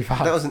review we've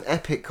had. That was an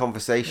epic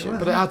conversation.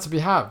 But it had to be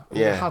had.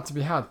 Yeah. It had to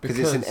be had Because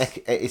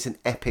because it's an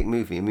epic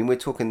movie. I mean, we're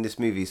talking this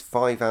movie is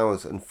 5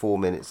 hours and 4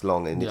 minutes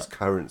long in its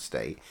current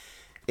state.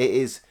 It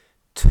is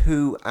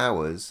 2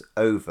 hours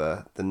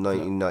over the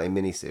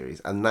 1990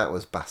 miniseries, and that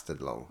was bastard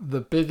long.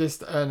 the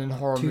biggest earning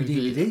horror 2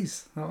 movie.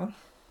 DVDs. That one.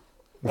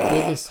 The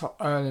biggest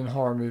earning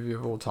horror movie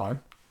of all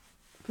time.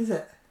 Is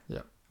it?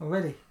 Yeah.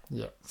 Already.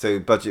 Yeah. So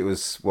budget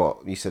was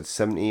what you said,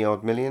 70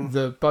 odd million,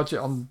 The budget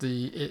on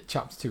the It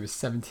Chapter 2 is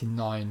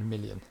 79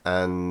 million.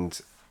 and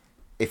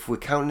if we're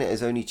counting it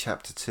as only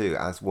Chapter 2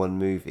 as one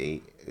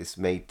movie, it's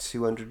made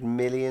 200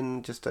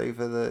 million just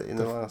over the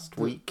last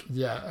week,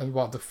 Yeah, and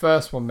the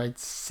first one made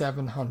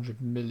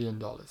 $700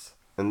 million.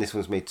 and this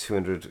one's made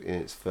 200 in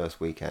its first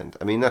weekend.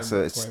 I mean, that's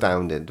Way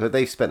astounding. But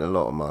they've spent a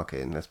lot on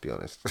marketing. Let's be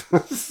honest.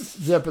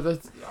 Yeah,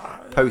 but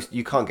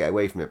You can't get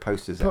away from it.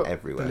 Posters are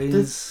everywhere.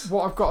 Balloons.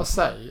 what I've got to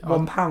say,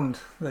 £1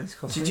 those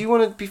cost. Did you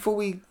want to, before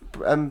we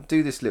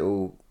do this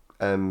little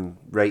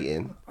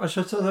rating? I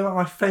should talk about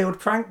my failed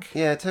prank.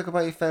 Yeah, talk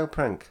about your failed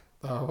prank.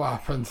 what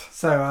happened?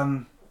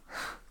 So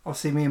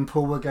obviously me and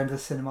Paul were going to the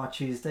cinema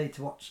Tuesday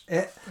to watch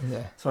it.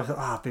 Yeah. So I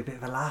thought, it'd be a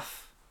bit of a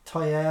laugh.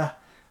 Tie a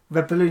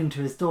red balloon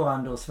to his door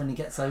handle so when he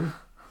gets home,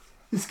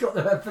 he's got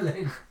the red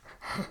balloon.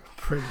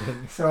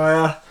 Brilliant. So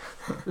I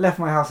left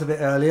my house a bit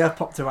earlier,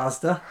 popped to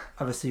Asda.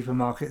 Other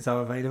supermarkets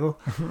are available.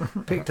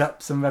 Picked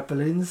up some red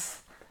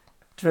balloons,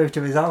 drove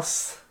to his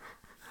house,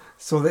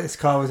 saw that his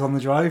car was on the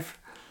drive.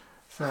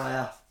 So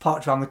I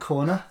parked around the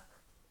corner,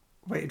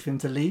 waited for him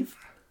to leave.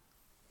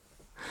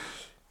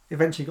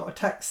 Eventually got a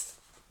text.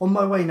 On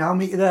my way now,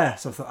 meet you there.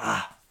 So I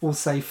thought, all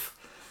safe.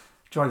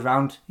 Drive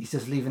round, he's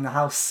just leaving the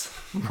house.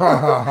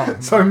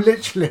 So I'm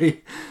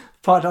literally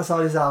parked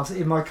outside his house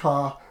in my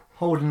car,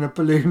 holding a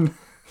balloon.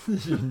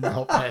 You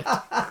knobhead.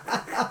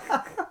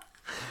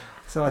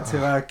 So I had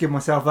to give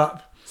myself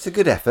up. It's a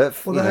good effort.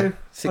 Although,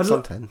 6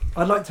 on 10.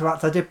 I'd like to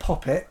act, I did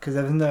pop it because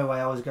there was no way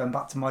I was going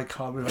back to my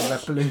car with a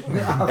red balloon in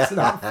it after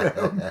that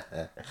film.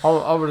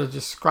 I would have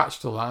just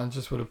scratched all that and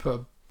just would have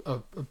put a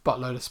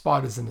buttload of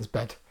spiders in his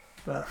bed.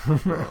 But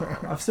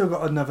I've still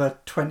got another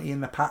 20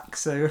 in the pack,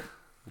 so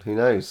Who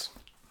knows?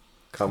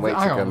 Can't wait to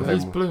Hang come on, are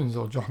these home. balloons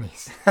or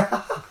Johnny's?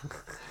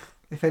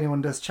 if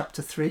anyone does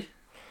chapter 3.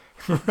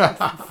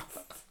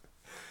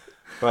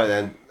 Right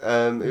then, who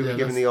are we Yeah,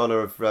 giving the honour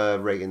of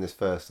rating this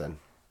first then?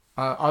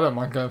 I don't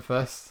mind going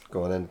first.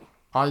 Go on then.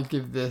 I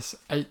give this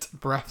 8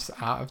 breaths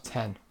out of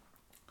 10.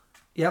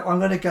 Yep, I'm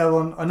going to go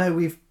on. I know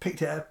we've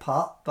picked it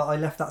apart, but I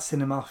left that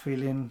cinema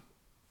feeling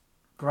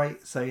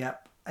great. So,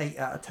 yep, 8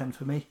 out of 10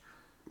 for me.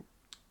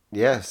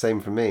 Yeah, same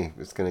for me.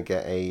 It's going to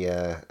get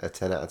a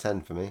 10 out of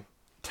 10 for me.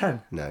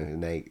 10. No,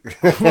 an 8.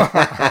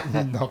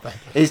 Not bad.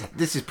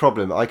 This is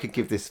problem. I could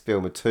give this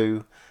film a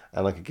 2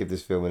 and I could give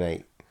this film an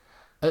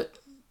 8.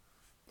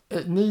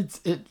 It needs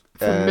it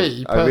for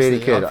me I really personally.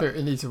 could. I think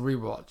it needs a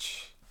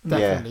rewatch,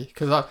 definitely.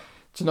 Because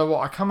do you know what?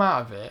 I come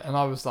out of it and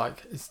I was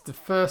like, it's the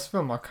first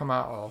film I come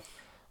out of,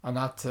 and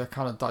I had to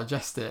kind of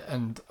digest it,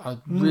 and I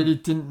really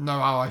didn't know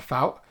how I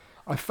felt.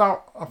 I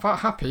felt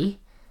happy,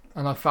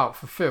 and I felt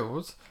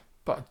fulfilled,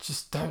 but I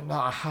just don't know.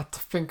 I had to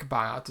think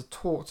about it. I had to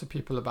talk to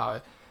people about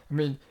it. I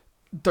mean,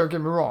 don't get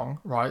me wrong,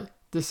 right?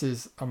 This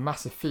is a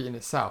massive feat in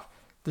itself.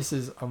 This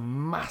is a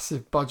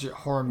massive budget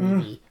horror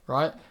movie,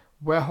 right?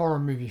 We're horror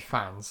movie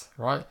fans,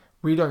 right?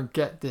 We don't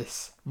get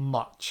this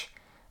much,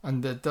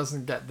 and there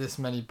doesn't get this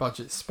many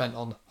budgets spent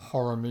on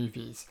horror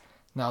movies.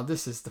 Now,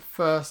 this is the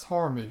first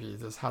horror movie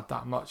that's had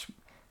that much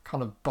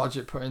kind of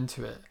budget put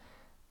into it,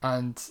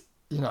 and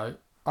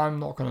I'm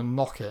not going to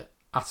knock it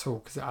at all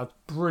because it had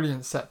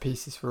brilliant set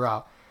pieces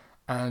throughout,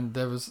 and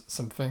there was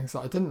some things that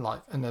I didn't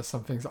like, and there's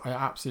some things that I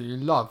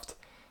absolutely loved.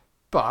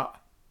 But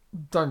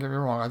don't get me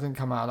wrong, I didn't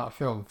come out of that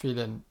film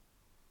feeling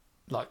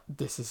like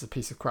this is a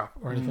piece of crap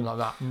or anything like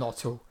that. Not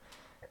at all.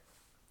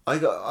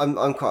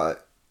 I'm quite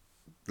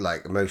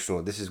like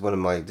emotional. This is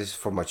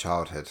from my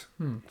childhood,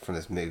 from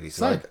this movie.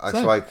 So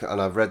Same.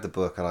 I've read the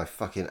book and I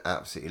fucking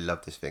absolutely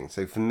love this thing.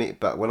 So for me,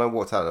 but when I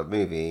walked out of that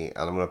movie and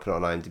I'm gonna put it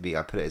on IMDb,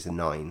 I put it as a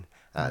 9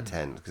 out of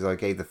 10 because I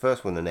gave the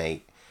first one an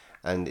 8,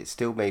 and it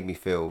still made me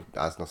feel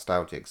as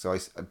nostalgic. So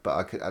as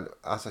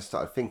I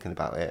started thinking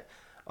about it,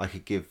 I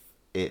could give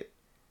it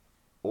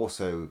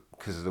also,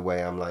 because of the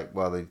way I'm like,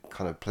 well, they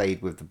kind of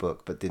played with the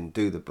book but didn't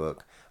do the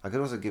book. I could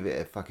also give it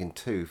a fucking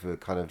 2 for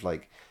kind of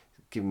like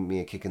giving me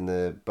a kick in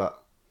the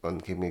butt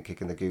and giving me a kick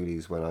in the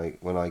goolies when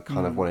I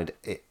kind of wanted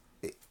it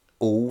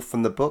all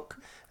from the book,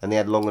 and they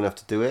had long enough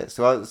to do it.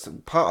 So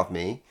part of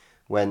me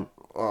went,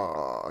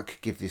 oh, I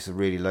could give this a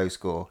really low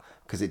score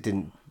because it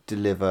didn't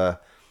deliver.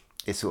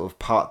 It sort of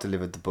part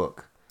delivered the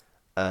book,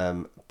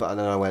 but then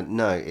I went,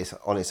 no, it's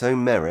on its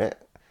own merit.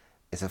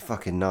 It's a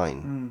fucking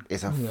 9.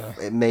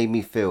 It made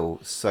me feel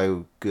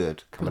so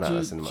good coming out of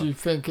the cinema. Do you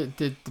think it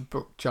did the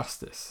book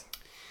justice?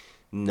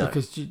 No,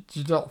 because do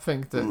you not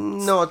think that?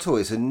 Not at all.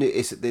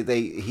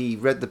 He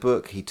read the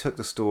book, he took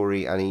the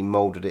story, and he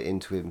molded it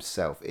into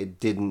himself. It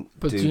didn't.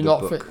 But do you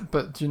not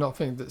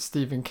think that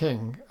Stephen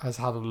King has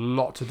had a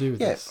lot to do with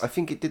this? Yeah, I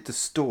think it did the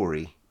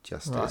story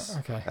justice.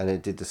 Right, okay. And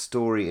it did the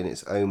story in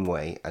its own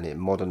way, and it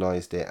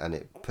modernized it, and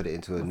it put it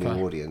into a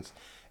new audience.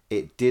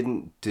 It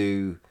didn't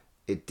do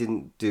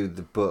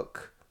the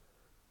book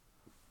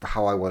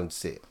how I wanted to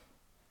see it.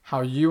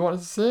 How you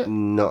wanted to see it?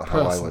 Not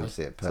how I wanted to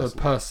see it. Personally. So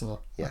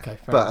personal. Yeah. Okay,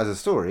 fair but enough. as a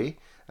story,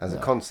 as a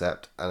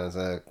concept, and as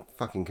a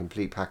fucking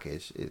complete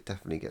package, it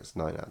definitely gets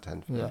 9 out of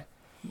 10 for me. Yeah.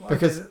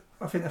 Because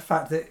I think the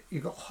fact that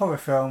you've got a horror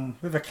film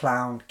with a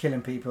clown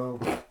killing people,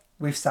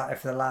 we've sat there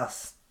for the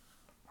last,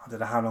 I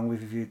don't know how long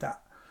we've reviewed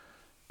that,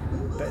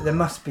 but there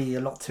must be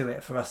a lot to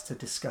it for us to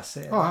discuss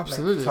it. Oh,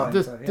 absolutely.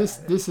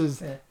 This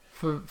is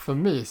for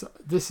me.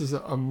 This is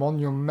a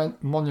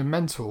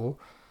monumental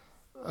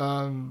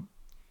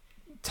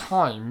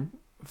time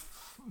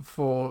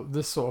for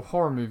this sort of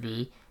horror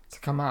movie to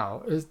come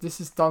out. This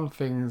has done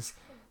things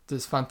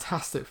that's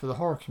fantastic for the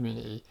horror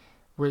community,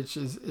 which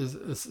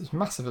is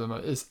massive at the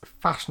moment. It's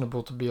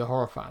fashionable to be a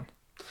horror fan.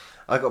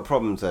 I got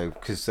problems though,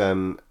 because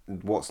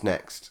what's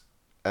next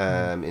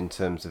in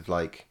terms of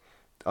like,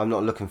 I'm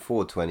not looking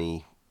forward to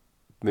any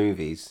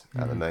movies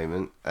at the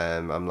moment.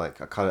 I'm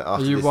like, I kind of.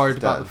 Are you worried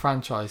about the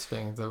franchise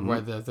thing?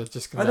 Where they're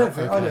just going to.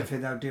 I don't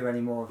think they'll do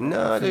any more of it.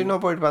 No, I'm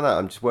not worried about that.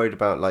 I'm just worried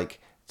about like.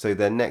 So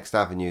their next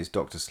avenue is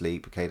Doctor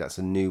Sleep. Okay, that's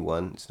a new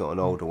one. It's not an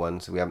older one,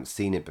 so we haven't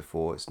seen it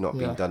before. It's not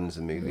been done as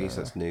a movie,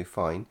 so that's new.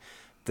 Fine.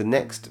 The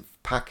next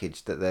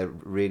package that they're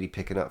really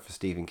picking up for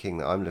Stephen King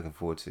that I'm looking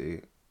forward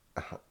to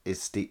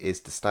is The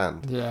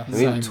Stand. Yeah,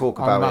 we didn't talk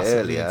about it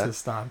earlier,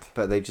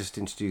 but they've just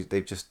cast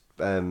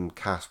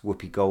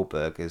Whoopi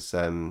Goldberg as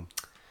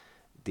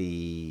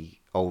the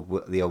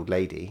old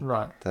lady.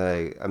 Right.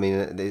 So I mean,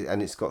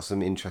 and it's got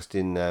some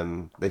interesting.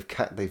 They've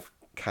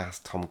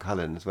cast Tom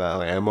Cullen as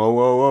well.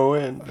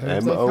 M-O-O-O-N.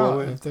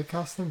 Have they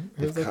cast him?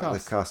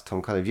 They've cast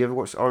Tom Cullen. Have you ever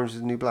watched Orange is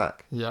the New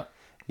Black? Yeah.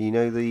 You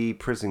know the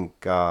prison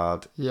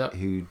guard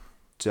who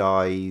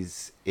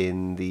dies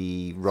in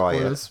the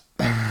riot?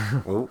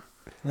 Oh.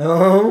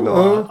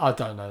 No. I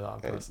don't know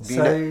that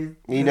person.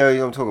 You know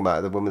who I'm talking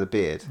about? The one with the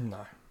beard?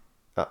 No.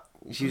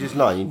 You just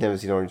lying. You've never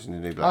seen Orange is the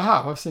New Black? I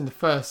have. I've seen the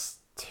first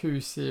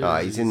 2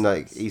 series. He's in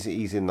like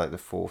he's in like the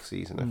 4th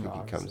season. I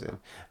think he comes in,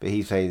 but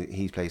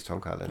he plays Tom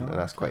Cullen, and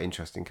that's quite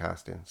interesting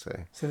casting. So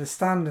The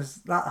Stand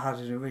that had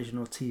an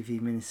original TV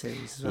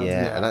miniseries as well.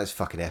 Yeah, and that's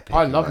fucking epic.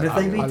 I love it.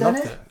 Have they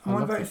redone it? Am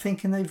I about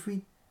thinking they've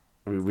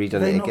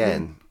redone it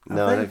again?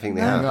 No, I don't think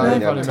they have. No, They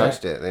haven't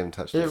touched it. They haven't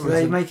touched it. Are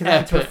they making it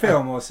into a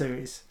film or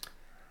series?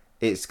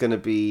 It's going to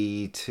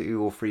be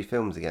 2 or 3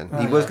 films again. Oh,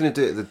 he was going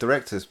to do it. The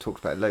director's talked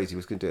about it loads. He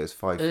was going to do it as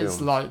 5 films.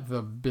 It's like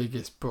the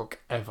biggest book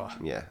ever.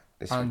 Yeah.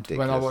 It's and ridiculous.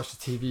 when I watched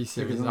the TV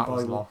series, that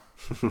was long.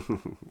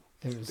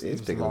 It was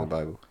bigger than the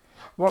Bible.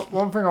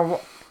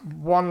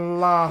 One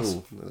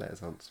last the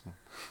letters aren't small.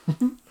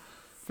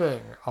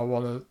 thing I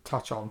want to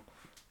touch on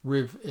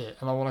with it,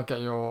 and I want to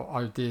get your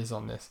ideas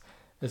on this,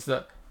 is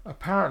that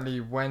apparently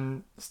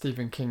when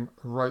Stephen King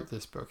wrote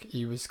this book,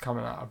 he was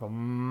coming out of a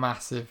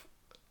massive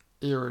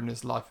era in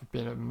his life of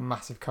being a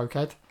massive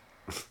cokehead.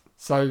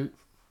 So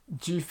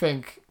do you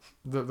think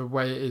that the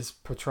way it is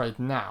portrayed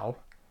now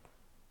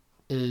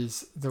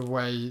is the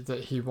way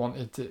that he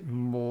wanted it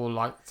more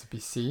like to be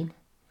seen?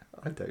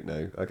 I don't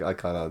know. I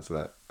can't answer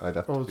that. I'd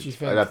have or to. Do you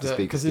think I'd have to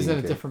speak because he's in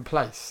a different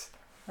place?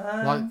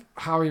 Like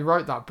how he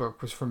wrote that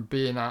book was from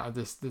being out of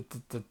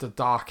the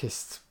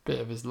darkest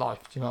bit of his life.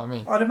 Do you know what I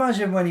mean? I'd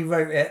imagine when he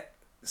wrote it,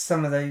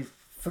 some of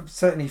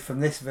certainly from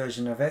this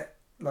version of it,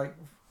 like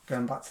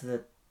going back to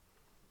the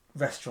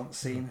restaurant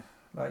scene,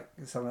 like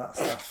some of that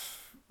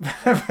stuff,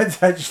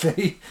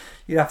 potentially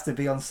you'd have to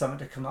be on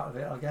something to come out of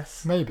it, I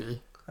guess.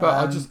 Maybe,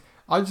 but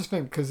I just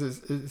think because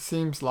it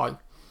seems like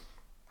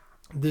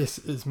this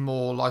is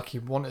more like he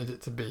wanted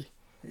it to be,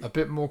 a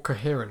bit more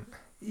coherent.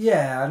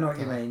 Yeah, I know what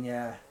you mean.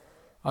 Yeah,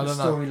 I the don't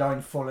know,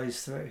 storyline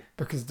follows through.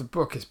 because the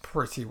book is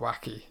pretty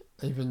wacky.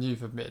 Even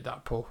you've admitted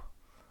that, Paul.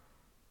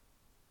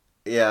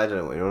 Yeah, I don't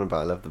know what you're on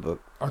about. I love the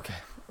book. Okay,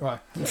 right.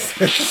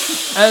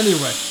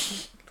 Anyway,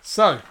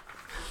 so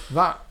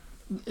that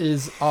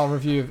is our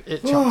review of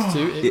It Chapter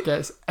 2. It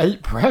gets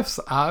 8 breaths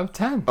out of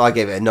 10. I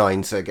gave it a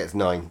 9, so it gets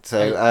 9.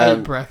 So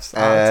 8 breaths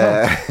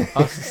out of 10.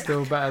 That's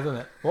still better than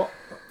it. What?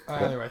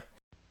 Anyway.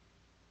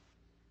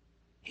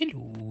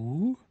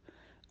 Hello,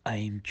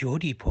 I'm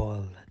Geordie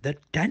Paul, the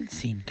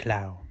dancing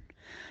clown.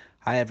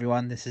 Hi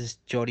everyone, this is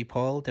Geordie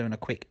Paul doing a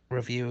quick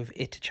review of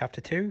It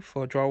Chapter 2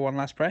 for Draw One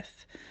Last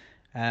Breath.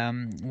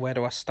 Where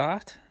do I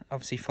start?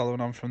 Obviously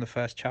following on from the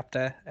first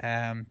chapter,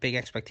 big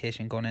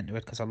expectation going into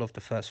it because I loved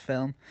the first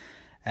film,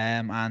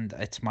 and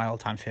it's my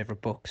all-time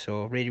favourite book,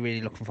 so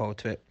really looking forward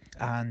to it.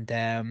 And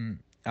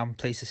I'm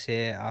pleased to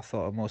say I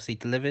thought it mostly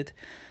delivered.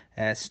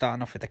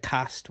 Starting off with the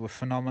cast were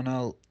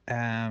phenomenal.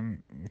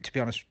 To be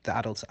honest, the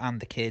adults and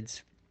the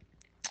kids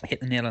hit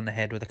the nail on the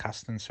head with the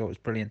casting, so it was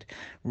brilliant.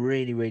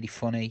 Really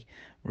funny,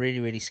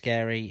 really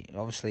scary.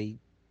 Obviously,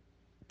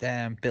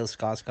 Bill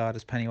Skarsgård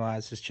as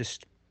Pennywise has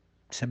just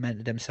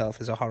cemented himself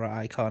as a horror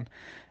icon.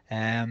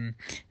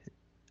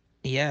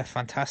 Yeah,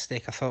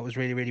 fantastic. I thought it was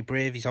really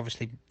brave. He's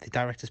obviously, the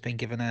director's been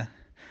given a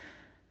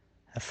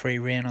free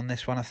rein on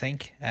this one, I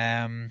think,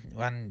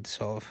 and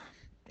sort of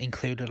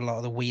included a lot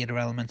of the weirder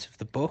elements of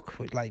the book,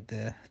 with like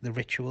the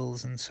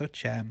rituals and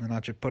such. And I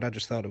just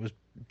thought it was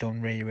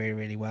done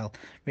really well,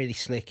 really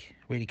slick,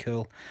 really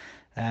cool,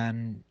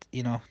 and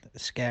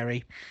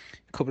scary.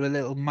 A couple of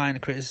little minor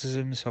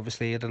criticisms.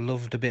 Obviously, I'd have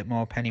loved a bit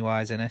more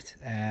Pennywise in it,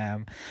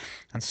 and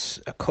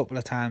a couple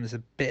of times a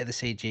bit of the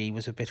CG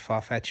was a bit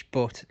far-fetched,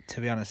 but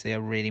to be honest, they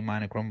are really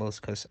minor grumbles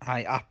because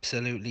I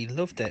absolutely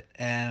loved it.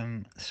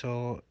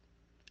 So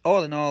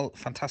all in all,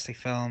 fantastic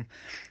film,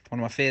 one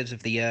of my faves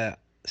of the year.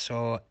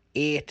 So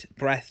 8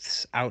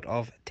 breaths out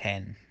of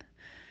 10.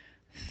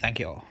 Thank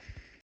you all.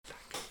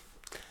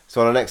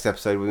 So on our next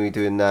episode, we'll be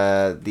doing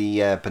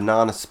the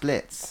banana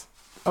splits.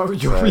 Oh,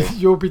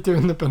 you'll be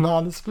doing the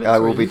banana split. I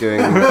will be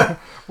doing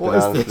What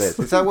banana is this? splits.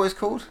 Is that what it's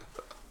called?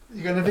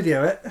 You're going to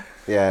video it?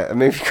 Yeah, a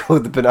movie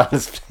called The Banana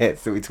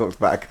Splits that we talked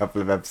about a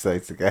couple of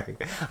episodes ago.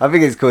 I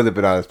think it's called The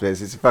Banana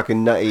Splits. It's a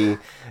fucking nutty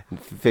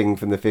thing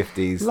from the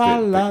 50s. La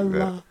la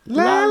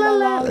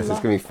la. It's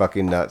just going to be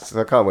fucking nuts.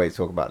 So I can't wait to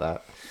talk about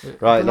that.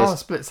 Right, Banana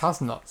Splits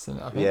has nuts in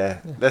it, I think. Yeah,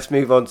 let's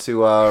move on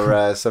to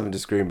our something to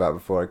scream about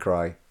before I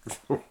cry.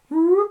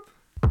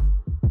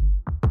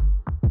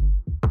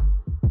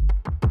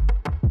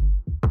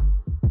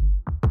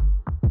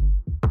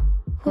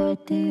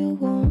 What do you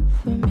want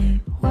from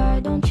me? Why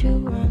don't you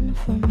run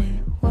from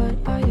me? What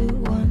are you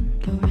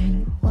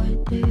wondering?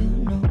 What do you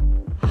know?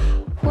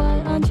 Why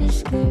aren't you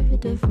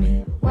scared of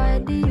me? Why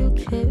do you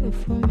care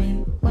for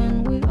me?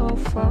 When we all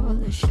fall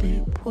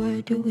asleep,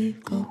 where do we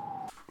go?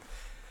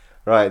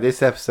 Right,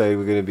 this episode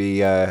we're going to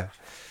be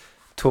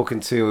talking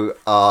to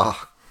our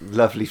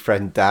lovely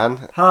friend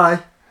Dan.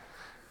 Hi.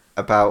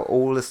 About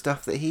all the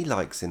stuff that he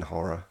likes in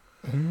horror.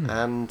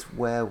 And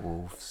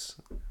werewolves.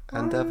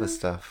 And other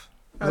stuff.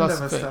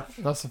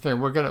 That's the thing.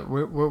 We're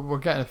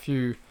getting a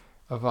few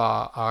of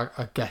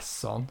our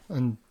guests on,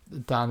 and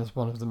Dan is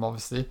one of them,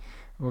 obviously.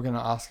 We're going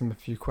to ask him a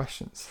few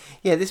questions.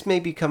 Yeah, this may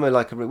become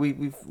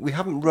we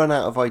haven't run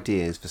out of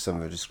ideas for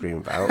something to scream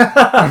about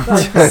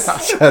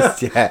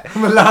just yet.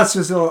 I'm a last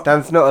resort.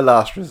 Dan's not a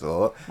last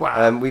resort.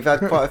 Wow. We've had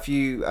quite a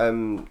few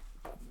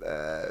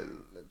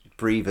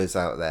breathers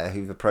out there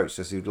who've approached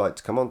us who'd like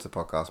to come onto the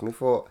podcast, and we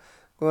thought,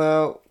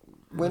 well,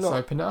 Let's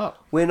open it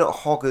up. We're not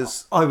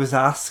hoggers. I was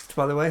asked,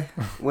 by the way.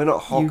 We're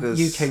not hoggers.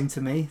 You came to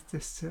me.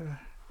 Just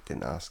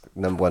didn't ask.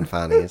 Number one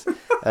fan is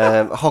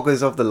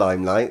hoggers of the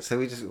limelight. So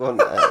we just want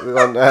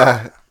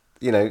to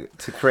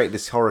create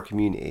this horror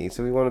community.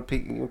 So we want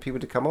people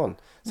to come on.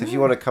 So if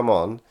you want to come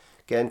on,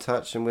 get in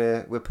touch and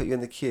we'll put you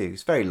in the queue.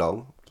 It's very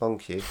long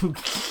queue.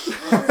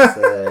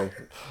 So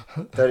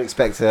don't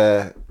expect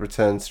a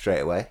return straight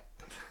away.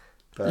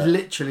 But,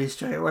 literally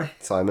straight away,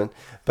 Simon.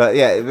 But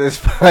yeah, it was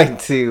fine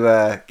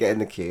to get in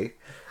the queue.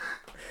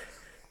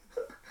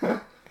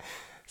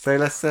 So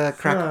let's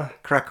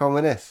crack on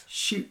with this.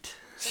 Shoot,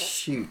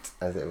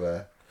 as it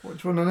were. What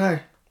do you want to know?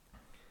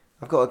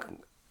 I've got a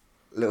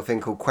little thing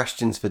called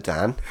Questions for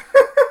Dan,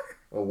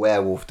 or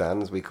Werewolf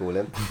Dan, as we call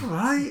him. All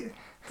right,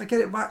 I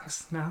get it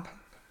waxed now.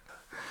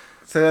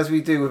 So as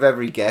we do with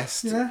every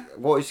guest, yeah.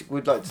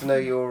 Would like to know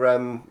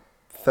your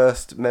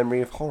first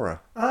memory of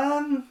horror?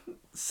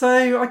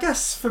 So I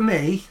guess for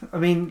me, I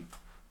mean,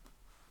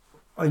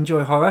 I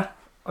enjoy horror.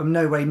 I'm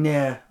no way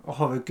near a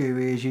horror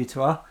guru as you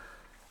two are.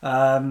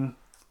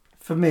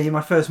 For me,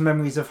 my first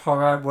memories of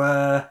horror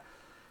were,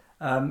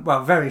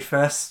 very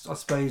first, I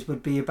suppose,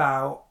 would be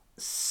about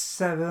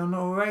 7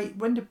 or 8.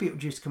 When did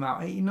Beetlejuice come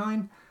out?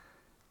 89?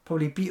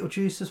 Probably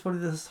Beetlejuice was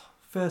probably the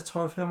first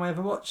horror film I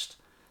ever watched.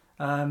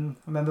 I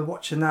remember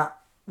watching that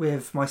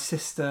with my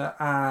sister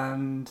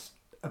and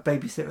a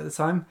babysitter at the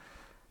time.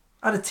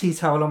 had a tea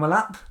towel on my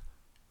lap,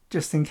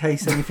 just in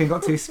case anything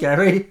got too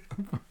scary.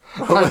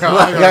 Hang on.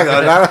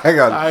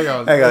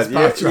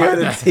 You had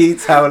a tea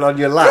towel on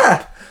your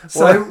lap.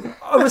 So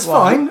I was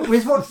fine. We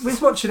was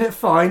watching it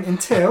fine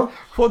until...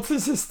 What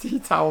does this tea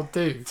towel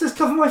do? Just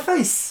cover my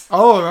face.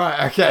 Oh,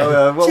 right, okay.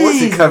 What was he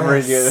Jesus.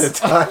 covering you at the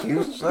time?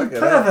 Fucking hell.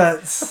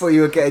 Perverts. I thought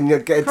you were getting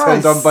turned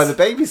Christ. on by the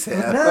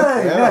babysitter.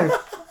 No.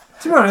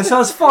 To be honest, I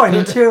was fine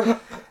until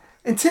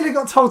it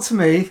got told to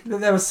me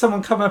that there was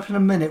someone coming up in a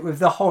minute with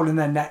the hole in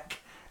their neck,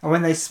 and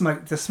when they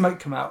smoked, the smoke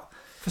come out.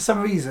 For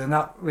some reason,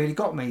 that really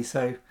got me.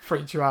 So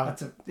Freaked you I had out.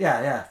 to,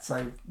 yeah.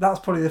 So that was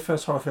probably the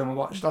first horror film I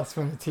watched. That's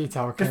when the tea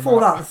towel came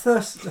Before out.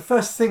 that, the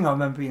first thing I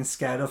remember being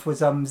scared of was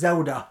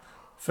Zelda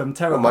from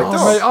Terror. Oh my Oh,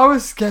 God. mate, I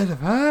was scared of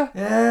her.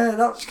 Yeah,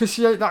 that was. Because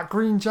she ate that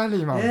green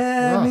jelly, man.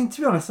 Yeah, I mean,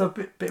 to be honest, I was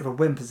a bit of a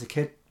wimp as a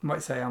kid.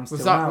 Might say I'm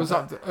still now. was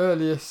that the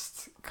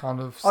earliest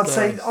kind of I'd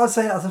say scares?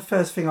 that's the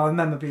first thing I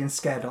remember being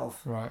scared of.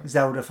 Right.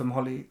 Zelda from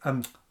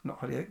not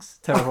Hollyoaks,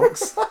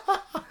 Terrorhawks.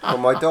 Oh,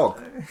 my dog.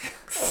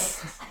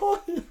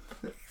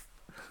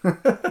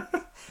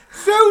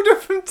 Zelda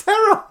from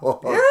Terror.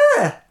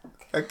 Yeah.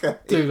 Okay.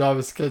 Dude, I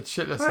was scared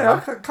shitless Hey, of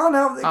I her. can't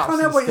help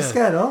Absolutely what you're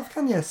scared. scared of,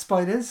 can you,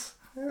 spiders?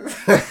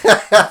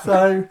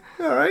 So,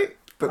 All right.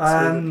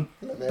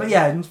 But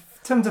yeah, in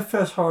terms of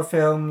first horror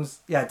films,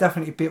 yeah,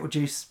 definitely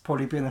Beetlejuice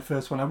probably being the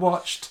first one I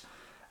watched.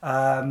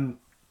 After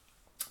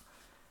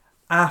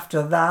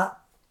that,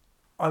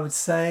 I would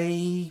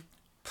say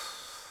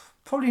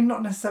probably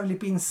not necessarily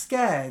being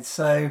scared.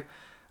 So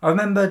I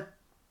remember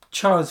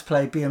Child's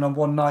Play being on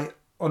one night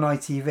on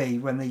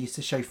ITV when they used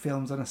to show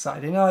films on a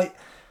Saturday night,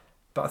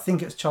 but I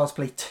think it was Child's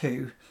Play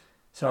 2.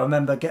 So I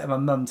remember getting my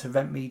mum to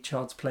rent me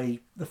Child's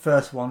Play, the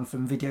first one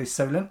from Video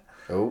Solent.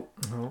 Oh.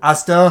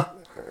 Asda.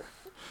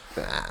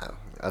 It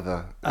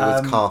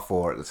was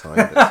Carrefour at the time.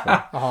 That's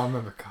fine. Oh, I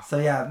remember Carl. So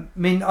yeah, I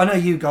mean, I know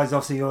you guys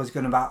obviously you're always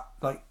going about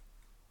like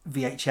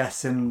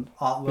VHS and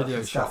artwork Video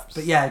and stuff, shops.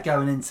 but yeah,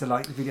 going into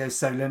like the Video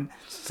Solent,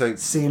 So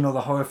seeing all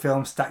the horror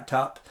films stacked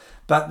up.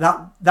 But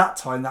that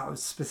time that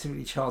was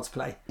specifically Child's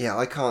Play. yeah,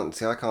 I can't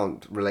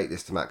relate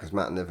this to Matt because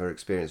Matt never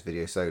experienced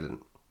Video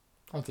Solent.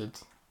 I did.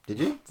 Did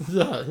you?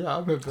 Yeah, I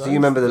remember So that. you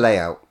remember the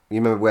layout? You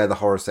remember where the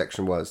horror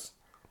section was?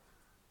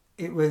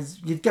 It was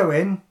you'd go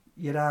in,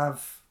 you'd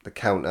have The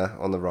counter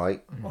on the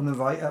right, on the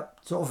right up,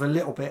 sort of a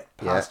little bit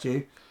past you,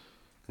 and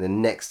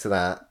then next to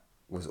that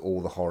was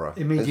all the horror.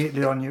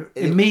 immediately on your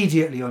it-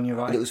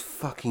 right. And it was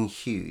fucking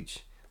huge.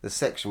 The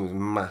section was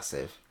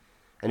massive,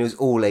 and it was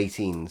all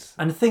 18s.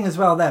 And the thing as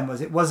well then was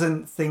it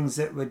wasn't things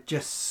that were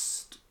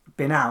just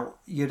been out.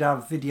 You'd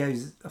have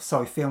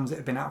films that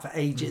had been out for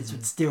ages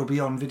would still be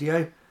on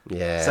video.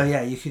 Yeah. So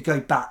yeah, you could go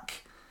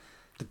back.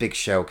 The big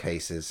shell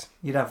cases.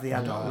 You'd have the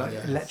adult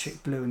yes.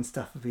 Electric Blue and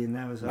stuff would be in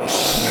there as well.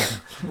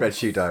 Red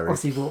Shoe Diary.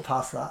 Obviously walked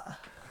past that.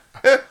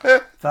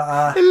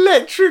 But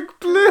Electric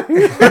Blue.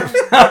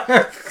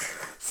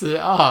 See,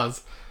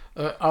 ours,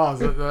 we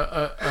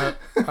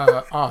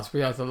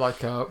had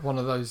one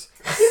of those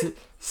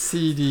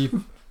CD,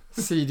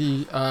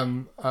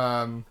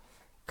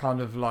 kind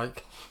of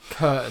like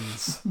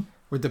curtains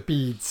with the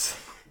beads.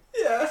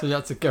 Yeah. So you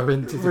had to go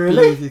into the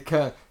Really? beaded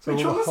curtain. So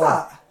Which all one the was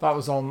horror- that? That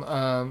was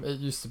on. It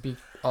used to be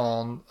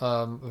on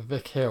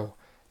Vic Hill.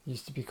 It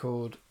used to be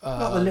called.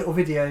 not the little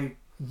video.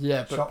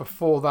 Yeah, but shop.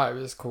 before that it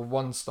was called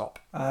One Stop.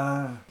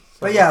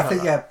 But yeah, I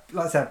think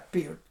like I said,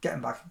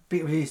 getting back,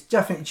 Beetlejuice,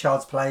 definitely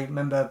Child's Play.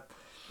 Remember,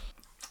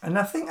 and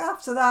I think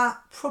after that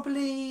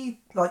probably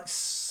like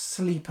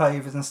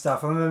sleepovers and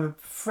stuff. I remember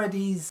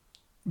Freddy's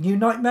New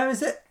Nightmare.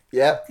 Is it?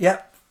 Yep.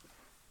 Yep.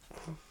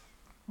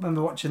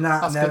 Remember watching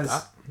that, That's and good.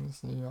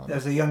 That's new, there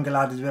was a younger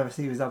lad who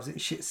obviously was absolutely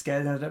shit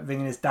scared and ended up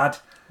ringing his dad,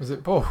 Was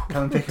it Paul?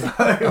 come and pick him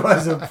up. It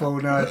wasn't Paul,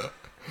 no.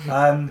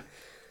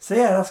 So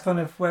yeah, that's kind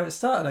of where it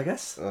started, I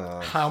guess.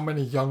 How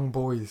many young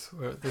boys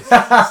were at this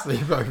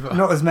sleepover?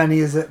 Not as many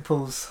as at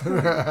Paul's.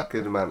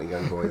 Good amount of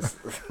young boys.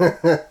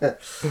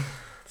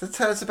 So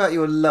tell us about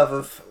your love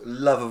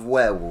of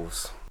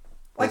werewolves.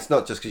 It's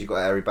not just because you've got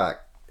a hairy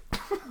back.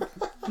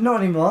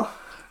 Not anymore.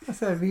 I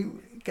said we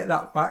get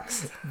that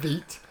waxed.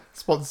 Veet,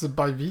 sponsored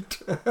by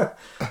Veet.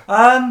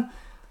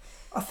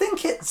 I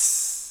think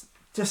it's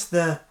just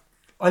I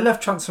love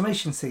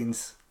transformation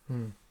scenes.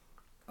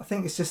 I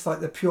think it's just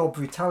like the pure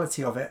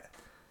brutality of it.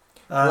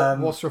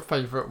 What's your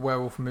favourite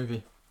werewolf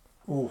movie?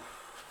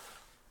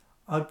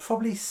 I'd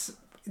probably,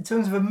 in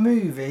terms of a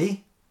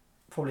movie,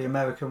 probably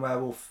American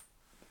Werewolf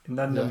in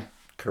London. Yeah.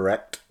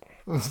 Correct.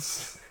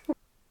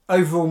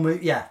 Overall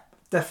movie, yeah,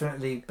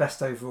 definitely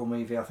best overall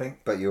movie, I think.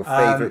 But your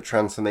favourite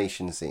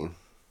transformation scene?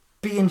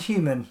 Being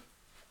Human.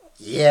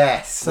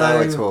 Yes. Now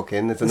we're So,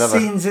 talking. There's The another.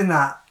 scenes in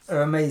that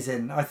are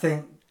amazing. I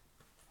think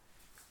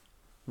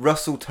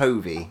Russell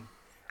Tovey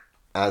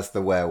as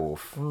the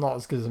werewolf. Not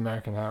as good as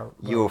American Horror.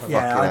 You're fucking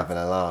having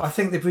a laugh. I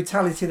think the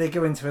brutality they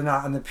go into in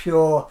that and the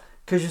pure,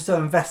 because you're so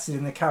invested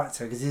in the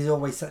character, because he's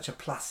always such a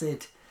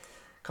placid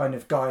kind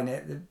of guy in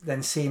it,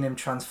 then seeing him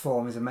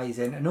transform is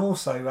amazing. And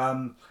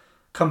also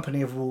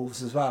Company of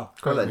Wolves as well.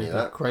 Great Well, then, movie.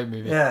 yeah. Great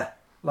movie. Yeah.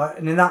 Like,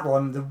 and in that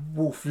one, the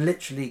wolf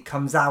literally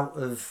comes out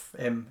of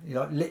him. You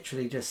know,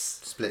 literally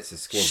just Splits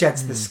his skin.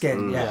 sheds the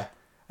skin. Mm. Yeah. Yeah.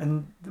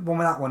 And the one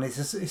with that one is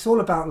just, it's all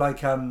about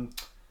like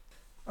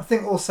I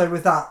think also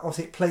with that,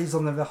 obviously it plays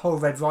on the whole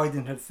Red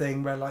Riding Hood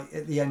thing where like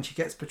at the end she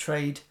gets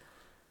betrayed,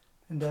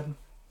 and but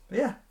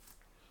yeah,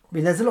 I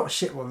mean there's a lot of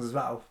shit ones as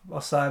well.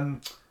 Also,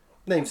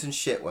 Name some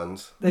shit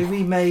ones. they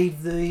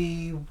remade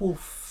the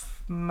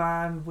Wolf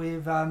Man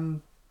with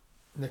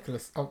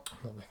Nicholas. Oh,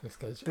 not Nicholas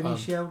Cage.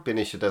 Benicio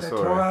Benicio del del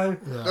Toro. Toro.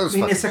 Yeah. That was I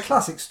mean fucking it's a shit.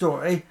 classic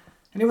story,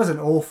 and it wasn't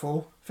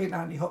awful. I think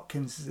Anthony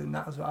Hopkins is in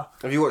that as well.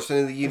 Have you watched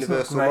any of the It's not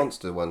Universal great.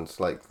 Monster ones,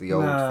 like the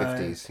old No.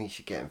 50s? You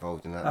should get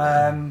involved in that.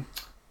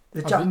 The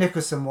Have Jack you-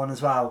 Nicholson one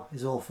as well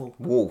is awful.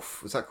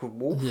 Wolf. Was that called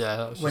Wolf? Yeah.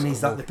 That was When just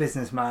he's called like the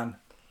businessman.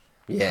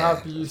 Yeah.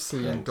 Have you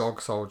seen Depends.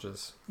 Dog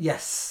Soldiers?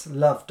 Yes,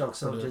 love Dog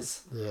Brilliant.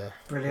 Soldiers. Yeah.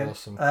 Brilliant.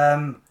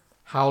 Awesome.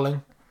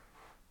 Howling.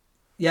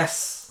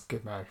 Yes.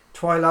 Good man.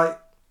 Twilight.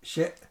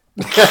 Shit.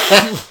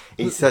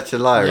 He's such a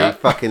liar. Yeah. He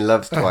fucking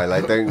loves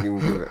Twilight. Don't even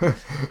do it.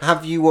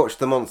 Have you watched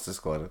The Monster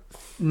Squad?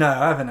 No,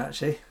 I haven't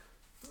actually.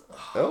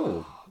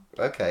 Oh,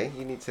 okay.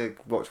 You need to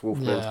watch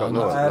Wolfman's Yeah. Got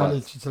I No.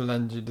 need you to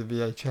lend you the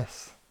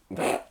VHS.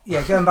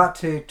 Yeah, going back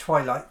to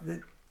Twilight.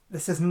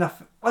 This is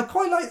nothing. I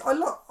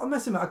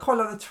must admit, I quite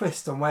like the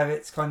twist on where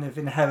it's kind of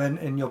inherent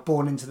and you're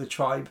born into the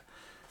tribe,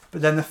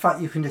 but then the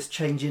fact you can just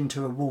change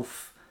into a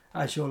wolf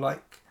as you're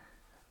like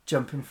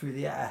jumping through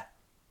the air.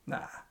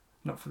 Nah,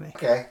 not for me.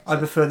 Okay. I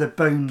prefer the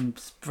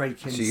bones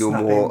breaking. So you're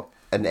snapping. more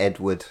an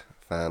Edward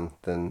fan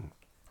than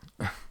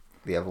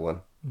the other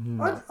one.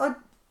 No.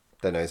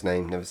 Don't know his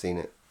name. Never seen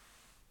it.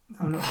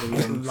 I'm not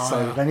really Liar.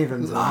 sorry if any of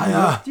them.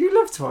 Liar. Do you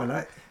love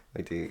Twilight?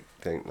 I do.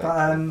 Don't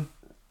know.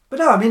 But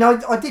no, I mean,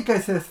 I did go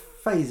through a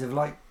phase of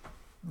like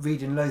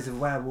reading loads of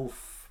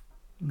werewolf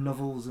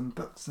novels and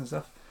books and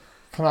stuff.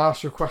 Can I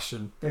ask you a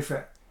question? Go for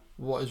it.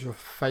 What is your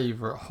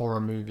favourite horror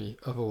movie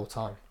of all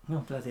time? Oh,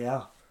 bloody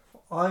hell.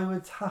 I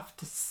would have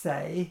to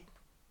say,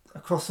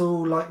 across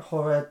all like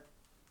horror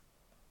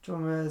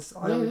genres,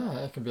 Yeah,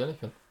 it can be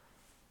anything.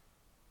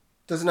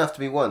 Doesn't have to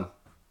be one.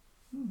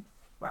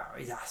 well,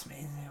 he's asked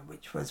me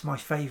which was my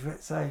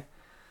favourite, so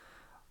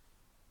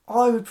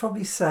I would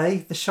probably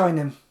say The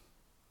Shining.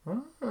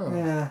 Oh.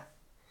 Yeah.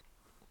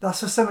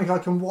 That's just something I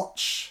can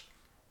watch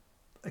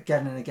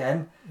again and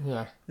again.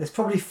 Yeah. There's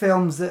probably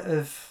films that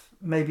have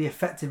maybe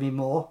affected me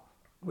more,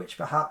 which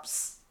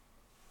perhaps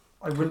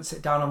I wouldn't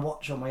sit down and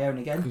watch on my own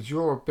again. Because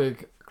you're a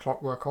big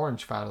Clockwork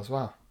Orange fan as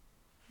well.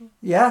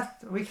 Yeah,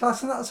 are we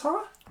classing that as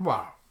horror?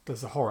 Well,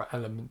 there's a horror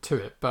element to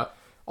it, but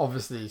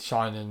obviously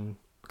Shining,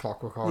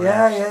 Clockwork Orange.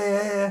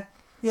 Yeah.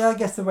 Yeah, I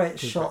guess the way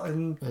it's Good shot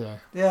and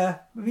Yeah.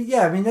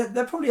 I mean,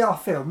 there probably are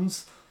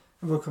films,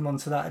 and we'll come on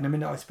to that in a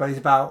minute, I suppose,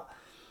 about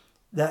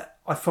that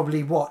I've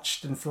probably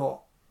watched and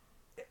thought,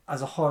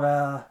 as a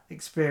horror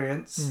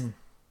experience,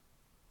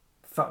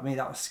 fuck me,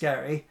 that was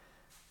scary.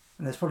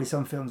 And there's probably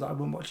some films that I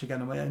wouldn't watch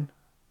again on my own.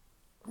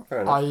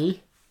 Fair enough.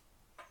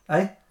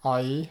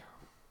 i.e.,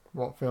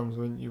 what films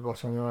wouldn't you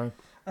watch on your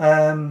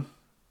own?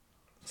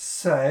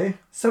 So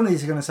some of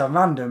these are going to sound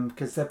random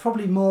because they're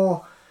probably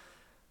more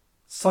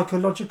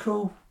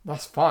psychological.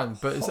 That's fine,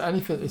 but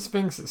it's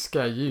things that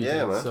scare you.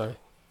 Yeah, dude, man. So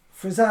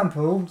For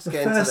example,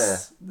 get into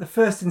the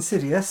first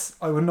Insidious,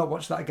 I would not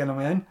watch that again on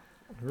my own.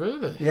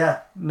 really,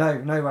 Yeah, no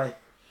way.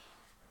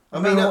 I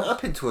mean,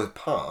 up into a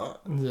part,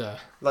 yeah.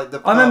 like the.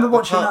 I remember the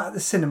watching part- that at the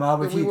cinema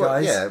with we you wa-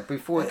 guys. Yeah,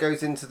 before it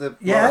goes into the.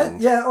 Yeah,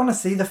 blind. yeah.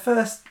 Honestly, the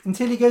first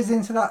until he goes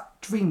into that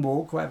dream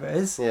walk, whatever it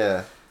is,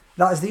 Yeah.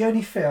 that is the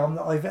only film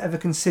that I've ever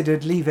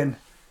considered leaving.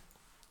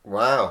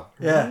 Wow.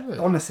 Yeah, Really?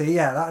 honestly,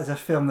 yeah, that is a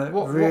film that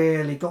What-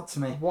 really got to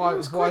me. Why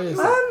was why quite is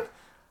Man, that?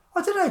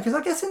 I don't know, because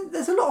I guess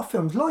there's a lot of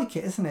films like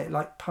it, isn't it?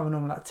 Like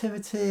Paranormal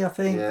Activity, I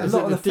think. Yeah. A Is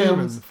lot it of the the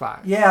demon films.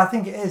 fact? Yeah, I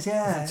think it is.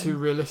 Yeah, Is it too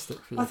realistic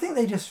for you? I think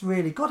they just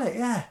really got it.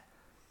 Yeah.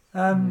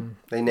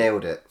 They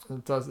nailed it.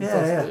 It does. It Yeah,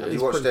 does. yeah. it Have is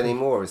you watched pretty any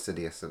more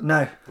Insidious?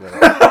 No, No.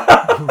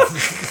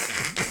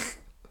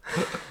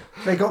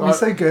 they got me Right.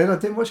 so good, I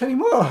didn't watch any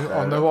more. cool.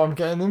 I know what I'm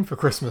getting in for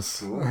Christmas.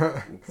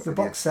 The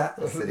box set.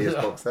 Insidious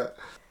Yeah. box set.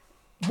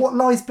 What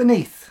Lies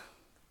Beneath?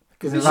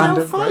 Because It's it's a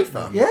random. random- Great Pfeiffer.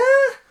 film. Yeah,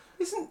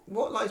 Isn't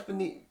What Lies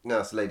Beneath? No,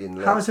 it's Lady in the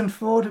Lake. Harrison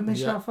Ford and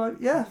Michelle Yeah. Pfeiffer.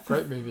 Yeah,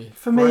 Great movie.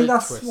 for me, Great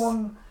that's twist.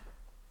 one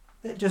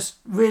that just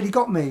really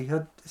got me,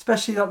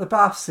 especially like the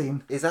bath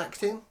scene. Is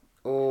acting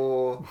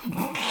or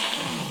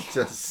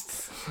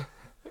just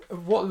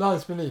What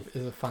Lies Beneath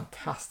is a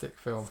fantastic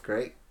film.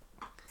 great?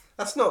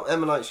 That's not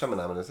M. Night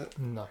Shyamalan, is it?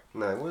 No.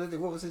 No.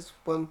 What was his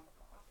one?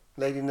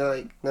 Lady in the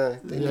Lake. No.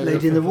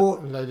 Lady in the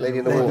Water. Lady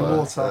in the Lady in the Water.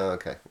 Water. Oh,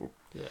 okay.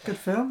 Yeah. Good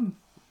film.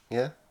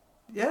 Yeah.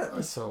 Yeah,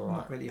 It's alright.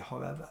 not really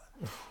horror,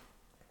 but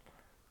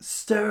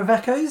Stir of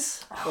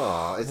Echoes.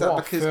 Oh, is that What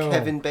a because film.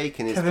 Kevin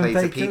Bacon Kevin plays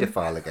Bacon? a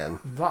paedophile again?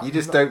 That- You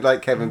just no- don't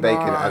like Kevin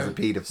Bacon No. as a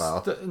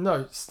paedophile.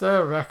 No,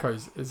 Stir of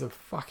Echoes is a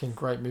fucking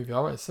great movie. I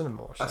went to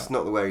cinema. Watch That's that.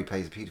 not the way he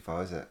plays a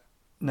paedophile, is it?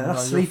 No,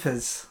 that's No, you're-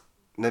 Sleepers.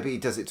 No, but he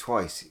does it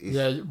twice. He's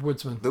Yeah,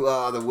 Woodsman. The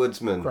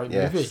Woodsman. Great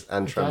yes. movie.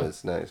 And Okay.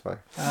 Tremors. No, it's fine.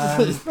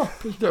 It's not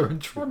Peter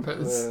and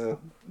Tremors. Uh,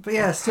 But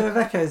yeah, Stir of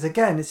Echoes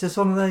again. It's just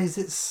one of those.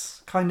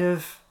 It's kind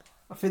of.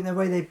 I think the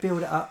way they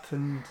build it up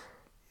and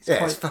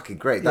it's fucking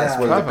great. That's Yeah.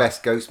 one of the Clever.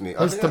 best ghost movies.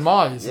 His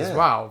demise as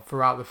well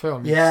throughout the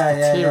film. He Yeah, just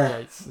yeah, yeah.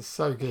 deteriorates. It's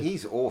so good.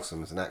 He's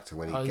awesome as an actor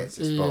when he gets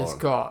his He spot has on.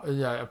 got,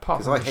 apart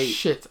 'Cause from I the hate-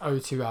 shit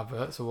O2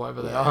 adverts or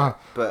whatever they are.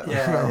 But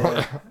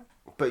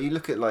but you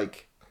look at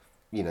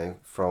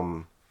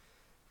from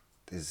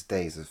his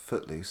days of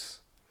Footloose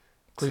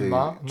Green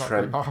Mile, not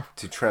Green Mile.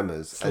 to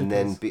Tremors, Sleepers.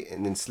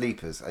 and then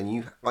Sleepers,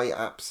 and I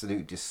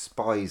absolutely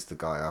despise the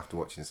guy after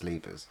watching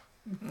Sleepers.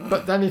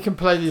 But then he can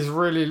play these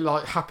really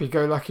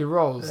happy-go-lucky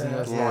roles, and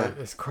it's Yeah.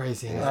 it's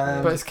crazy.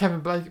 Yeah. But it's Kevin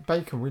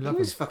Bacon. We He love him.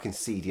 was fucking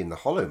seedy in The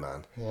Hollow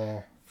Man.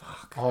 Yeah.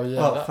 Oh yeah.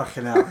 Oh,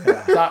 fucking hell,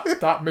 yeah.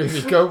 that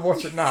movie. Go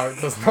watch it now. It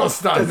does not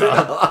stand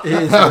up. It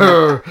is,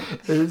 No,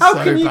 it's How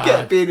so can you bad.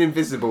 get being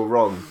invisible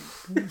wrong?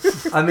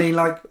 I mean,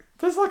 like,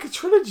 There's like a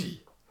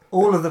trilogy.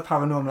 all of the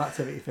Paranormal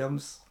Activity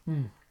films,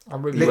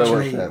 I'm with you.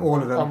 literally them.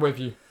 all of them. I'm with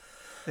you.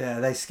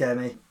 Yeah, they scare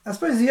me. I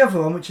suppose the other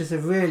one, which is a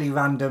really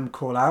random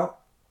call out,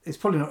 it's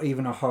probably not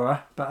even a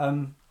horror, but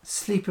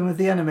Sleeping with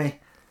the Enemy.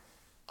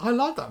 I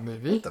like that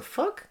movie. What the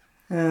fuck?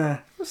 Yeah.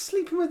 What's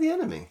Sleeping with the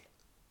Enemy?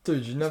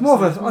 Dude, you never. It's more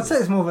seen of this a, I'd movie? say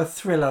it's more of a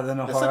thriller than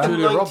a It's horror. like a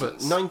Julia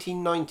Roberts.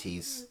 1990s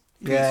piece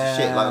Yeah. of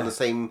shit, like on the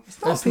same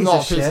It's not It's a piece not of a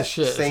piece shit. of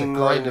shit. It's a same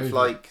great line movie. of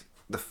like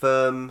The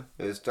Firm.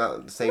 It was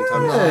at the same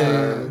time. No.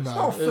 as- It's No,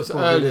 not a it was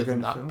football earlier hooligan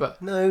than that, film.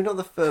 but No, not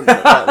The Firm.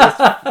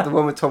 That was the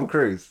one with Tom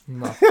Cruise.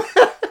 no.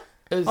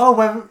 It's Oh,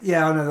 well,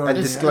 yeah, I know the one. And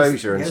Yeah,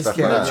 Disclosure and it's stuff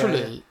scary, like that. yeah.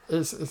 literally,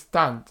 it's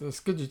Dan. It's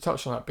good you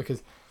touched on that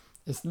because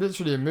it's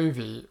literally a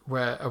movie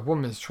where a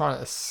woman's trying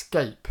to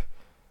escape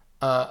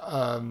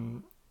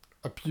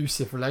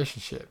abusive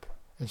relationship,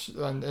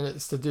 and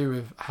it's to do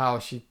with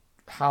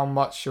how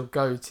much she'll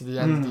go to the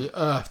end of the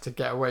earth to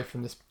get away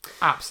from this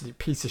absolute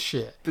piece of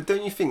shit. But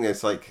don't you think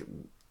there's like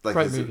Great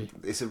there's movie.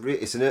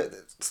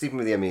 Sleeping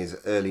with the Enemy is an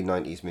early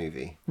 90s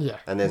movie. Yeah,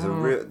 And there's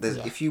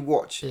Yeah. if you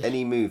watch Yeah.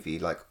 any movie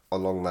like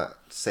along that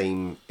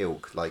same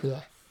ilk, like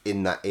yeah.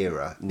 in that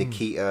era,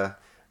 Nikita,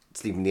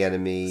 Sleeping with the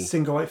Enemy,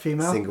 Single white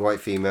female. Single White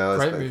Females,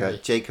 Great movie.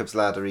 Jacob's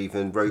Ladder,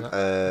 even wrote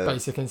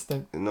Basic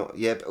Instinct. not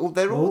yeah, but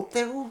they're all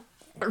they're all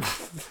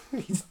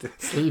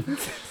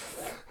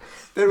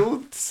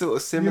sort of You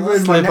similar.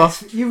 ruined, my Sliver.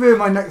 next, you ruined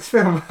my next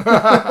film.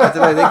 I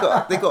don't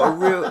know. They got a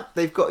real.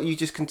 They've got. You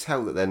just can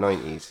tell that they're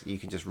 90s. You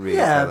can just really.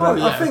 Yeah, tell but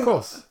that. Oh I yeah, think- of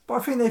course. But I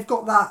think they've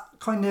got that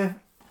kind of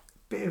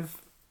bit of,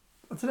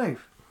 I don't know.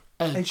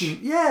 Edge. edgy-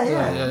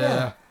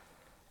 Yeah.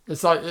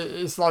 It's like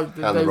And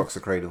they the Rocks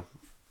of Cradle.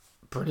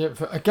 brilliant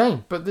for,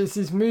 again. But there's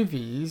these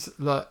movies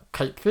like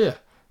Cape Fear.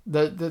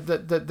 They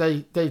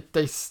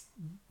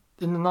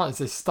in the 90s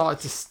they started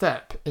to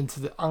step into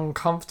the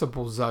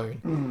uncomfortable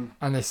zone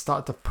and they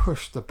started to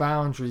push the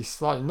boundaries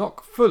slightly,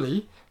 not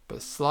fully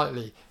but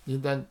slightly.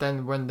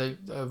 Then when they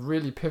a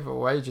really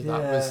pivotal age of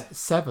that was Yeah.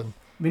 7.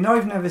 I mean,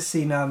 I've never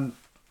seen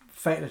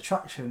Fatal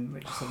Attraction,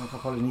 which is something I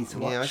probably need to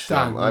watch. Yeah, I should. Dan,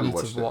 I you haven't need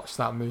watched to it. watch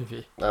that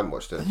movie. I haven't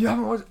watched it. You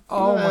haven't watched?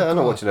 Oh my I'm god!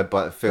 not watching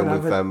a film Gonna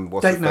with have a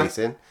what's her date night. face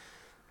in.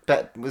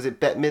 Was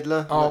it Bette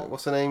Midler? Oh,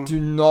 What's her name? Do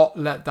not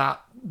let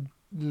that.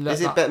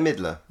 Is it Bette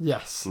Midler?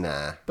 Yes.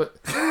 Nah. But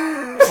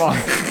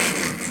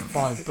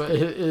fine, but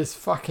it is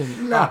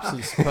fucking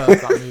absolutely superb.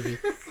 That movie,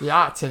 the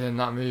acting in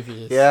that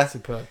movie is Yeah.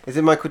 superb. Is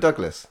it Michael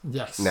Douglas?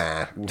 Yes.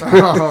 Nah.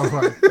 Oh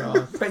my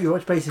god, Bet you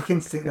watch Basic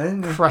Instinct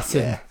then.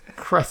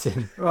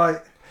 cretin. Right.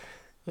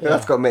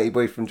 That's got Matey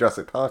Boy from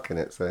Jurassic Park in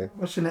it. So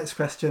What's your next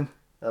question?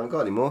 I haven't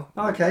got any more.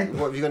 Okay.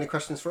 What have you got any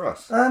questions for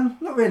us?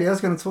 Not really. I was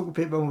going to talk a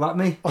bit more about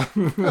me.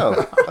 No.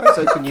 I was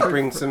hoping you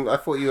bring some. I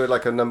thought you were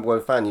like a number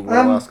one fan. You'd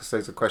want to ask us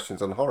loads of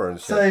questions on horror and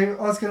shit. So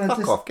I was going to Fuck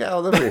just, off! Get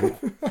out of the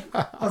room.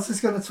 I was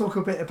just going to talk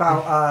a bit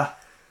about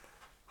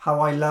how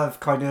I love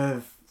kind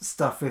of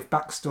stuff with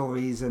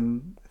backstories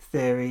and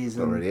theories.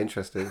 Not And really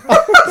interested.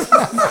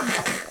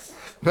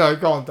 No,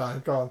 go on,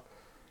 Dan. Go on.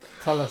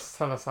 Tell us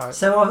how.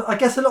 So I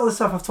guess a lot of the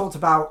stuff I've talked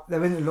about,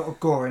 there isn't a lot of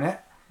gore in it.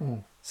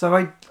 So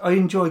I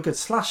enjoy a good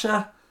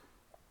slasher.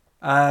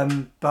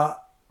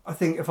 But I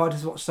think if I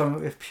just watch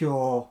something with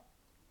pure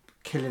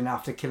killing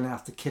after killing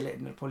after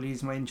killing, it'll probably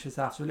lose my interest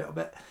after a little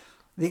bit.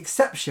 The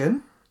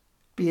exception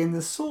being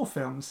the Saw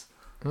films.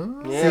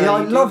 Yeah, See,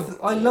 I you love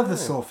the yeah.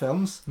 Saw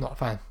films. Not a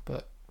fan,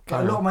 but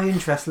But a lot of my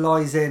interest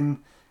lies in,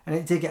 and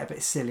it did get a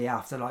bit silly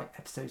after like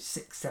episode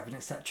 6, 7,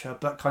 etc.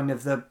 But kind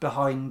of the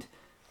behind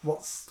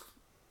what's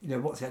he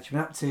actually been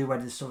up to, where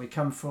did the story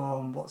come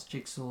from, what's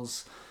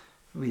Jigsaw's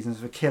reasons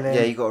for killing.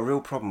 Yeah, you got a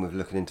real problem with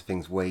looking into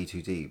things way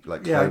too deep.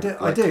 Like Yeah, I do.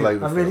 I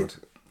Cloverfield. really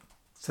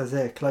says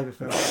here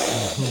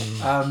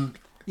Cloverfield.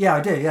 Yeah,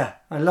 I do. Yeah,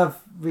 I love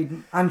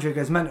reading. Andrew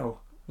goes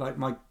mental, like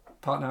my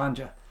partner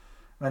Andrew,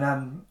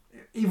 and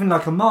even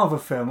like a Marvel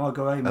film, I'll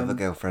go home Other and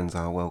girlfriends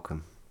are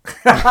welcome.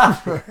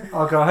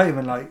 I'll go home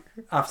and like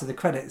after the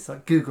credits,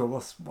 like Google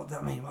what does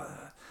that mean.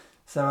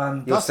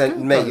 So You'll That's send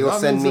good, mate. though. You'll That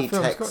send means the me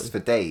film's texts got for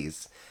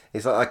days.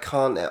 It's like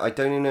I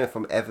don't even know if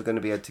I'm ever going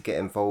to be able to get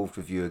involved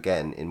with you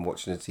again in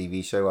watching a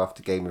TV show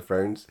after Game of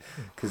Thrones,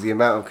 because the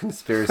amount of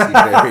conspiracy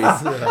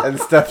theories and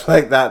stuff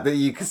like that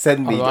you can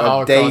send me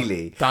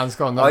daily. God, Dan's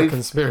got another I've-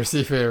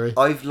 conspiracy theory.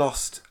 I've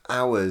lost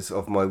hours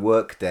of my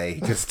work day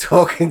just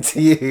talking to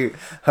you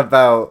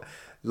about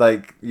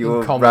like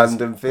your Incommons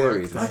random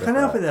theories. I can't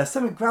help it there.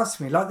 Something grabs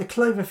me, like the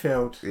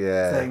Cloverfield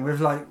thing with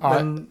like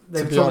when they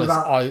To were be talking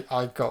honest, about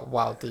I got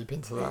wow deep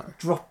into that.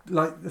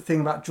 like the thing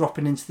about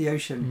dropping into the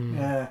ocean.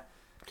 Yeah.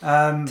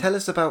 Tell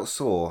us about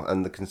Saw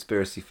and the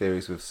conspiracy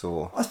theories with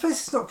Saw. I suppose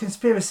it's not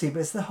conspiracy, but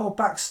it's the whole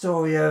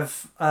backstory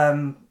of. I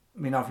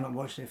mean, I've not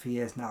watched it for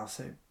years now,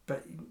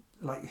 but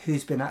like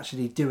who's been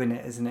actually doing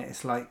it, isn't it?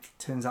 It's like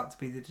turns out to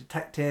be the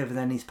detective, and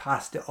then he's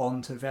passed it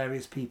on to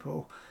various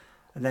people,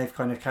 and they've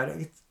kind of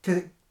because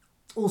it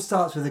all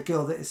starts with a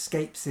girl that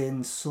escapes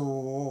in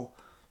Saw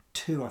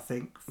 2, I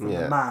think, from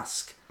The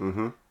Mask,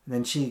 and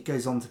then she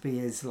goes on to be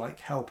his like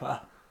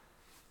helper.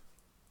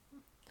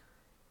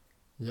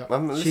 Yeah,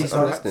 I'm She's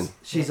listening.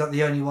 like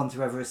the only one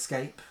to ever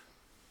escape,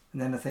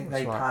 and then I think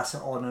they That's right. pass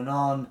it on and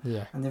on.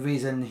 Yeah. And the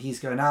reason he's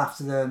going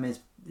after them is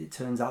it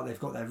turns out they've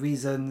got their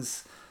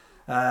reasons.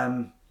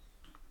 So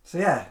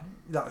yeah,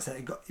 like I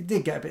said, it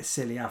did get a bit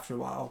silly after a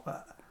while,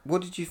 but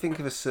What did you think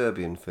of a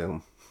Serbian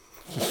film?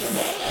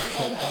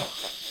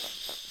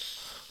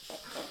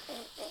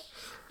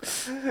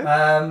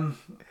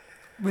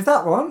 with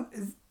that one,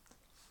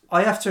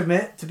 I have to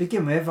admit, to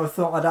begin with, I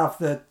thought I'd have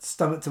the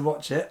stomach to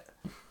watch it,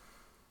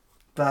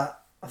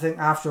 but I think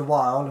after a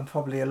while and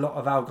probably a lot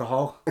of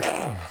alcohol,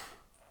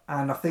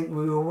 and I think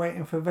we were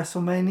waiting for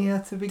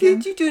WrestleMania to begin.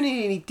 Did you do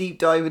any deep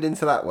diving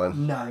into that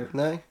one? No.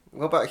 No?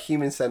 What about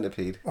Human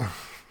Centipede?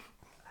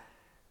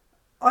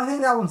 I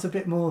think that one's a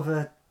bit more of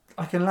a...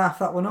 I can laugh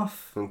that one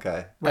off.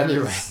 Okay. Whereas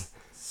Anyway.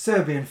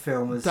 Serbian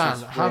film was Dan,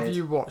 just have weird.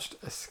 you watched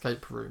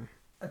Escape Room?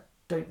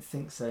 Don't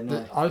think so,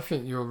 no. I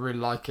think you'll really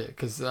like it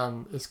because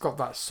it's got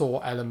that Saw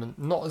element.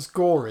 Not as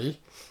gory,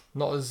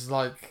 not as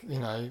like,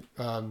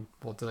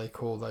 what do they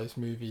call those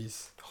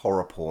movies?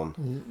 Horror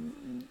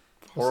porn.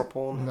 Horror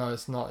porn? No,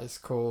 it's not. It's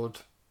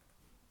called...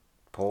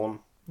 Porn?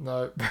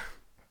 No.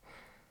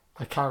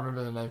 I can't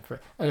remember the name for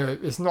it. Anyway,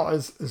 it's not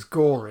as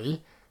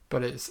gory,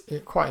 but it's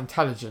quite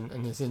intelligent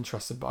and it's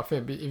interesting. But I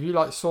think if you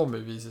like Saw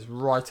movies, it's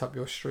right up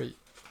your street.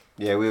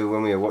 Yeah,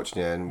 when we were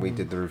watching it and we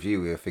did the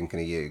review, we were thinking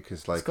of you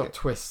because like It's got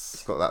twists.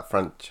 it's got that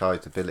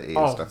franchise ability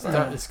and stuff.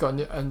 It's got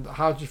new, and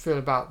how do you feel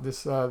about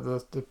this?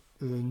 The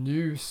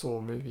new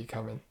Saw movie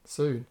coming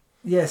soon.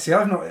 Yeah, see,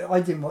 I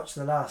didn't watch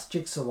the last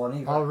Jigsaw one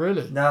either. Oh,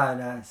 really?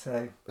 No,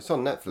 so... It's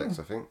on Netflix,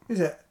 I think. Is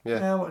it?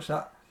 Yeah. I watched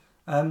that.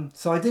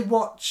 So I did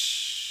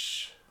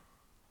watch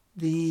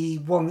the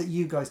one that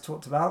you guys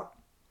talked about.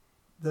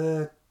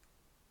 The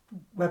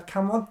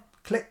webcam one.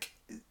 Click.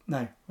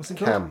 No. What's it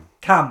called?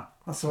 Cam.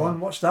 That's the one.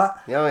 Watch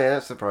that. Yeah,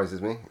 that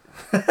surprises me.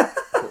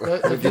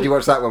 Did you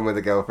watch that one with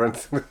a girlfriend?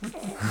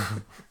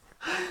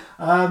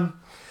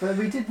 But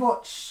we did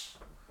watch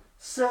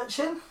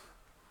Searching.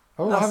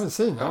 Oh, I haven't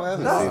seen that. Oh, I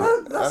haven't seen it. I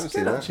haven't That's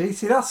seen good that. actually.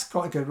 See, that's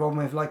quite a good one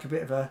with like a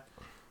bit of a...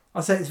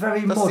 I'd say it's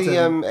very That's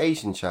modern. the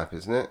Asian chap,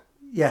 isn't it?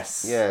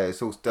 Yes. Yeah,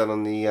 it's all done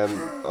on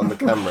the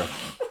camera.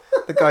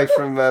 The guy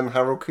from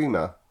Harold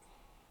Kumar.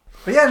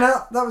 But yeah, no,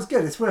 that was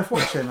good. It's worth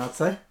watching, I'd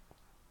say.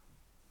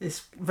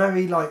 It's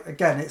very like,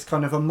 again, it's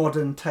kind of a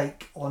modern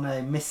take on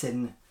a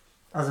missing,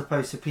 as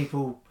opposed to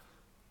people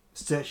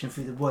searching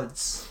through the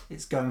woods.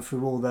 It's going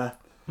through all the...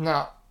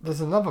 Now,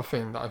 there's another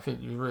thing that I think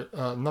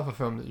another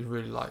film that you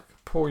really like.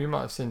 Paul, you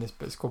might have seen this,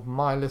 but it's called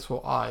My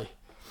Little Eye.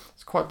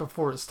 It's quite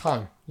before its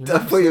time. I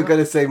thought you were going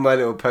to say My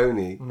Little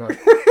Pony. No.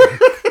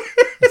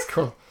 it's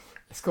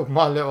called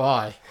My Little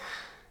Eye.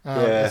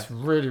 Yeah. It's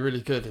really,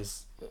 really good.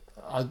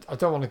 I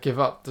don't want to give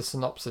up the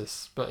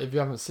synopsis, but if you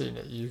haven't seen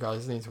it, you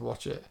guys need to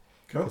watch it.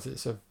 Cool. Because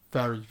it's a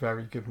very,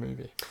 very good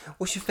movie.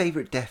 What's your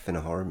favourite death in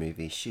a horror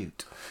movie?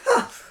 Shoot.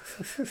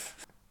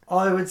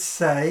 I would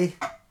say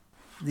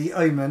The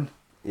Omen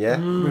Yeah?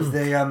 with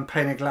the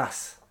pane of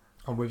glass.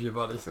 I'm with you,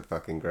 buddy. It's a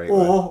fucking great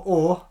one.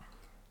 Or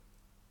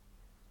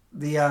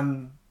the, I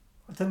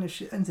don't know if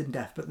she ends in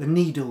death, but the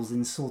needles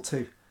in Saw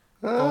 2.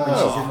 Oh, When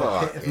she's in the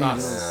pit of fucking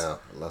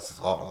needles.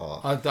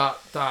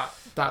 hell.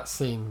 That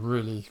scene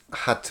really... I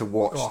had to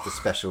watch Oh. the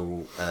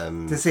special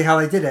To see how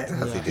they did it.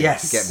 as they did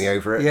Yes. to get me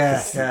over it. Yeah,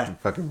 'cause yeah. It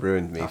fucking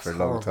ruined me that's for a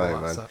long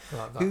horrible, time, man.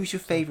 that. Who's your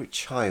favourite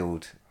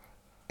child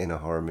in a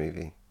horror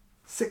movie?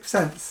 Sixth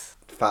Sense.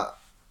 Fat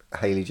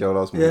Haley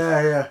Joel Osment.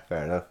 Yeah.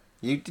 Fair enough.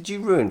 Did you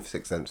ruin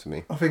Sixth Sense for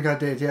me? I think I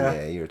did, yeah.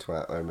 Yeah, you're a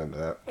twat. I remember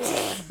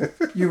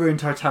that. You were in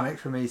Titanic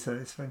for me, so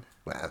it's fine.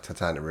 Well,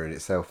 Titanic ruined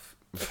itself.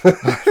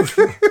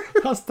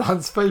 That's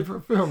Dan's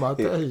favourite film, I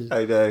tell you.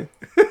 I know.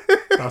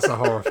 That's a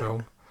horror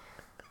film.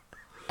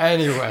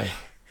 Anyway.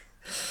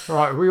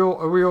 Right,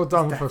 are we all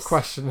done for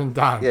question and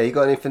Dan? Yeah, you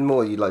got anything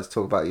more you'd like to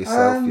talk about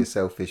yourself, you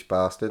selfish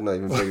bastard? Not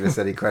even bringing us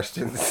any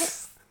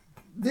questions.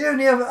 The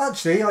only other...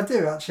 Actually, I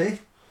do, actually.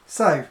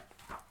 So,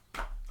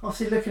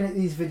 obviously looking at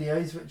these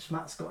videos, which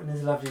Matt's got in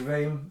his lovely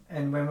room,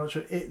 and when we watched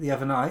it the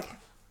other night,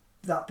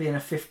 that being a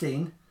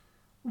 15,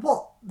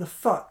 what the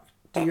fuck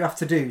do you have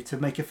to do to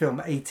make a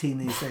film 18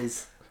 these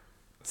days?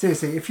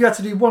 Seriously, if you had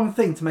to do one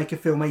thing to make a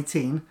film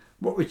 18,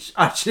 what would you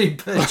actually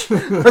put?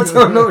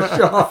 I'm not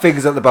sure.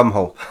 Fingers up the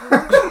bumhole.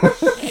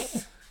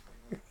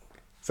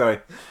 Sorry.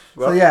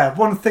 So yeah,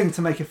 one thing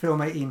to make a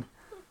film 18.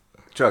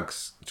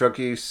 Drugs. Drug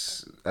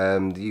use.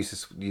 The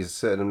use a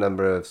certain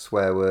number of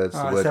swear words.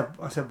 Oh,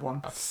 I said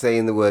one.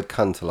 Saying the word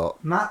cunt a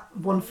lot. Matt,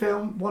 one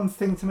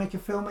thing to make a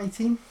film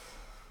 18.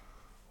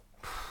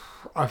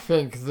 I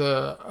think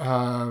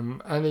that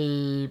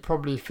any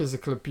probably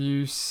physical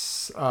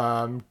abuse,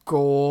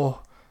 gore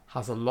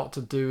has a lot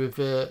to do with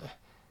it.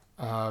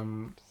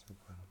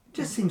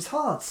 Just seems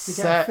hard to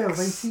get a film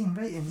 18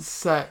 ratings.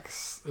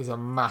 Sex is a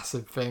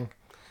massive thing.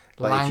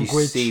 Like Language if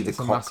you see the is a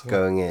cock massive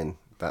going in,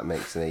 that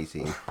makes an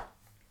 18.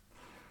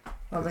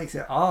 That makes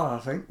it R, I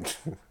think.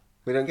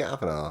 We don't get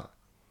half an R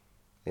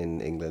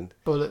in England.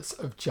 Bullets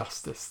of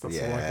justice. That's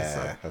all I can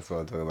say. That's what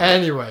I'm talking about.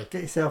 Anyway,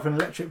 Get yourself an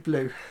electric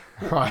blue.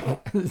 right.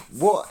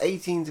 What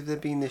 18s have there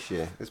been this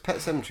year? Is Pet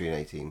Sematary an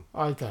 18?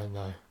 I don't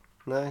know.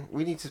 No?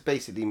 We need to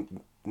basically,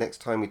 next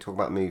time we talk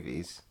about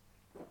movies,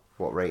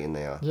 what rating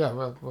they are. Yeah,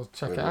 we'll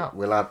check it out.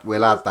 We'll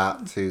add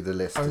that to the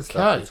list of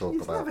stuff we talk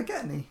You about. never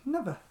get any.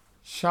 Never.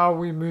 Shall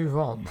we move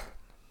on?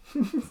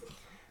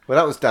 Well,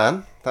 that was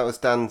Dan. That was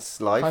Dan's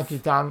life. Thank you,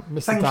 Dan.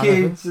 Mr. Thank Dan you,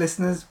 Evans.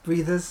 listeners,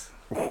 breathers.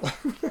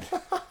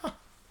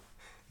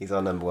 He's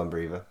our number one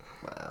breather.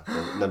 Wow.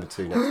 Number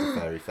two next to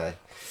Fairy Faye.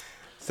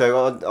 So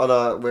on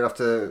our, we'll have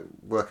to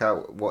work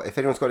out what, if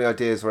anyone's got any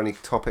ideas or any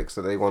topics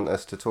that they want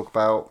us to talk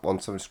about,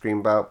 want some scream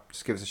about,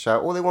 just give us a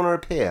shout. Or they want to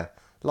appear,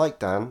 like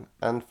Dan,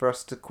 and for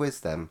us to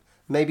quiz them.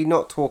 Maybe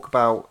not talk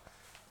about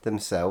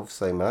themselves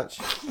so much.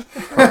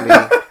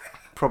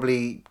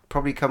 Probably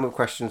come with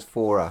questions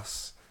for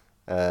us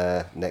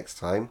next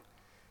time,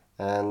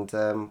 and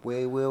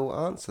we will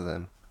answer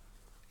them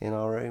in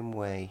our own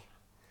way.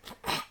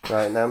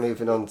 Right, now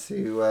moving on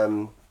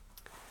to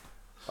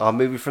our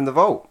movie from the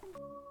vault.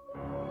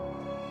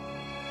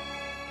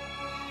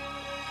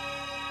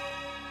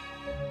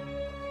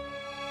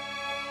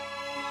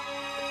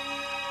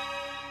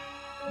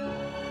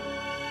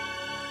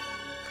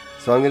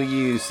 So I'm going to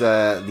use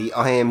the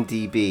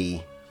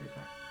IMDb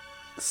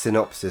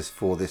synopsis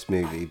for this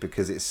movie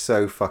because it's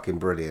so fucking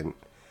brilliant.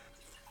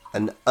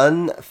 An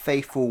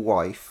unfaithful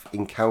wife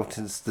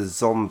encounters the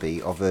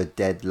zombie of her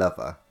dead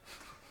lover.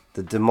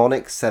 The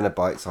demonic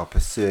Cenobites are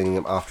pursuing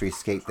him after he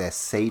escaped their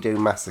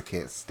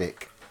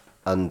sadomasochistic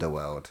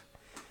underworld.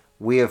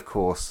 We, of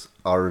course,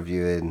 are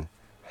reviewing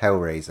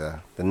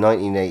Hellraiser, the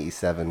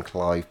 1987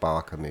 Clive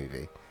Barker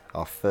movie.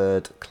 Our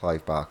third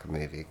Clive Barker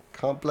movie.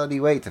 Can't bloody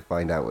wait to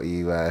find out what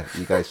you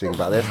guys think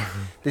about this.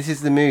 This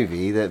is the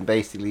movie that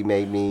basically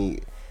made me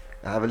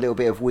have a little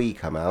bit of wee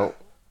come out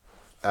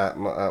at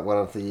one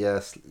of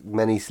the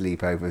many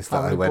sleepovers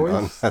that I went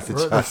on as a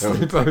child.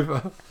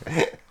 Sleepover.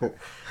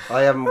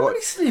 I haven't How many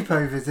watched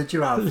sleepovers did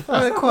you have?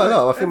 quite a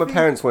lot. I think my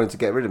parents wanted to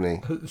get rid of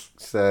me,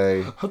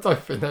 so I don't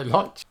think they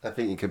liked I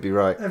think you could be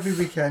right. Every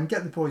weekend,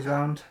 get the boys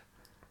round.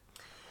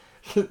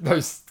 you. No,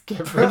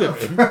 get rid of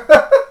him.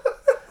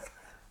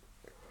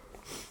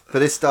 But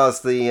this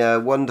stars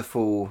the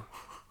wonderful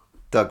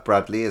Doug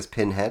Bradley as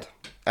Pinhead,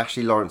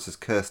 Ashley Lawrence as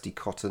Kirsty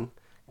Cotton,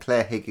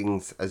 Claire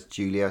Higgins as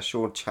Julia,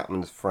 Sean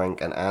Chapman as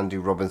Frank, and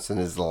Andrew Robinson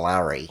as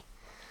Larry.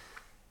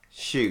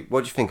 Shoot,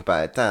 what do you think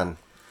about it, Dan?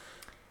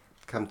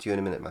 Come to you in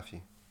a minute, Matthew.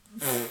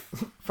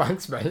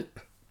 Thanks, mate.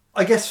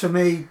 I guess for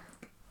me,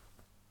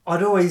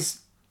 I'd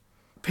always...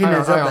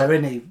 Pinhead's Hang up on. there,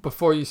 isn't he?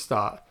 Before you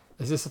start,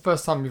 is this the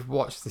first time you've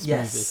watched this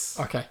Yes.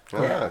 movie? Okay.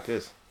 Oh, Yeah.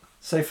 good.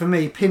 So for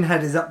me,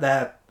 Pinhead is up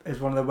there as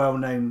one of the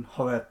well-known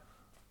horror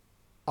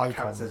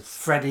characters. Icons.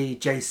 Freddy,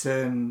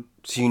 Jason,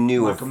 So you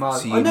knew Michael Myers.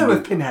 of... So you I know knew,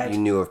 of Pinhead. You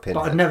knew of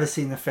Pinhead. but I'd never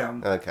seen the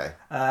film. Okay.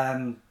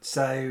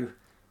 So,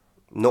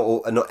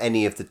 Not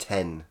any of the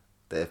 10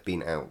 that have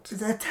been out. is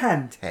there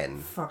 10? 10.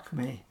 Fuck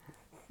me.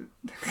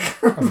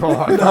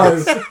 Right.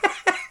 No.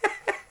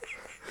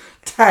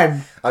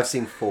 10. I've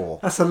seen 4.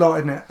 That's a lot,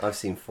 isn't it? I've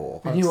seen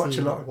 4. And I've you watch a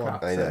seen lot of one.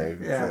 crap. I know.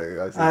 Yeah.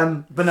 So I've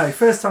seen But no,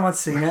 first time I'd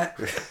seen it,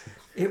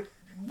 it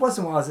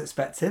wasn't what I was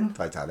expecting.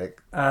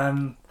 Titanic.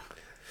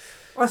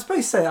 I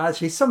suppose say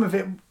actually some of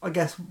it I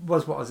guess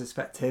was what I was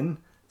expecting.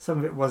 Some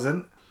of it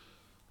wasn't.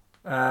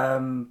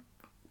 But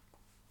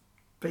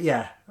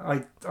yeah,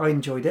 I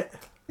enjoyed it.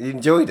 You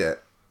enjoyed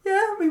it? Yeah,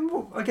 I mean,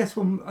 I guess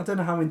I don't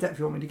know how in depth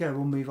you want me to go.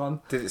 We'll move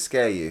on. Did it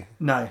scare you?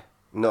 No,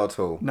 Not at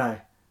all. no.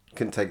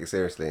 Couldn't take it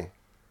seriously.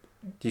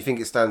 Do you think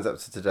it stands up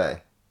to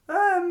today?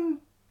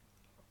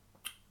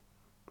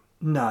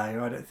 No,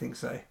 I don't think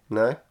so.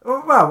 No?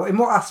 Well, in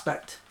what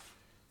aspect?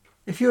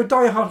 If you're a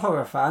die-hard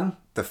horror fan,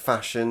 The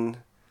fashion,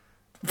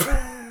 the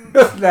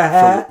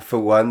hair, for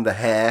one, the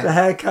hair, the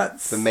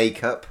haircuts, the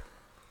makeup.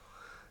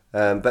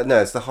 But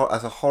no, it's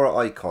as a horror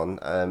icon.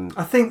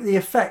 I think the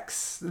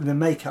effects, the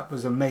makeup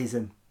was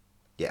amazing.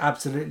 Yeah.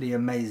 Absolutely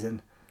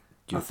amazing.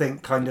 I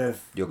think kind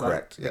of... You're like,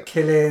 correct, The yep.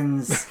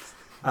 killings.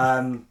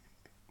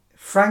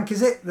 Frank,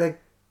 is it?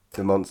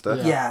 The monster.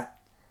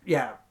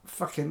 Yeah.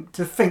 Fucking...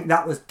 To think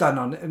that was done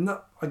on...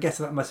 I guess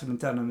that must have been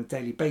done on a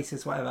daily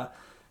basis, whatever.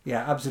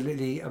 Yeah,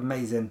 absolutely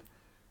amazing.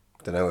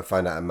 Don't know. We'll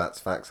find out in Matt's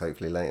facts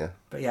hopefully later.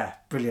 But yeah,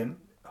 brilliant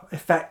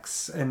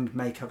effects and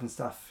makeup and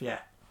stuff. Yeah.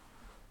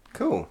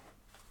 Cool.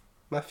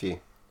 Matthew,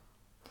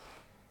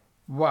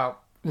 Well,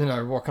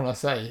 what can I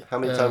say? how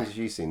many times have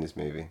you seen this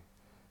movie?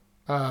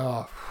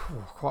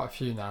 Quite a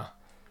few now.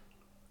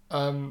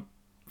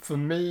 For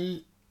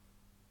me,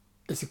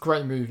 it's a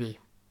great movie.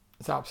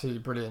 It's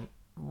absolutely brilliant.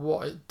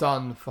 What it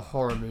done for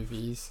horror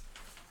movies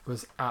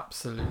was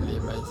absolutely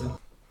amazing.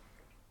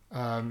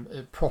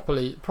 It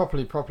properly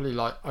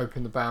like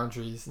opened the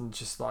boundaries and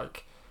just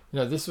like,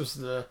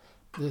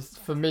 this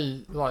for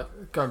me,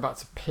 like going back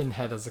to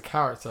Pinhead as a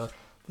character,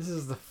 this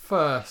is the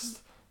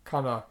first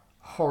kind of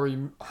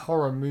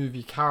horror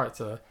movie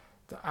character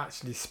that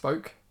actually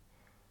spoke.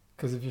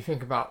 Because if you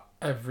think about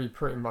every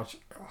pretty much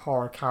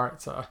horror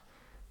character,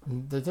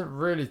 they didn't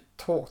really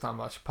talk that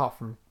much apart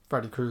from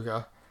Freddy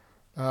Krueger.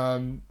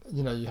 You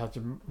had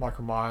your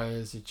Michael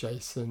Myers, your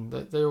Jason.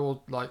 They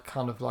all like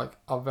kind of like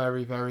are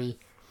very, very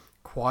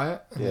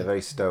quiet. Yeah,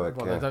 very stoic.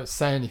 Well, yeah. they don't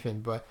say anything,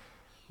 but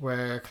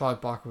where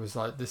Clive Barker was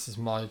like, this is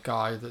my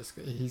guy.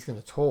 He's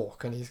going to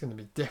talk and he's going to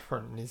be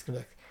different and he's going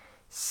to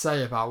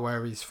say about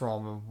where he's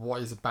from and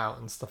what he's about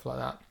and stuff like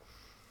that,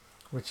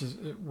 which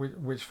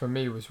for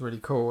me was really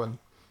cool. And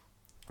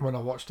when I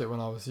watched it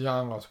when I was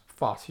young, I was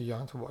far too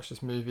young to watch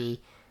this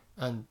movie,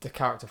 and the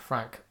character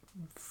Frank,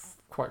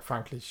 quite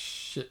frankly,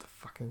 shit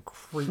fucking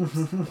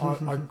creeps.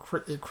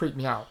 It creeped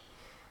me out.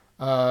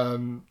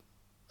 And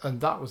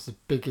that was the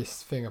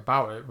biggest thing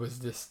about it,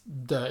 was this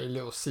dirty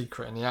little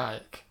secret in the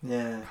attic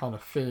kind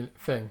of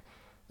thing,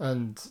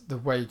 and the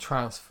way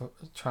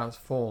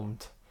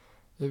transformed.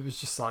 It was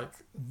just like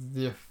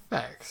the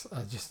effects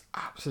are just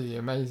absolutely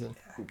amazing.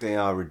 They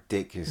are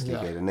ridiculously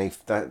good, and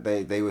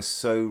they were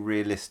so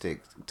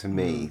realistic to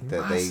me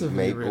that they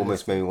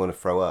almost made me want to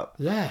throw up.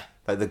 Yeah,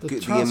 like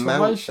the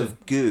amount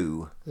of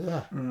goo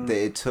that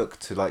it took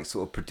to like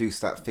sort of produce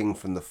that thing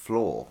from the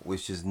floor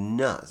was just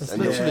nuts. It's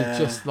and literally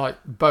just like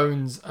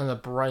bones and a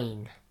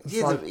brain. It's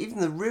like, even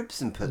the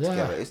ribs and put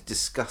together, it's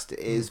disgusting.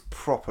 It is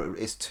proper.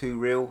 It's too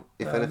real,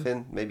 if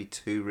anything, maybe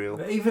too real.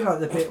 But even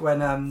like the bit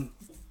when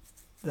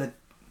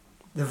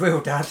the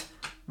real dad,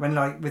 when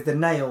like with the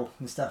nail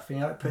and stuff, and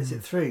he like puts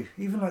it through,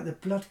 even like the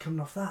blood coming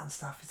off that and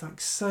stuff, it's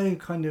like so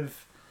kind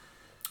of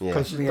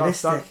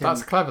realistic.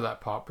 That's clever,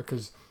 that part,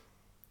 because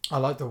I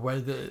like the way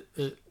that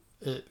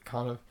it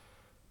kind of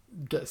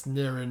gets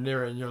nearer and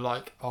nearer, and you're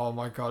like, oh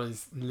my god,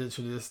 he's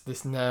literally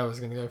this nail is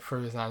going to go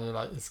through his hand. You're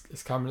like,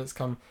 it's coming. It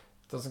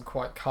doesn't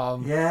quite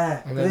come.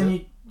 Yeah, and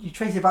then you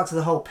trace it back to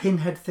the whole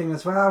Pinhead thing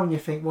as well, and you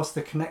think, what's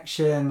the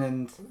connection?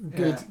 And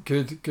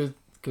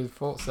good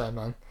thoughts there,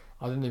 man.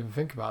 I didn't even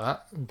think about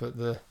that, but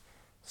the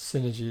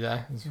synergy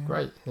there is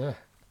great. Yeah,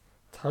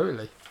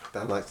 totally.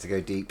 Dan likes to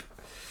go deep.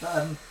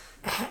 We'll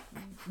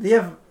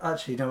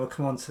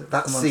come on to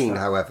that scene.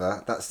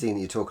 However, that scene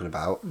that you're talking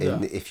about,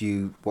 if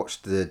you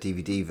watch the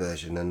DVD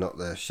version and not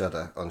the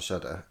Shudder,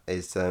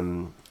 is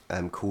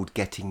called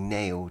Getting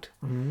Nailed.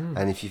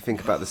 And if you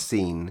think about the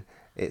scene,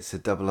 it's a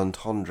double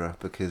entendre,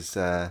 because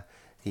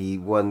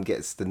one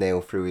gets the nail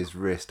through his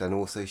wrist, and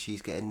also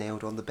she's getting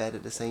nailed on the bed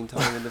at the same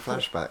time in the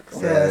flashback.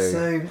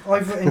 So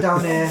I've written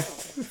down here,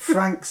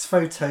 Frank's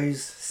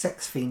photos,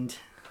 sex fiend.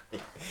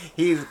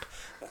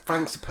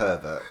 Frank's a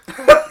pervert.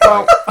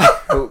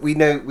 But we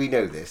know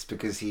this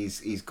because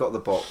he's got the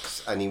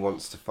box and he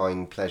wants to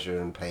find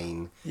pleasure and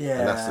pain. Yeah.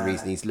 And that's the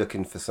reason he's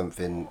looking for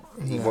something.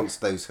 He wants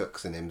those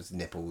hooks in his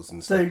nipples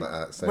and stuff like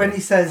that. So when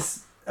he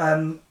says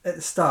at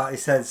the start, he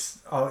says,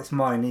 "Oh, it's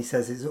mine." He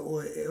says, "It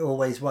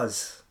always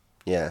was."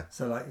 Yeah.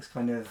 So like it's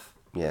kind of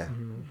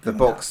the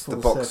box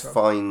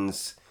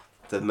finds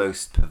the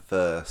most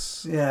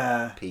perverse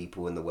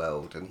people in the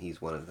world, and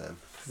he's one of them.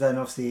 Then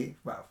obviously,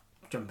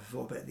 jumping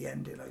forward a bit at the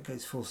end, it like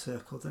goes full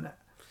circle, doesn't it?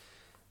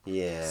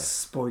 Yeah.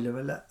 Spoiler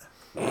alert.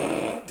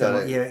 Don't know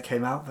what year it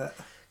came out, but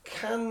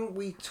can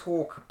we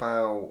talk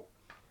about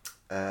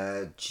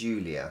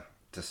Julia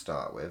to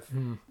start with?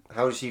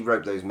 How did she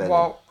rope those men?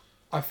 Well,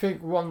 I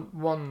think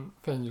one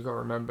thing you got to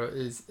remember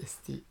is it's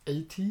the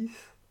 80s.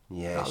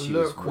 Yeah, she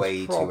was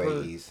way too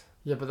 80s.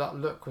 Yeah, but that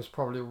look was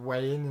probably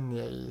way in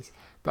the 80s.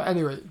 But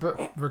anyway,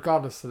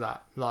 regardless of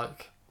that,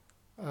 like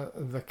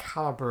the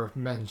caliber of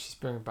men she's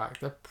bringing back,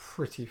 they're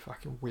pretty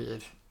fucking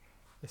weird.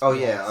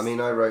 I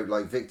mean, I wrote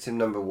like victim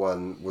number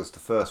 1 was the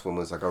first one,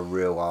 was like a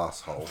real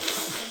asshole.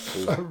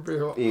 He's a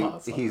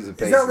is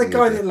that the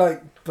guy that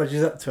like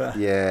budges up to her?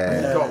 Yeah.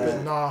 He got a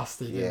bit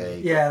nasty,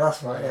 didn't he? Yeah,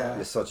 that's right. Yeah.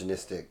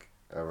 Misogynistic.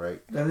 All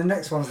right. Then the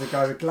next one's the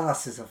guy with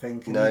glasses, I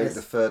think. No,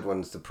 the third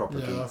one's the proper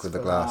geek with the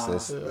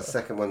glasses. Yeah. The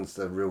second one's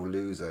the real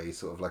loser. He's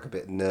sort of like a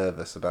bit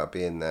nervous about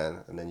being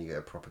there, and then you get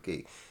a proper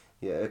geek.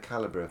 Yeah, her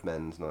calibre of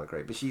men's not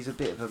great, but she's a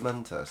bit of a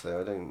munter,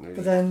 so I don't really...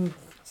 But then...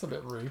 It's a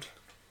bit rude.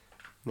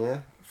 Yeah?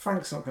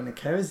 Frank's not going to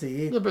care, is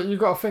he? Yeah, but you've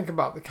got to think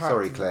about the character.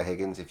 Sorry, Claire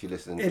Higgins, if you're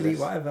listening to Illy, this.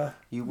 whatever.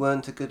 You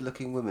weren't a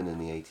good-looking woman in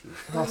the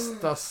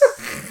 80s.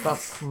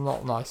 That's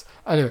not nice.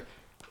 Anyway,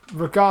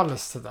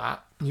 regardless to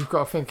that, you've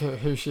got to think of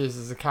who she is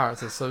as a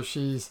character. So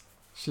she's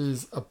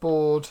a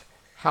bored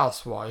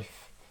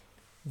housewife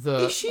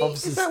that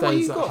obviously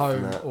stays at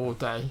home all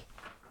day.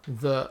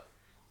 that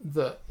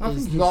I think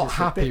is he's not just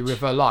a happy bitch. with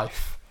her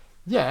life.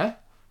 Yeah,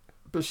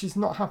 but she's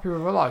not happy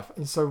with her life,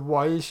 and so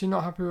why is she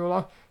not happy with her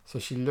life? So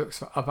she looks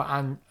for other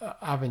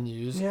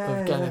avenues Yeah,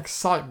 of getting yeah.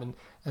 excitement,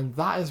 and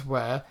that is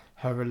where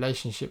her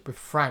relationship with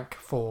Frank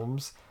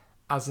forms,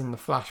 as in the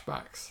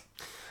flashbacks.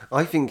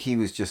 I think he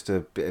was just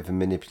a bit of a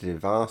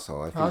manipulative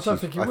arsehole. I don't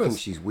think he was. think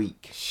she's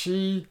weak.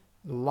 She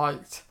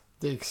liked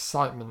the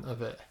excitement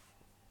of it.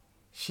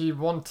 She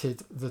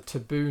wanted the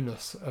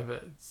taboo-ness of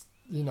it.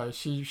 You know,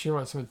 she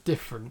wanted something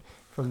different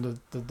from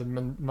the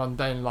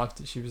mundane life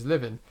that she was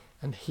living,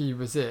 and he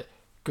was it.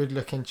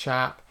 Good-looking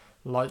chap,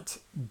 liked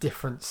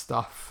different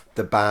stuff.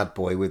 The bad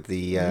boy with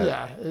the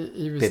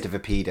He was. bit of a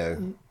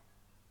pedo.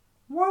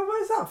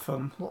 Where's that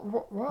from?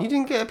 What? You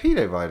didn't get a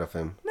pedo vibe off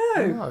him.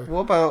 No. No.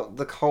 What about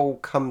the whole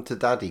 "come to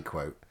daddy"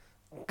 quote?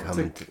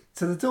 Come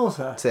To the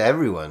daughter. to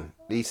everyone.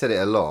 He said it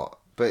a lot,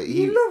 but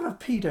You love a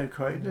pedo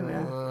quote, didn't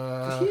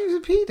you? he was a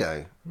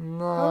pedo.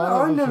 No, I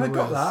don't think never he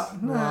got was.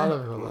 that. No. I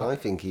never got that. I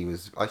think he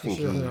was. I think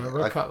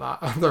We'll cut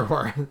that. Don't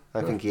worry.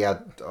 I think he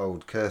had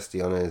old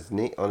Kirsty on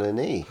her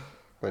knee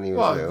when he was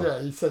Well, little.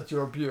 yeah, he said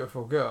you're a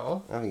beautiful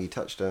girl. I think he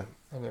touched her.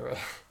 Anyway,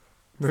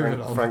 moving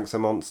on. Frank's a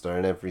monster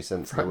in every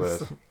sense of the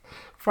word.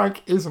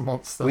 Frank is a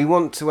monster. We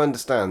want to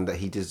understand that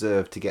he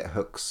deserved to get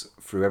hooks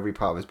through every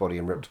part of his body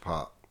and ripped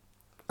apart,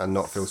 and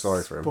not feel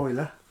sorry for him.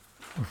 Spoiler.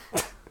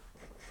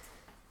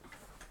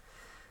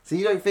 So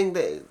you don't think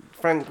that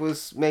Frank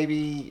was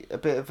maybe a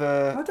bit of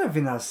I don't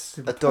think that's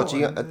a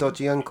dodgy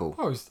important. uncle?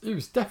 Oh, he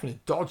was definitely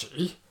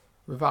dodgy,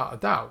 without a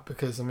doubt.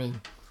 Because I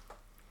mean,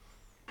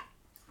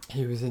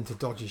 he was into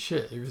dodgy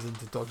shit. He was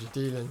into dodgy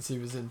dealings. He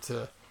was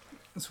into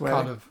That's where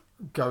kind of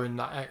going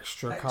that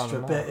extra kind Extra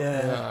of bit, mile.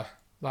 yeah.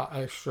 That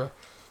extra.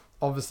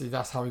 Obviously,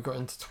 that's how he got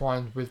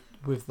intertwined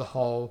with the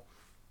whole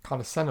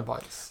kind of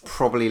Cenobites.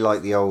 Probably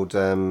like the old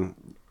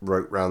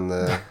rope round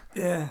the.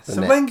 Yeah. The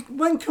So neck.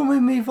 when can we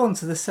move on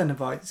to the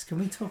Cenobites? Can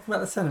we talk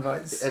about the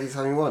Cenobites?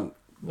 Anytime you want.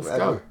 Let's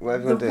Whatever, go.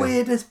 whatever you The want to do.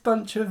 weirdest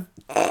bunch of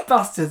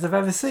bastards I've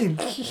ever seen,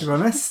 to be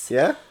honest.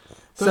 Yeah.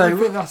 So So- you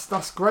think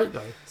that's great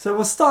though? So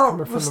we'll start.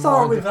 Coming from We'll the start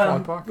mind with of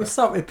Clive Barker. we'll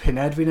start with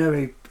Pinhead. We know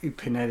who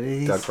Pinhead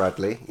is. Doug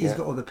Bradley. He's Yeah.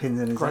 got all the pins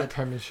in his Great head.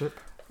 penmanship.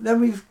 Then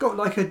we've got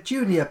like a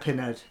junior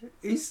Pinhead.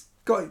 He's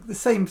got the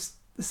same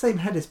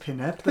head as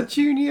Pinhead, The but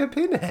junior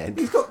pinhead.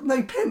 he's got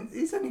no pin.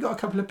 He's only got a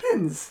couple of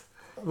pins.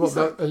 What,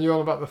 are you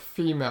on about the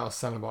female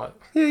Cenobite?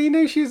 Yeah, you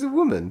know she was a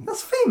woman.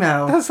 That's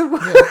female. That's a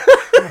woman.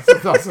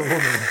 That's a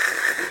woman.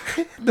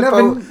 The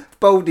Never-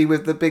 Baldy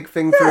with the big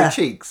thing through Yeah. her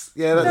cheeks.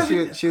 Yeah, that's,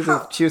 Never-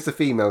 she was the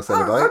female How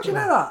Cenobite. do you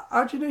know that?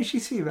 How do you know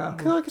she's female?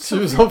 I could She tell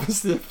was from-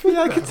 obviously a female.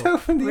 yeah, I could tell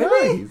from the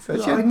Really? eyes. And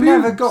Yeah, she had I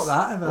never boobs. got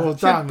that ever. Well,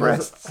 She had Dan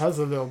breasts. has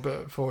a little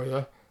bit for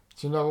you.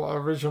 Do you know what her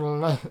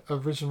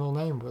original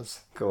name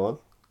was? Go on.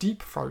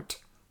 Deep Throat.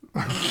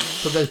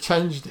 But they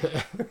changed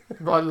it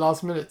right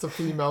last minute to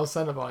female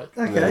Cenobite,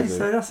 Okay, Amazing.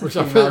 so that's a which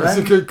I female think was a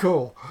then. good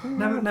call.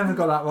 Never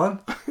got that one.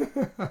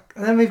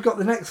 And then we've got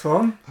the next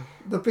one,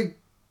 the big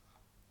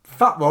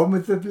fat one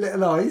with the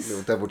little eyes.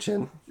 Little double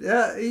chin.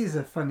 Yeah, he's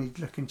a funny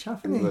looking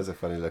chap, He isn't was a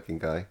funny looking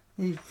guy.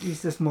 he?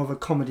 He's just more of a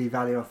comedy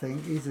value, I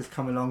think. He's just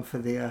come along for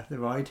the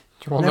ride.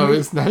 Do you want to Then know we-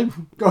 his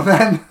name? Go on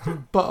then.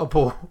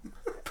 Butterball.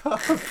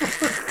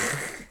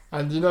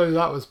 And you know who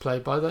that was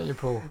played by, don't you,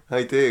 Paul?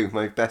 I do.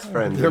 My best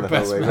friend Your in the whole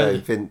best way mate.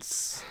 round,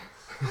 Vince.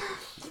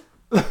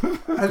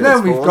 And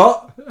then we've Vaughn.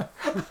 got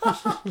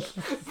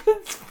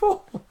It's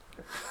Paul.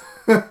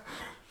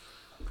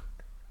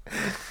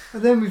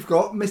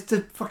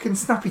 Mr. fucking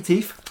Snappy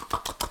Teeth.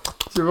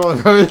 Do you want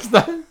to know his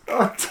name?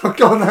 Oh,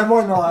 go on then,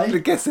 why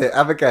not? Guess it.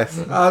 Have a guess.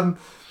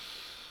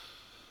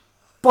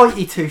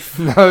 Bitey Tooth.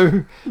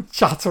 No,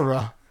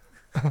 Chatterer.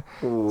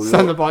 Ooh,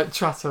 Cenobite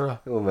Chatterer.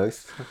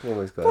 almost got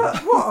it. But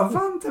what a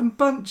random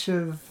bunch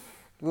of...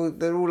 Well,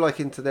 they're all like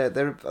into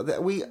their.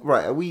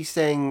 Are we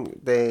saying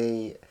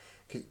they?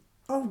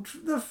 Oh,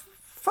 the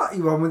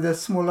fatty one with the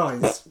small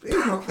eyes.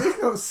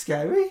 He's not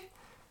scary.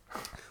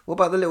 What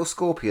about the little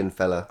scorpion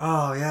fella?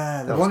 Oh,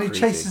 yeah. The That one was who creepy.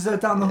 chases her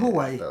down the Yeah,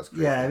 hallway. that was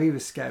creepy. Yeah, he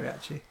was scary,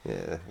 actually.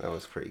 Yeah, that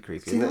was pretty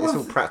creepy. See, And the it's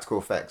ones- all practical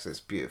effects. It's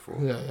beautiful.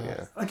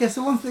 Yeah. I guess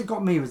the one thing that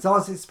got me was I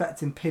was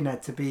expecting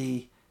Pinhead to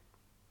be...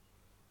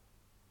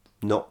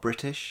 Not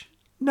British.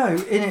 No,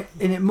 in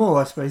it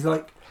more, I suppose.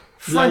 Like,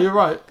 Yeah, Frank, you're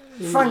right.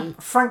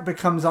 Frank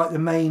becomes like the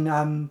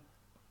main...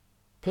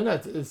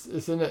 Pinhead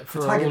is in it for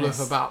all Protagonist.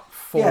 of about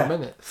 4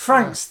 minutes.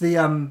 Frank's the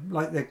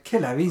like the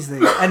killer. He's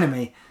the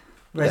enemy,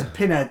 whereas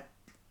Pinhead,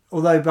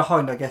 although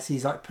behind, I guess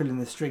he's like pulling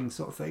the strings,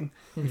 sort of thing,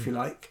 if you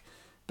like.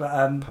 But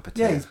Puppeteer.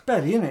 yeah, he's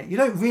barely in it. You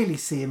don't really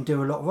see him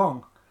do a lot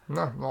wrong.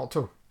 No, not at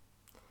all.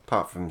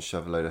 Apart from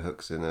shove a load of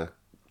hooks in a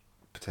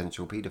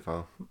potential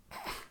paedophile.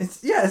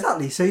 Yeah,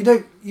 exactly. So you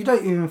don't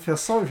even feel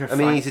sorry for I Frank.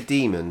 mean, he's a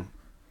demon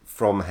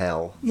from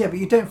hell. Yeah, but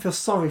you don't feel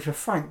sorry for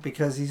Frank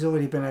because he's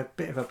already been a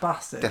bit of a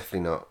bastard.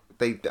 Definitely not.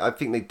 I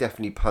think they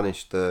definitely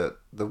punished the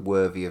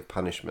worthy of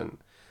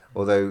punishment.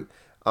 Although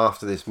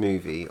after this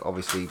movie,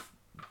 obviously,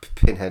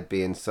 Pinhead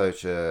being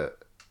such a,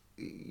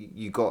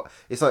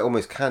 it's like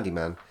almost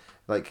Candyman.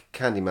 Like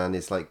Candyman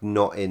is like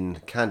not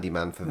in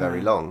Candyman for very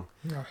long,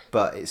 Yeah.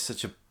 but it's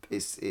such a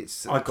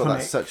it's Iconic got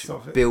that such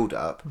sort of- build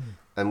up,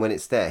 and when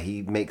it's there,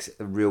 he makes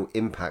a real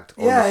impact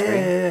on Yeah, the screen.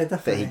 yeah, That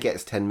definitely. he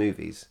gets 10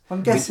 movies.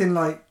 I'm guessing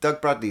like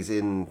Doug Bradley's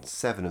in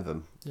 7 of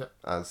them. Yep.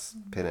 As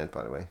Pinhead,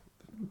 by the way.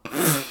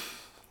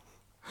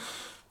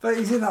 but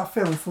he's in that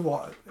film for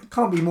what? It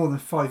can't be more than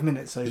 5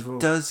 minutes overall.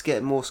 Does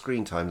get more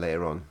screen time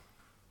later on.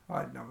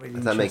 I'm not really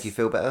Does that make you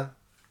feel better?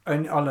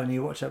 I'll only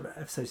watch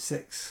episode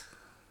 6.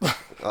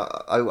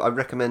 I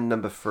recommend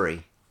number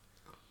 3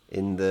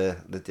 in the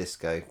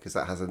disco, because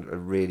that has a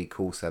really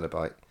cool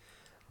Cenobite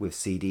with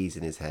CDs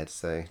in his head.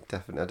 So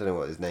definitely, I don't know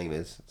what his name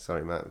is.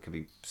 Sorry, Matt. It could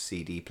be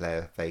CD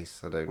player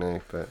face. I don't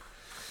know, but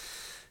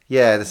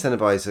yeah, the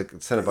Cenobites are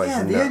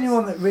Yeah, the nuts. only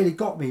one that really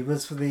got me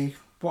was for the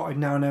what I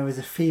now know is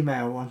a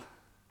female one.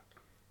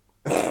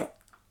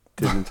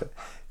 Didn't it?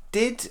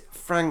 Did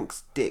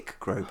Frank's dick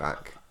grow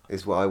back?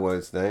 Is what I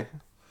wanted to know.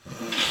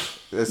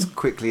 As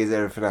quickly as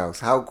everything else.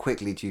 How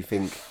quickly do you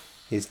think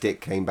his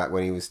dick came back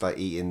when he was like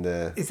eating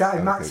the? Is that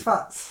in Max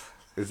Fats?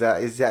 Is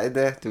that in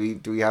there? Do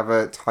we have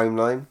a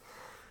timeline?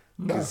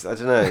 No. 'Cause I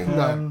don't know.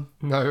 No,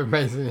 no,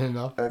 amazingly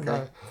enough. Okay,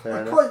 No.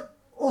 fair enough. Quite.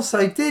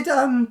 Also,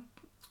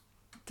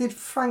 did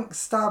Frank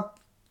stab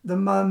the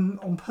mum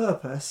on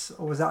purpose,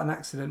 or was that an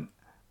accident?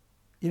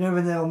 You know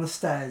when they're on the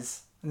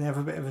stairs and they have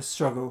a bit of a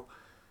struggle,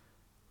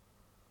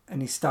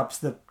 and he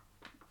stabs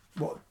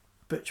what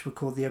Butch would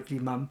call the ugly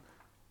mum.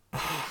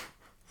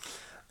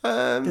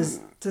 Is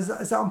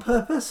that on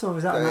purpose, or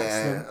was that an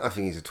accident? I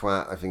think he's a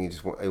twat. I think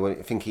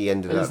I think he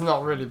ended He's up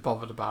not really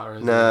bothered about her.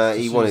 Is No, he?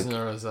 he Just wanted- using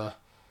her as a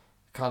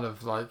kind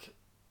of like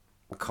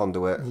a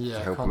conduit Yeah,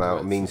 to help him out,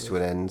 conduit, means so to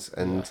an end,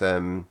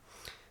 and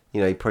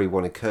he probably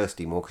wanted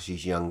Kirsty more because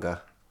she's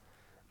younger,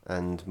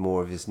 and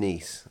more of his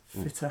niece.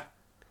 Fitter.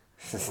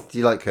 Do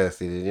you like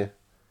Kirsty? Did you?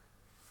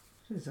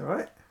 She's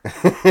alright.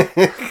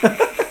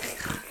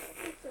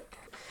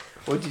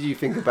 What did you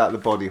think about the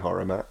body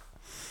horror, Matt?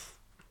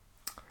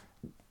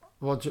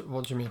 what do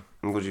you mean?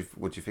 What do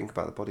you think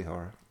about the body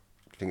horror?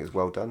 Do you think it's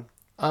well done?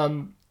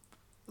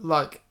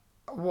 Like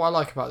what I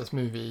like about this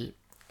movie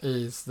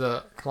is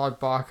that Clive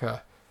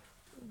Barker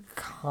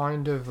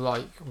kind of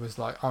like was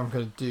like, I'm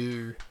gonna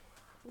do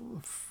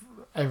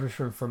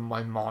everything from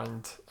my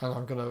mind, and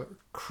I'm gonna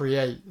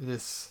create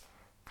this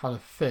kind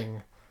of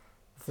thing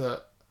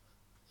that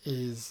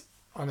is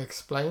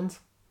unexplained.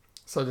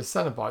 So the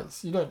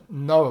Cenobites, you don't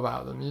know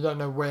about them, you don't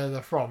know where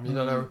they're from, you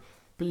don't know,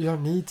 but you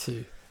don't need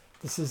to.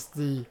 This is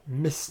the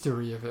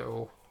mystery of it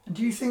all.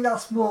 Do you think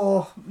that's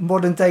more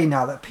modern day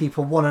now that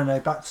people want to know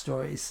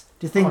backstories?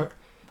 Do you think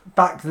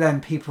back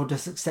then people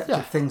just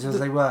accepted things as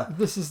they were?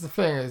 This is the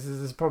thing,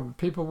 is this problem.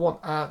 People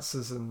want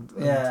answers and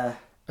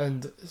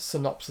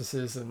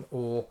synopsises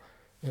or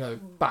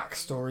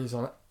backstories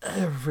on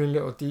every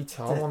little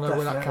detail. I want to know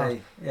where that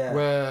comes. Yeah.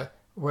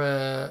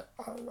 Where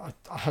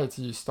I hate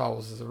to use Star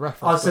Wars as a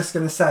reference. I was just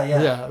going to say,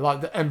 yeah,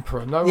 like the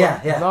Emperor. No one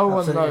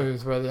absolutely.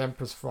 knows where the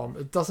Emperor's from.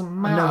 It doesn't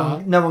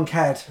matter. No one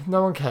cared.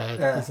 No one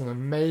cared. Yeah. He's an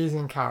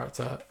amazing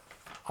character.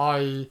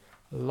 I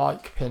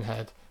like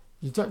Pinhead.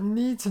 You don't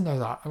need to know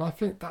that, and I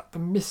think that the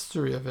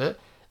mystery of it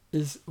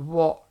is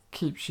what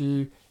keeps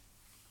you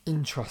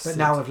interested. But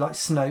now with like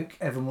Snoke,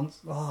 everyone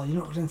wants,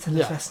 you're not going to tell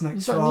us where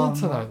Snoke's you from. don't need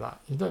to know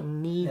that. You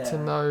don't need to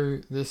know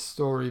this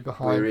story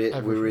behind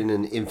everything. We're in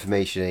an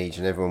information age,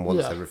 and everyone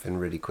wants everything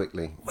really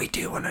quickly. We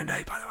do want to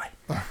know, by the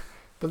way.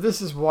 But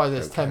this is why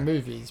there's 10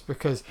 movies,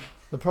 because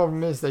the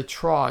problem is they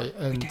try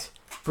and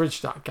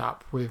bridge that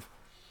gap with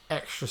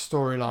extra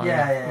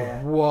storyline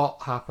of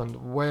what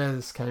happened, where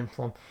this came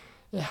from.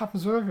 It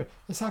happens with everything.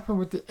 It's happened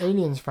with the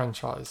Aliens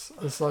franchise.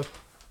 It's like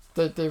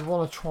they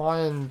want to try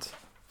and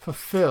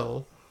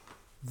fulfill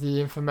the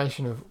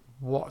information of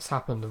what's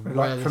happened and where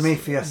like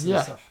Prometheus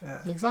and stuff. Yeah.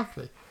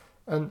 Exactly.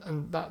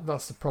 And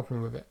that's the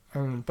problem with it.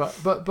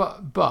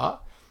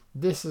 But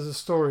this is a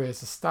story,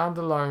 it's a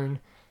standalone.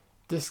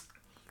 This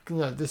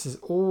is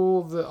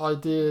all the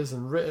ideas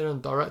and written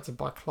and directed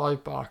by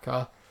Clive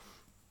Barker.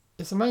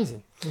 It's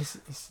amazing. It's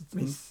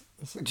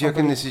Do you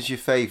reckon this is your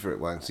favourite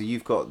one? So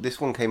you've got, this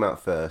one came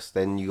out first,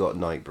 then you got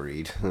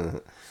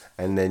Nightbreed,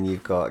 and then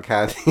you've got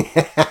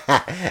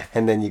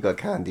and then you got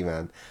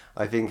Candyman.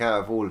 I think out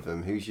of all of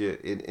them, who's your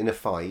in a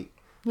fight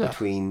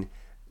between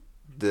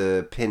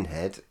the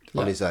Pinhead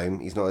on his own?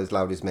 He's not as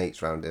loud as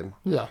mates around him.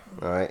 Yeah.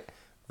 All right.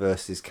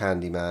 Versus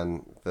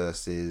Candyman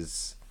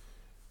versus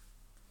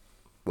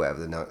whatever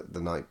the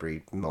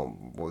Nightbreed.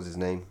 What was his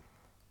name?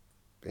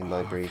 In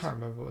Nightbreed. I can't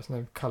remember what his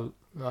name. Caliban.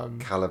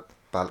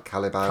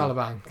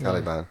 Caliban.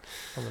 Caliban.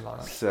 Something like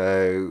that.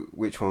 So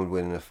which one would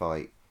win in a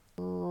fight?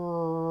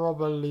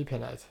 Probably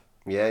Pinhead.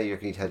 Yeah, you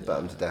reckon he'd headbutt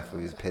him to death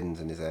with his pins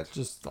in his head?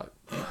 Just like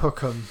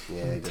hook him,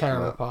 and tear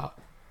him apart.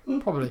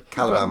 Probably.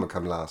 Caliban would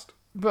come last.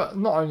 But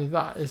not only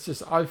that, it's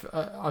just I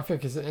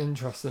think it's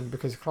interesting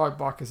because Clive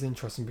Barker's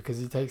interesting because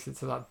he takes it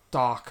to that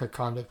darker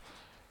kind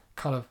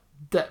of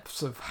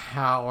depths of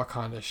how a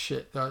kind of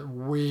shit, that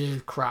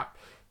weird crap.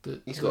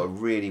 He's got a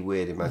really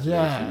weird imagination.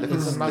 Yeah, look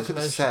his at the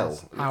imagination Cell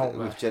is out there.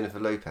 with Jennifer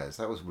Lopez.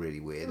 That was really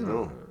weird and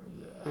all.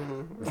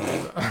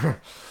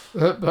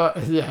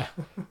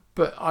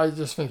 But I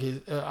just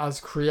think as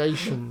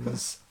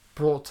creations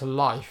brought to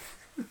life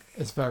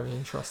is very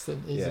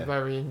interesting. He's Yeah. a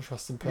very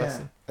interesting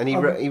person. And he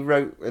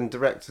wrote and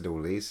directed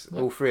all these,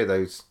 Yeah. all three of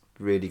those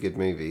really good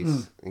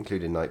movies,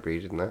 including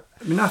Nightbreed, isn't that?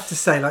 I mean, I have to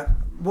say, like,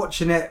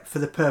 watching it for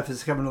the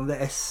purpose of coming on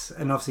this,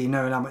 and obviously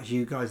knowing how much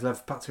you guys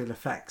love practical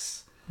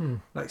effects,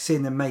 like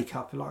seeing the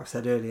makeup, like I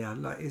said earlier,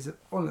 like is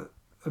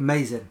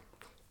amazing,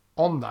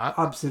 On that,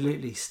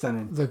 absolutely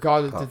stunning. the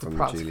guy that Apart did the from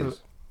practical,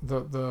 Julius. the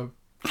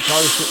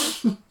guy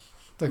that did,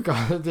 the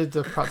guy that did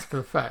the practical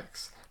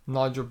effects,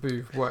 Nigel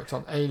Booth, worked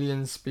on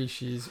Alien,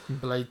 Species,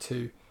 and Blade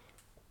 2.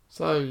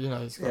 So you know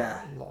he's got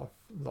Yeah. a lot of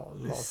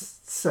It's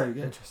so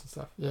good interesting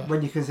stuff. Yeah,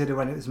 when you consider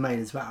when it was made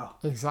as well.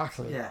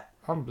 exactly. Yeah,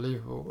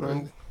 Unbelievable. Right.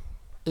 And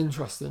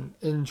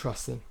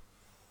interesting.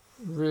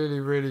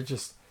 Really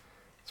just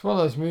it's one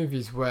of those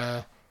movies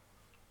where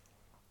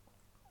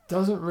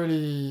doesn't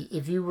really,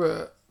 if you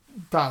were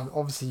Dan,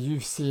 obviously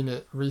you've seen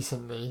it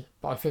recently,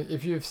 but I think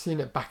if you've seen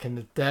it back in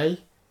the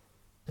day,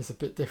 it's a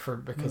bit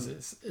different because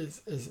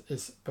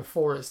it's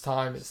before its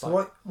time. It's so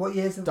like what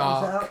years was it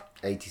dark. out?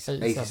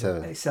 87.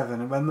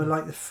 87, and when were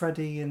like the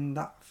Freddy and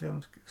that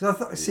films? Because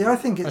I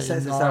think it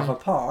sets itself 89.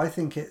 apart. I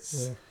think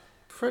it's Yeah.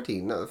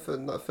 Freddy, no, the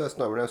first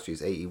Nightmare on Elm Street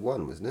is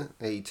 81, wasn't it?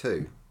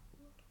 82.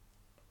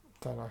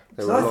 Don't know.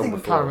 They So were I long think-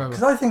 before. Can't remember.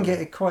 because I think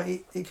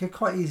it could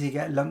quite easily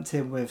get lumped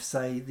in with,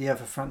 say, the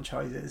other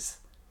franchises,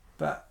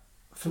 but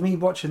for me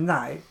watching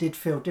that, it did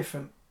feel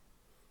different.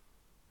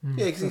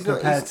 Yeah, because he's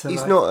Compared to, he's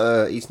like- not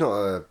a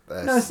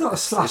No, it's not a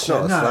slasher. It's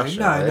not a No, slasher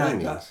no, by no,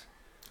 any no. means.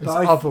 It's But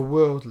I-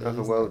 otherworldly. isn't it?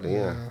 Otherworldly,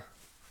 yeah.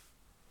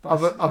 But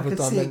Other I could see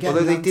dimensions. it getting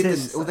Although they lumped did in,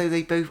 this, so- although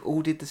they both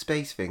all did the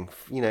space thing.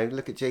 You know,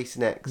 look at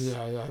Jason X.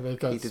 Yeah, they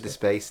go. He did the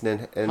space, and then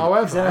Is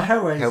there a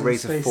However, Hellraiser, in Hellraiser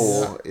space?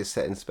 4 is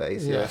set in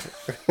space. Yeah.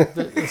 Yeah.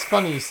 It's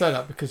funny you say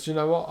that because you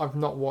know what? I've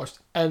not watched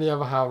any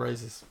other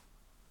Hellraisers.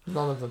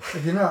 None of them.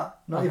 Have you not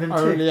I've even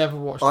only two? ever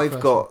watched. The I've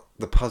first got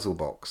the puzzle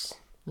box,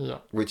 one. Yeah.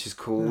 which is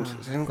called. Oh,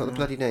 I haven't got the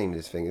bloody name of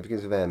this thing. It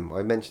begins with M.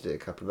 I mentioned it a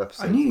couple of I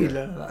episodes. knew you'd ago.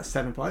 learn that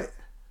Cenobite.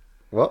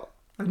 What?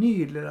 I knew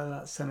you'd learn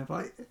that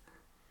Cenobite.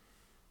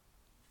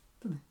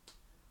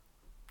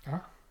 Huh?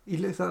 He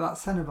looks like that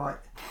Cenobite.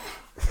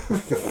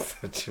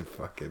 Such a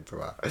fucking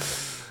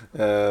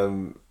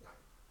twat.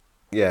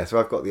 Yeah, so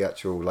I've got the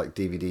actual like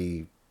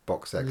DVD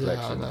box set Yeah, I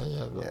collection.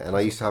 know, yeah, And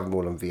I used to have them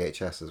all on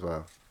VHS as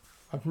well.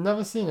 I've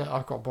never seen it.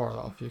 I've got to borrow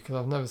that off you because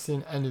I've never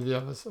seen any of the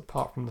others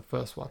apart from the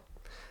first one.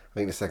 I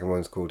think the second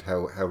one's called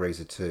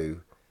Hellraiser 2.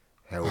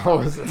 Oh,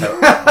 is it?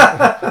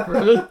 Hell,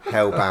 Really?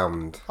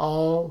 Hellbound.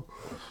 Oh,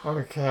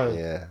 okay.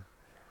 Yeah.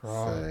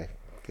 Right. So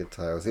good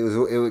titles.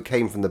 It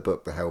came from the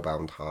book The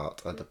Hellbound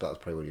Heart. That was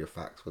probably one of your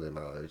facts, wasn't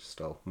it, Matt? I just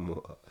stole.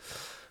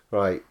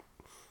 Right.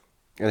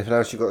 Anything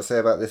else you've got to say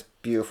about this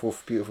beautiful,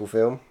 beautiful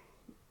film?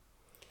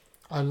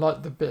 I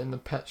like the bit in the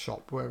pet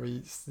shop where he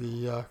eats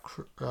the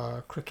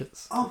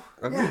crickets. Oh,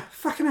 Have yeah. you?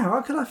 Fucking hell.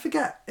 How could I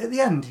forget? At the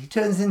end, he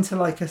turns into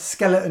like a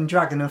skeleton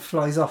dragon and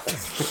flies off.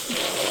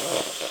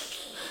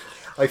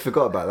 I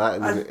forgot about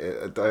that.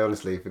 And I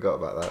honestly forgot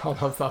about that. I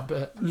love that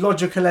bit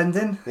Logical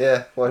ending.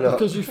 Yeah, why not?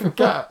 because you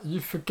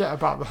forget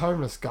about the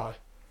homeless guy.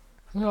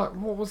 And you're like,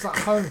 what was that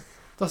home?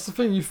 That's the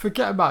thing. You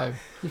forget about him.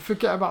 You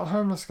forget about the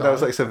homeless guy. That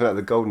was like something like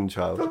The Golden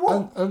Child. But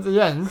what? And at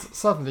the end,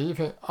 suddenly you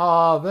think,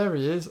 there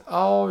he is.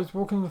 Oh, he's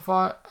walking the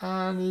fire,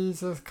 and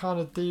he's a kind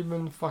of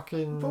demon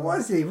fucking. But what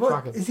is he? What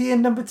dragon. is he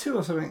in number 2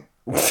 or something?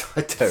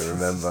 I don't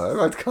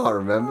remember. I can't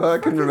remember. I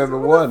couldn't What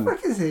remember the one.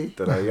 fuck is he?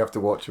 Don't know. You have to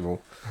watch them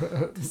all.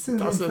 As soon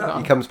That's as it that- now.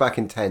 He comes back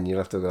in 10. You'll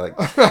have to like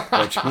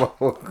watch them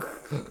all.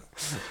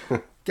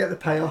 Get the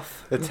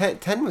payoff. The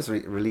 10 was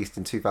released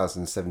in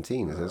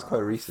 2017, so it's quite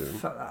recent.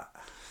 Fuck that.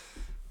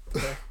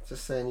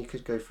 Just saying, you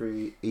could go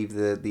through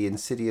either the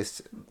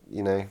Insidious,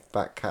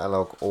 back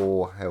catalogue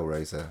or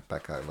Hellraiser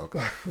back catalogue.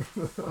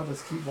 I'll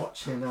just keep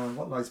watching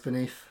What Lies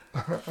Beneath.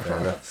 Fair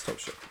enough. Stop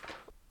shit.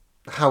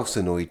 The house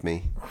annoyed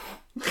me.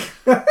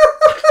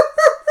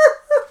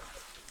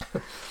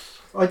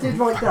 I did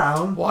write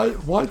down. Why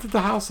did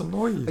the house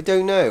annoy you? I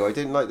don't know. I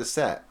didn't like the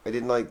set. I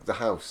didn't like the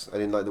house. I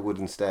didn't like the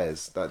wooden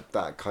stairs.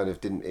 That kind of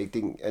didn't. It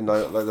didn't. And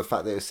I like the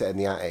fact that it was set in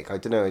the attic. I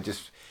don't know.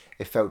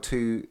 It felt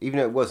too. Even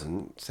though it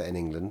wasn't set in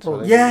England. Well, I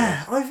don't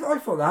Yeah, I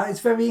thought that. It's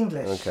very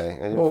English.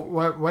 think it was. Okay.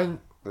 Well, when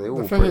They're all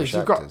the thing British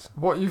is, actors.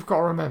 what you've got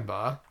to remember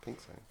I think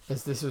so.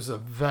 is this was a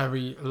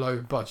very low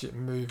budget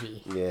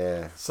movie,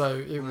 Yeah. so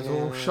it was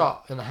all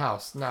shot in a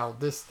house. Now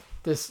this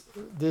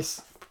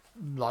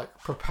like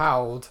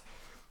propelled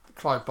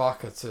Clive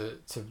Barker to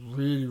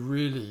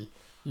really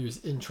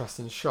use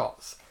interesting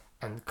shots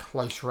and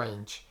close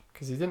range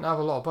because he didn't have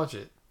a lot of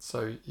budget,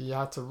 so he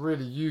had to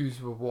really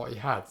use with what he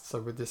had. So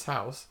with this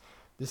house,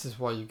 this is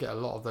why you get a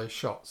lot of those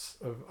shots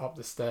of up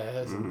the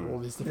stairs and all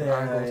these different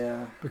angles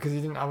Yeah. because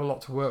he didn't have a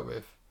lot to work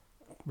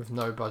with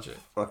no budget.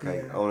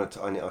 Okay. Yeah.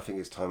 I think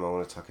it's time. I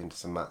want to tuck into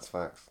some Matt's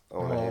facts. I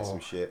want to hear Oh. some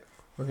shit.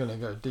 We're gonna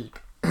go deep.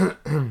 Do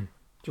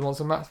you want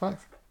some maths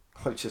facts?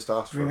 I just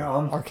asked for Bring it it.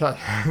 on. Okay.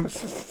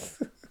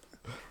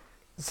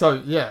 So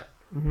yeah,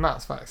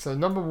 maths facts. So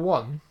number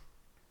 1.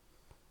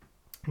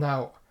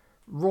 Now,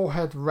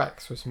 Rawhead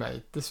Rex was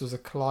made. This was a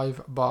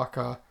Clive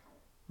Barker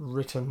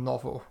written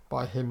novel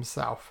by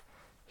himself.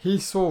 He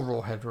saw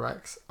Rawhead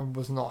Rex and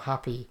was not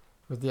happy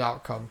with the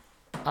outcome.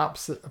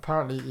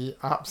 Apparently, he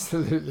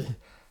absolutely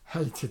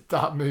hated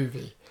that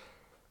movie.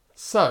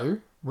 So,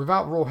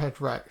 without Rawhead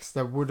Rex,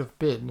 there would have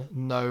been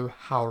no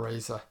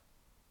Hellraiser.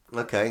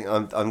 Okay,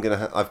 I've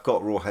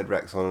got Rawhead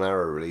Rex on an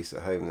Arrow release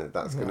at home.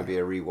 That's going to be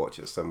a rewatch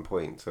at some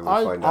point. So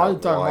we'll find out I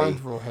don't why mind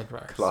Rawhead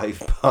Rex.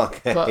 Clive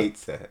Barker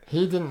hates it.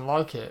 He didn't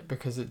like it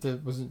because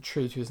wasn't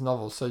true to his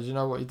novel. So do you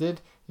know what he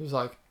did? He was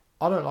like,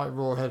 I don't like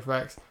Rawhead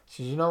Rex.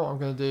 So you know what I'm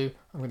going to do?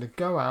 I'm going to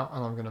go out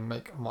and I'm going to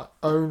make my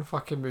own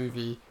fucking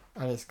movie,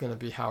 and it's going to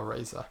be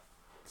Hellraiser.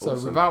 So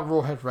Awesome. without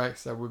Rawhead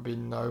Rex, there would be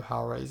no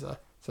Hellraiser.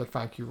 So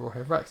thank you,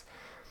 Rawhead Rex.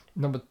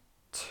 Number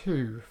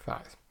 2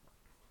 fact.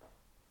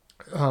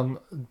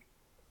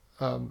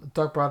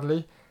 Doug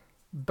Bradley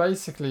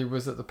basically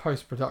was at the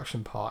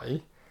post-production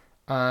party,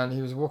 and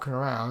he was walking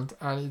around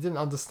and he didn't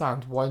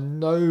understand why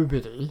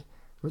nobody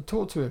would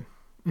talk to him.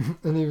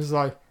 And he was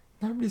like,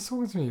 nobody's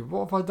talking to me.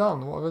 What have I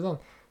done? What have I done?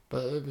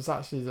 But it was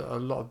actually that a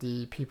lot of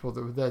the people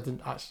that were there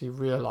didn't actually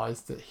realise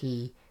that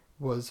he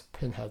was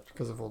Pinhead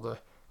because of all the,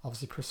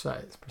 obviously,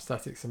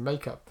 prosthetics and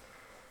makeup.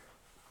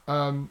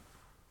 Now,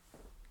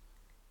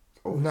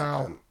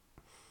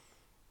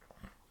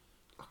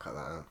 I'll cut that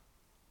out.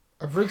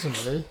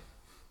 originally,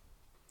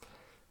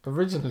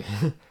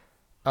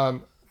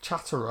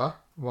 Chatterer,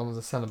 one of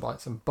the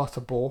Cenobites, and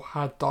Butterball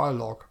had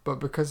dialogue, but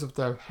because of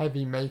their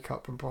heavy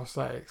makeup and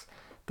prosthetics,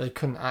 they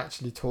couldn't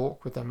actually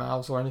talk with their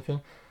mouths or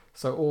anything.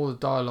 So all the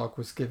dialogue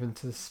was given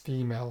to this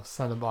female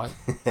Cenobite,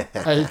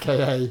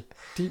 aka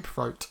Deep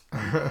Throat.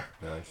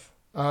 Nice.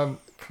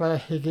 Claire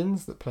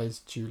Higgins, that plays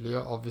Julia,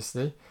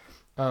 obviously.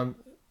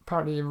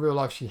 Apparently in real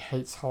life she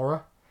hates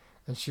horror,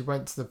 and she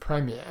went to the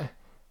premiere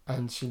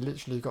and she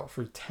literally got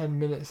through 10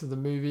 minutes of the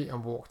movie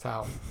and walked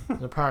out.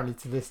 And apparently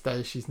to this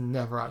day she's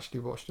never actually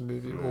watched the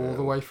movie all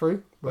the way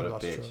through. What a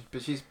That's bitch. true.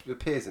 But she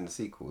appears in the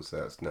sequel, so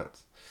that's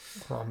nuts.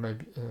 Well,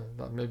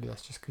 maybe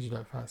that's just because you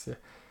don't fancy it.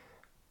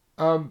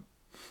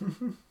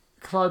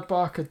 Clive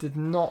Barker did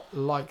not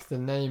like the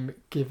name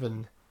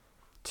given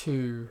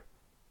to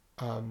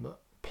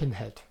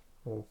Pinhead,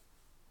 or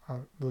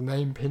the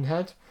name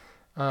Pinhead.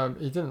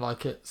 He didn't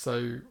like it,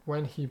 so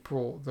when he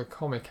brought the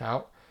comic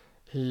out,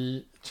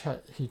 he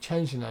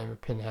changed the name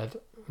of Pinhead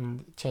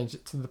and changed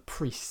it to the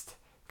Priest,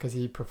 because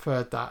he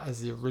preferred that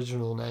as the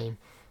original name,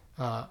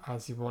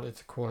 as he wanted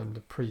to call him the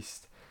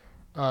Priest.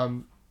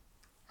 And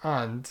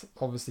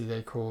obviously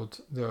they called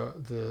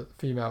the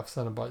female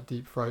Cenobite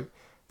Deep Throat.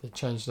 They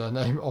changed their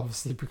name,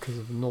 obviously, because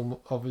of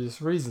normal,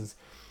 obvious reasons.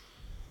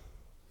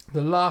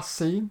 The last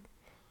scene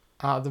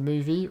out of the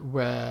movie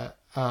where,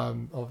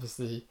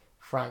 obviously,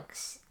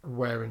 Frank's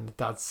wearing the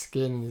dad's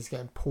skin and he's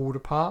getting pulled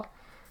apart.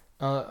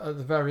 At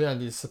the very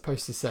end, he's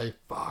supposed to say,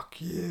 "Fuck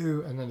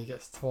you," and then he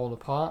gets torn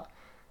apart.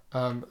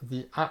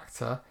 The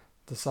actor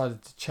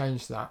decided to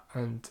change that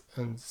and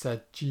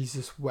said,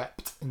 "Jesus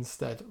wept"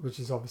 instead, which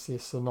is obviously a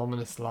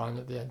synonymous line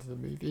at the end of the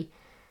movie.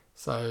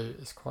 So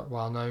it's quite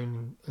well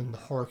known in the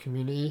horror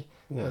community.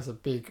 Yeah. There's a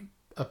big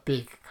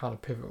kind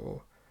of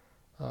pivotal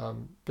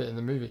bit in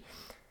the movie.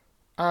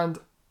 And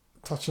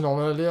touching on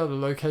earlier, the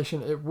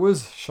location, it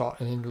was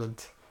shot in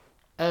England.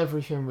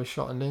 Everything was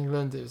shot in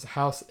England. It was a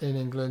house in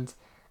England,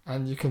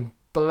 and you can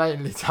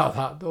blatantly tell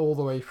that all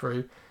the way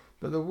through.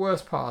 But the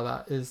worst part of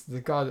that is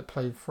the guy that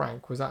played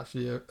Frank was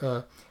actually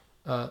a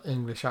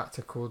English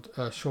actor called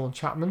Sean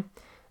Chapman,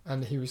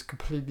 and he was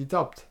completely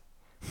dubbed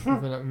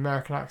with an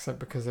American accent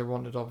because they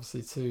wanted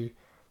obviously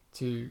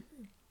to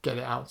get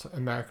it out to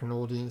American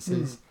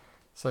audiences.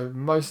 So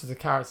most of the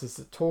characters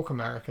that talk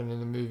American in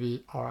the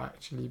movie are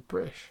actually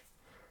British,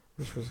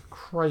 which was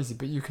crazy.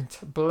 But you can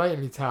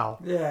blatantly tell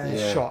it's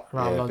Yeah. shot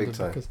around Yeah, London big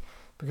time.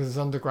 because it's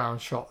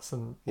underground shots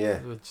and Yeah.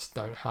 they just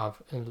don't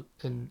have in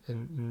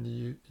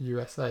the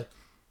USA.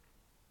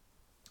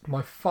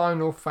 My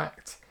final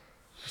fact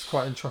is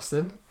quite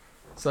interesting.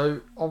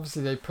 So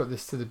obviously they put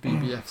this to the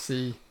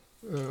BBFC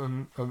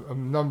a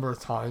number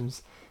of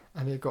times,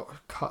 and it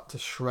got cut to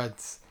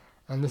shreds.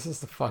 And this is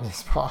the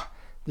funniest part.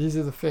 These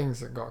are the things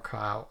that got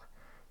cut out.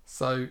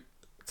 So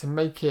to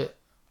make it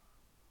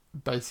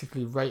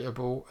basically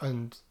rateable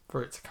and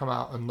for it to come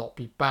out and not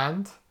be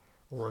banned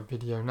or a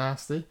video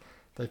nasty,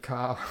 they cut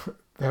out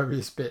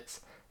various bits.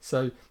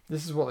 So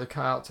this is what they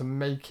cut out to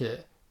make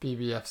it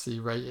BBFC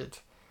rated.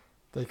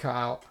 They cut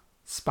out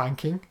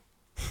spanking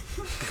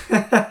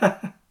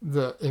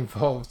that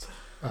involved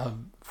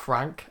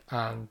Frank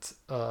and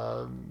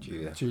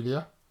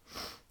Julia.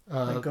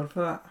 Thank God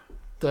for that.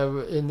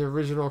 In the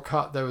original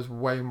cut, there was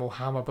way more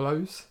hammer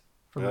blows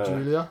from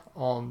Julia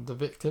on the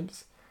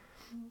victims.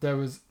 There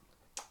was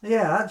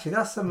Actually,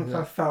 that's something Yeah.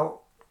 I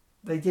felt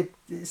they did.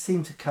 It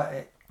seemed to cut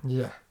it.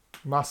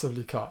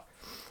 massively cut.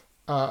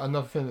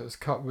 Another thing that was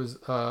cut was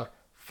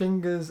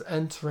fingers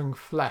entering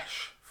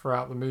flesh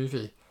throughout the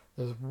movie.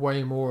 There's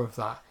way more of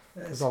that.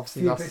 There's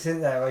obviously a few that's- bits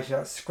in there where she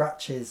like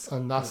scratches.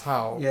 And that's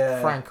how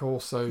Yeah. Frank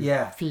also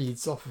Yeah.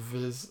 feeds off of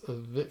his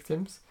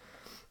victims.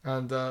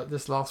 And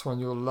this last one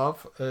you'll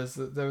love is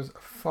that there was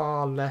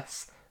far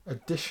less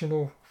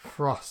additional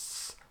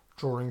thrusts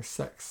drawing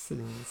sex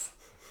scenes.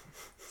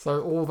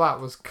 So all that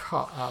was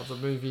cut out of the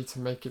movie to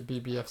make it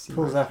BBFC.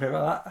 Paul's happy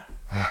about that.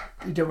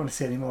 You don't want to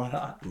see any more of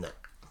that. No.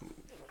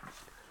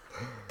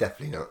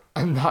 Definitely not.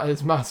 And that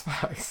is mass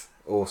facts.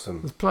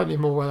 Awesome. There's plenty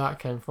more where that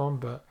came from,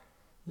 but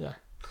yeah.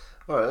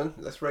 Alright then,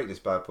 let's rate this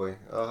bad boy.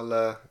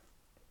 I'll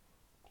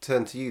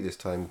turn to you this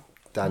time,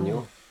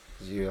 Daniel,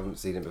 because you haven't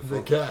seen it before.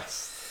 The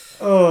guess.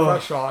 Oh,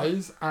 Fresh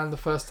eyes, and the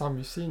first time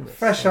you've seen this.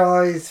 fresh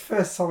eyes.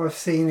 First time I've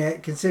seen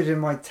it. Considering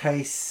my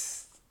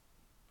tastes,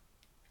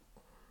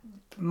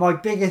 my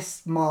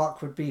biggest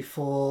mark would be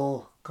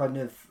for kind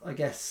of, I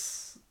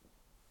guess,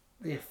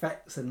 the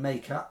effects and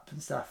makeup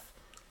and stuff.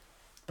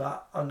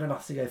 But I'm gonna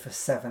have to go for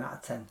 7 out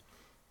of 10.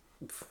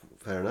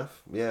 Fair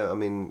enough. Yeah, I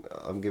mean,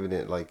 I'm giving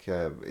it like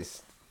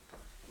it's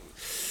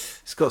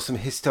got some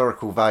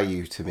historical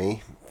value to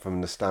me from a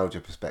nostalgia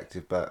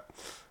perspective, but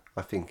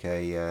I think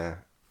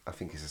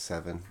it's a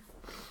 7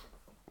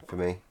 for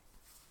me.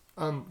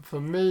 For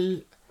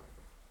me,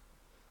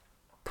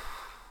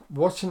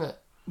 watching it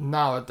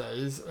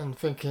nowadays and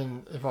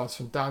thinking if I was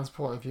from Dan's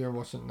point of view and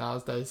watching it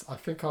nowadays, I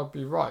think I'd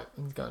be right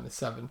in going to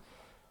 7.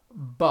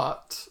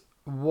 But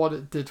what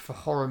it did for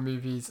horror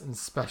movies and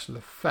special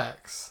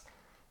effects,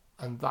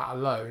 and that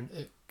alone,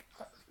 it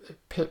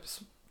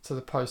pips to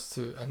the post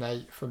to an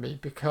 8 for me,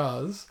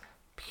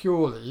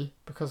 purely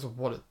because of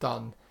what it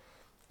done,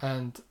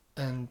 and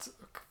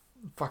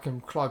fucking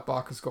Clive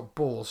Barker's got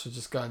balls for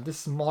just going,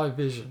 this is my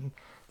vision,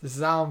 this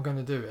is how I'm going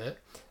to do it,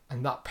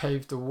 and that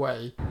paved the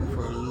way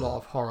for a lot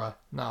of horror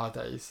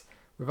nowadays.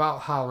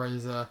 Without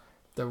Hellraiser,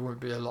 there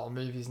wouldn't be a lot of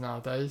movies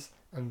nowadays,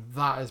 and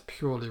that is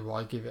purely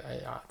why I give it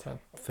 8 out of 10.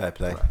 Fair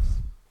play. Correct.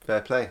 Fair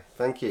play.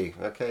 Thank you.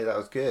 Okay, that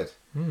was good.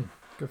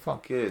 Good fun.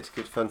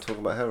 Good fun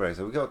talking about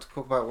Hellraiser. We got to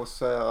talk about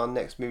what's our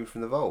next movie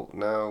from the vault.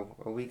 Now,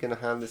 are we going to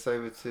hand this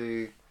over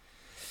to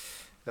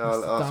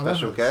our Dan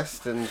special Evans.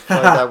 guest and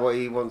find out what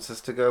he wants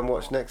us to go and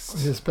watch next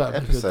This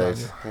better be good,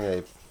 episode?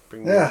 Daniel.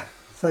 Yeah.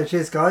 So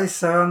cheers, guys.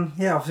 So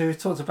yeah, obviously we've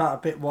talked about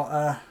a bit what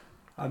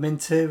I'm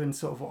into and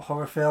sort of what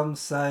horror films.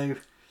 So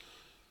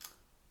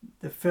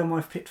the film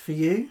I've picked for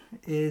you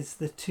is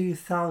the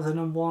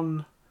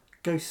 2001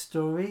 Ghost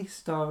Story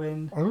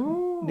starring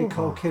Ooh.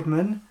 Nicole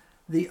Kidman,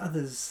 The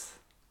Others.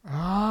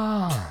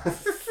 Ah,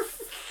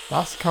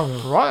 that's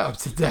coming right up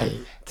to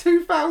date.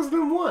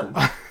 2001.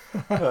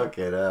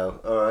 Okay,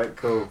 now. All right,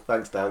 cool.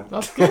 Thanks, Dan.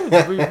 That's good.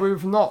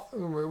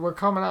 We're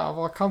coming out of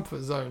our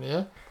comfort zone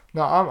here.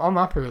 No, I'm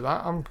happy with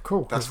that. I'm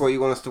cool. That's what you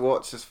want us to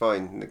watch. That's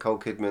fine. Nicole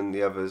Kidman,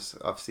 The Others.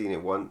 I've seen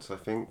it once, I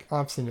think.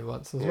 I've seen it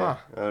once as Yeah, well.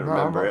 I don't No,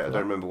 remember I'm it. up I for don't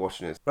that. remember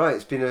watching it. Right,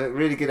 it's been a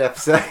really good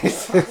episode.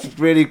 It's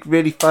really,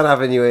 really fun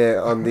having you here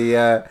on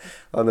the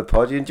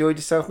pod. You enjoyed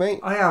yourself,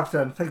 mate? I have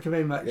done. Thank you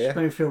very much. Yeah.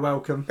 Made me feel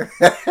welcome.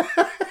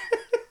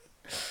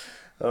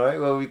 All right.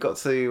 Well, we've got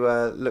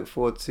to look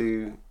forward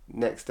to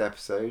next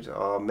episode.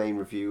 Our main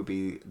review will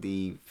be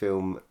the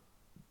film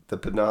The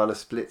Banana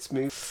Splits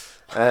movie,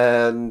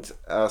 and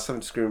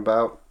something to scream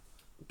about.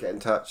 Get in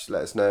touch.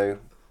 Let us know,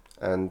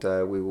 and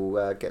we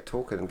will get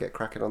talking and get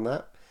cracking on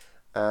that.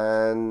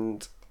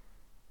 And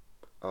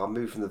our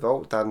move from the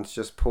vault. Dan's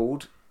just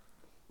pulled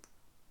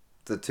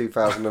the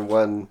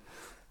 2001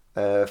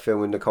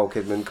 film with Nicole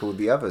Kidman called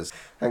The Others.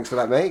 Thanks for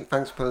that, mate.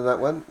 Thanks for pulling that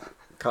one.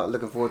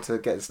 Looking forward to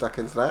getting stuck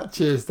into that.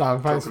 Cheers,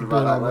 Dan. Thanks for Talking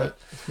being about on, that, mate.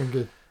 It's been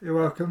good. You're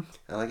welcome.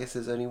 And I guess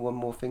there's only one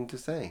more thing to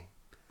say.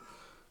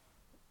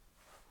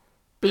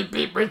 Beep,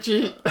 beep,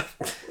 Richie.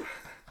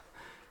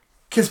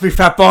 Kiss me,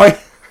 fat boy.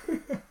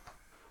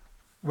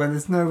 When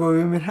there's no more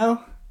room in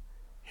hell,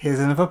 here's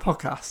another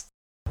podcast.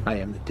 I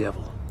am the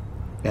devil,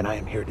 and I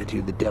am here to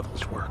do the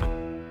devil's work.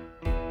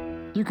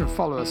 You can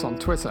follow us on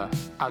Twitter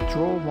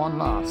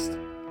 @DrawOneLast,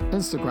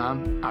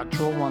 Instagram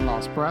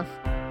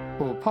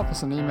 @DrawOneLastBreath, or pop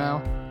us an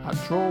email at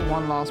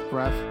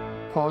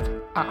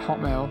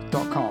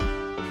drawnelastbreathpod@hotmail.com.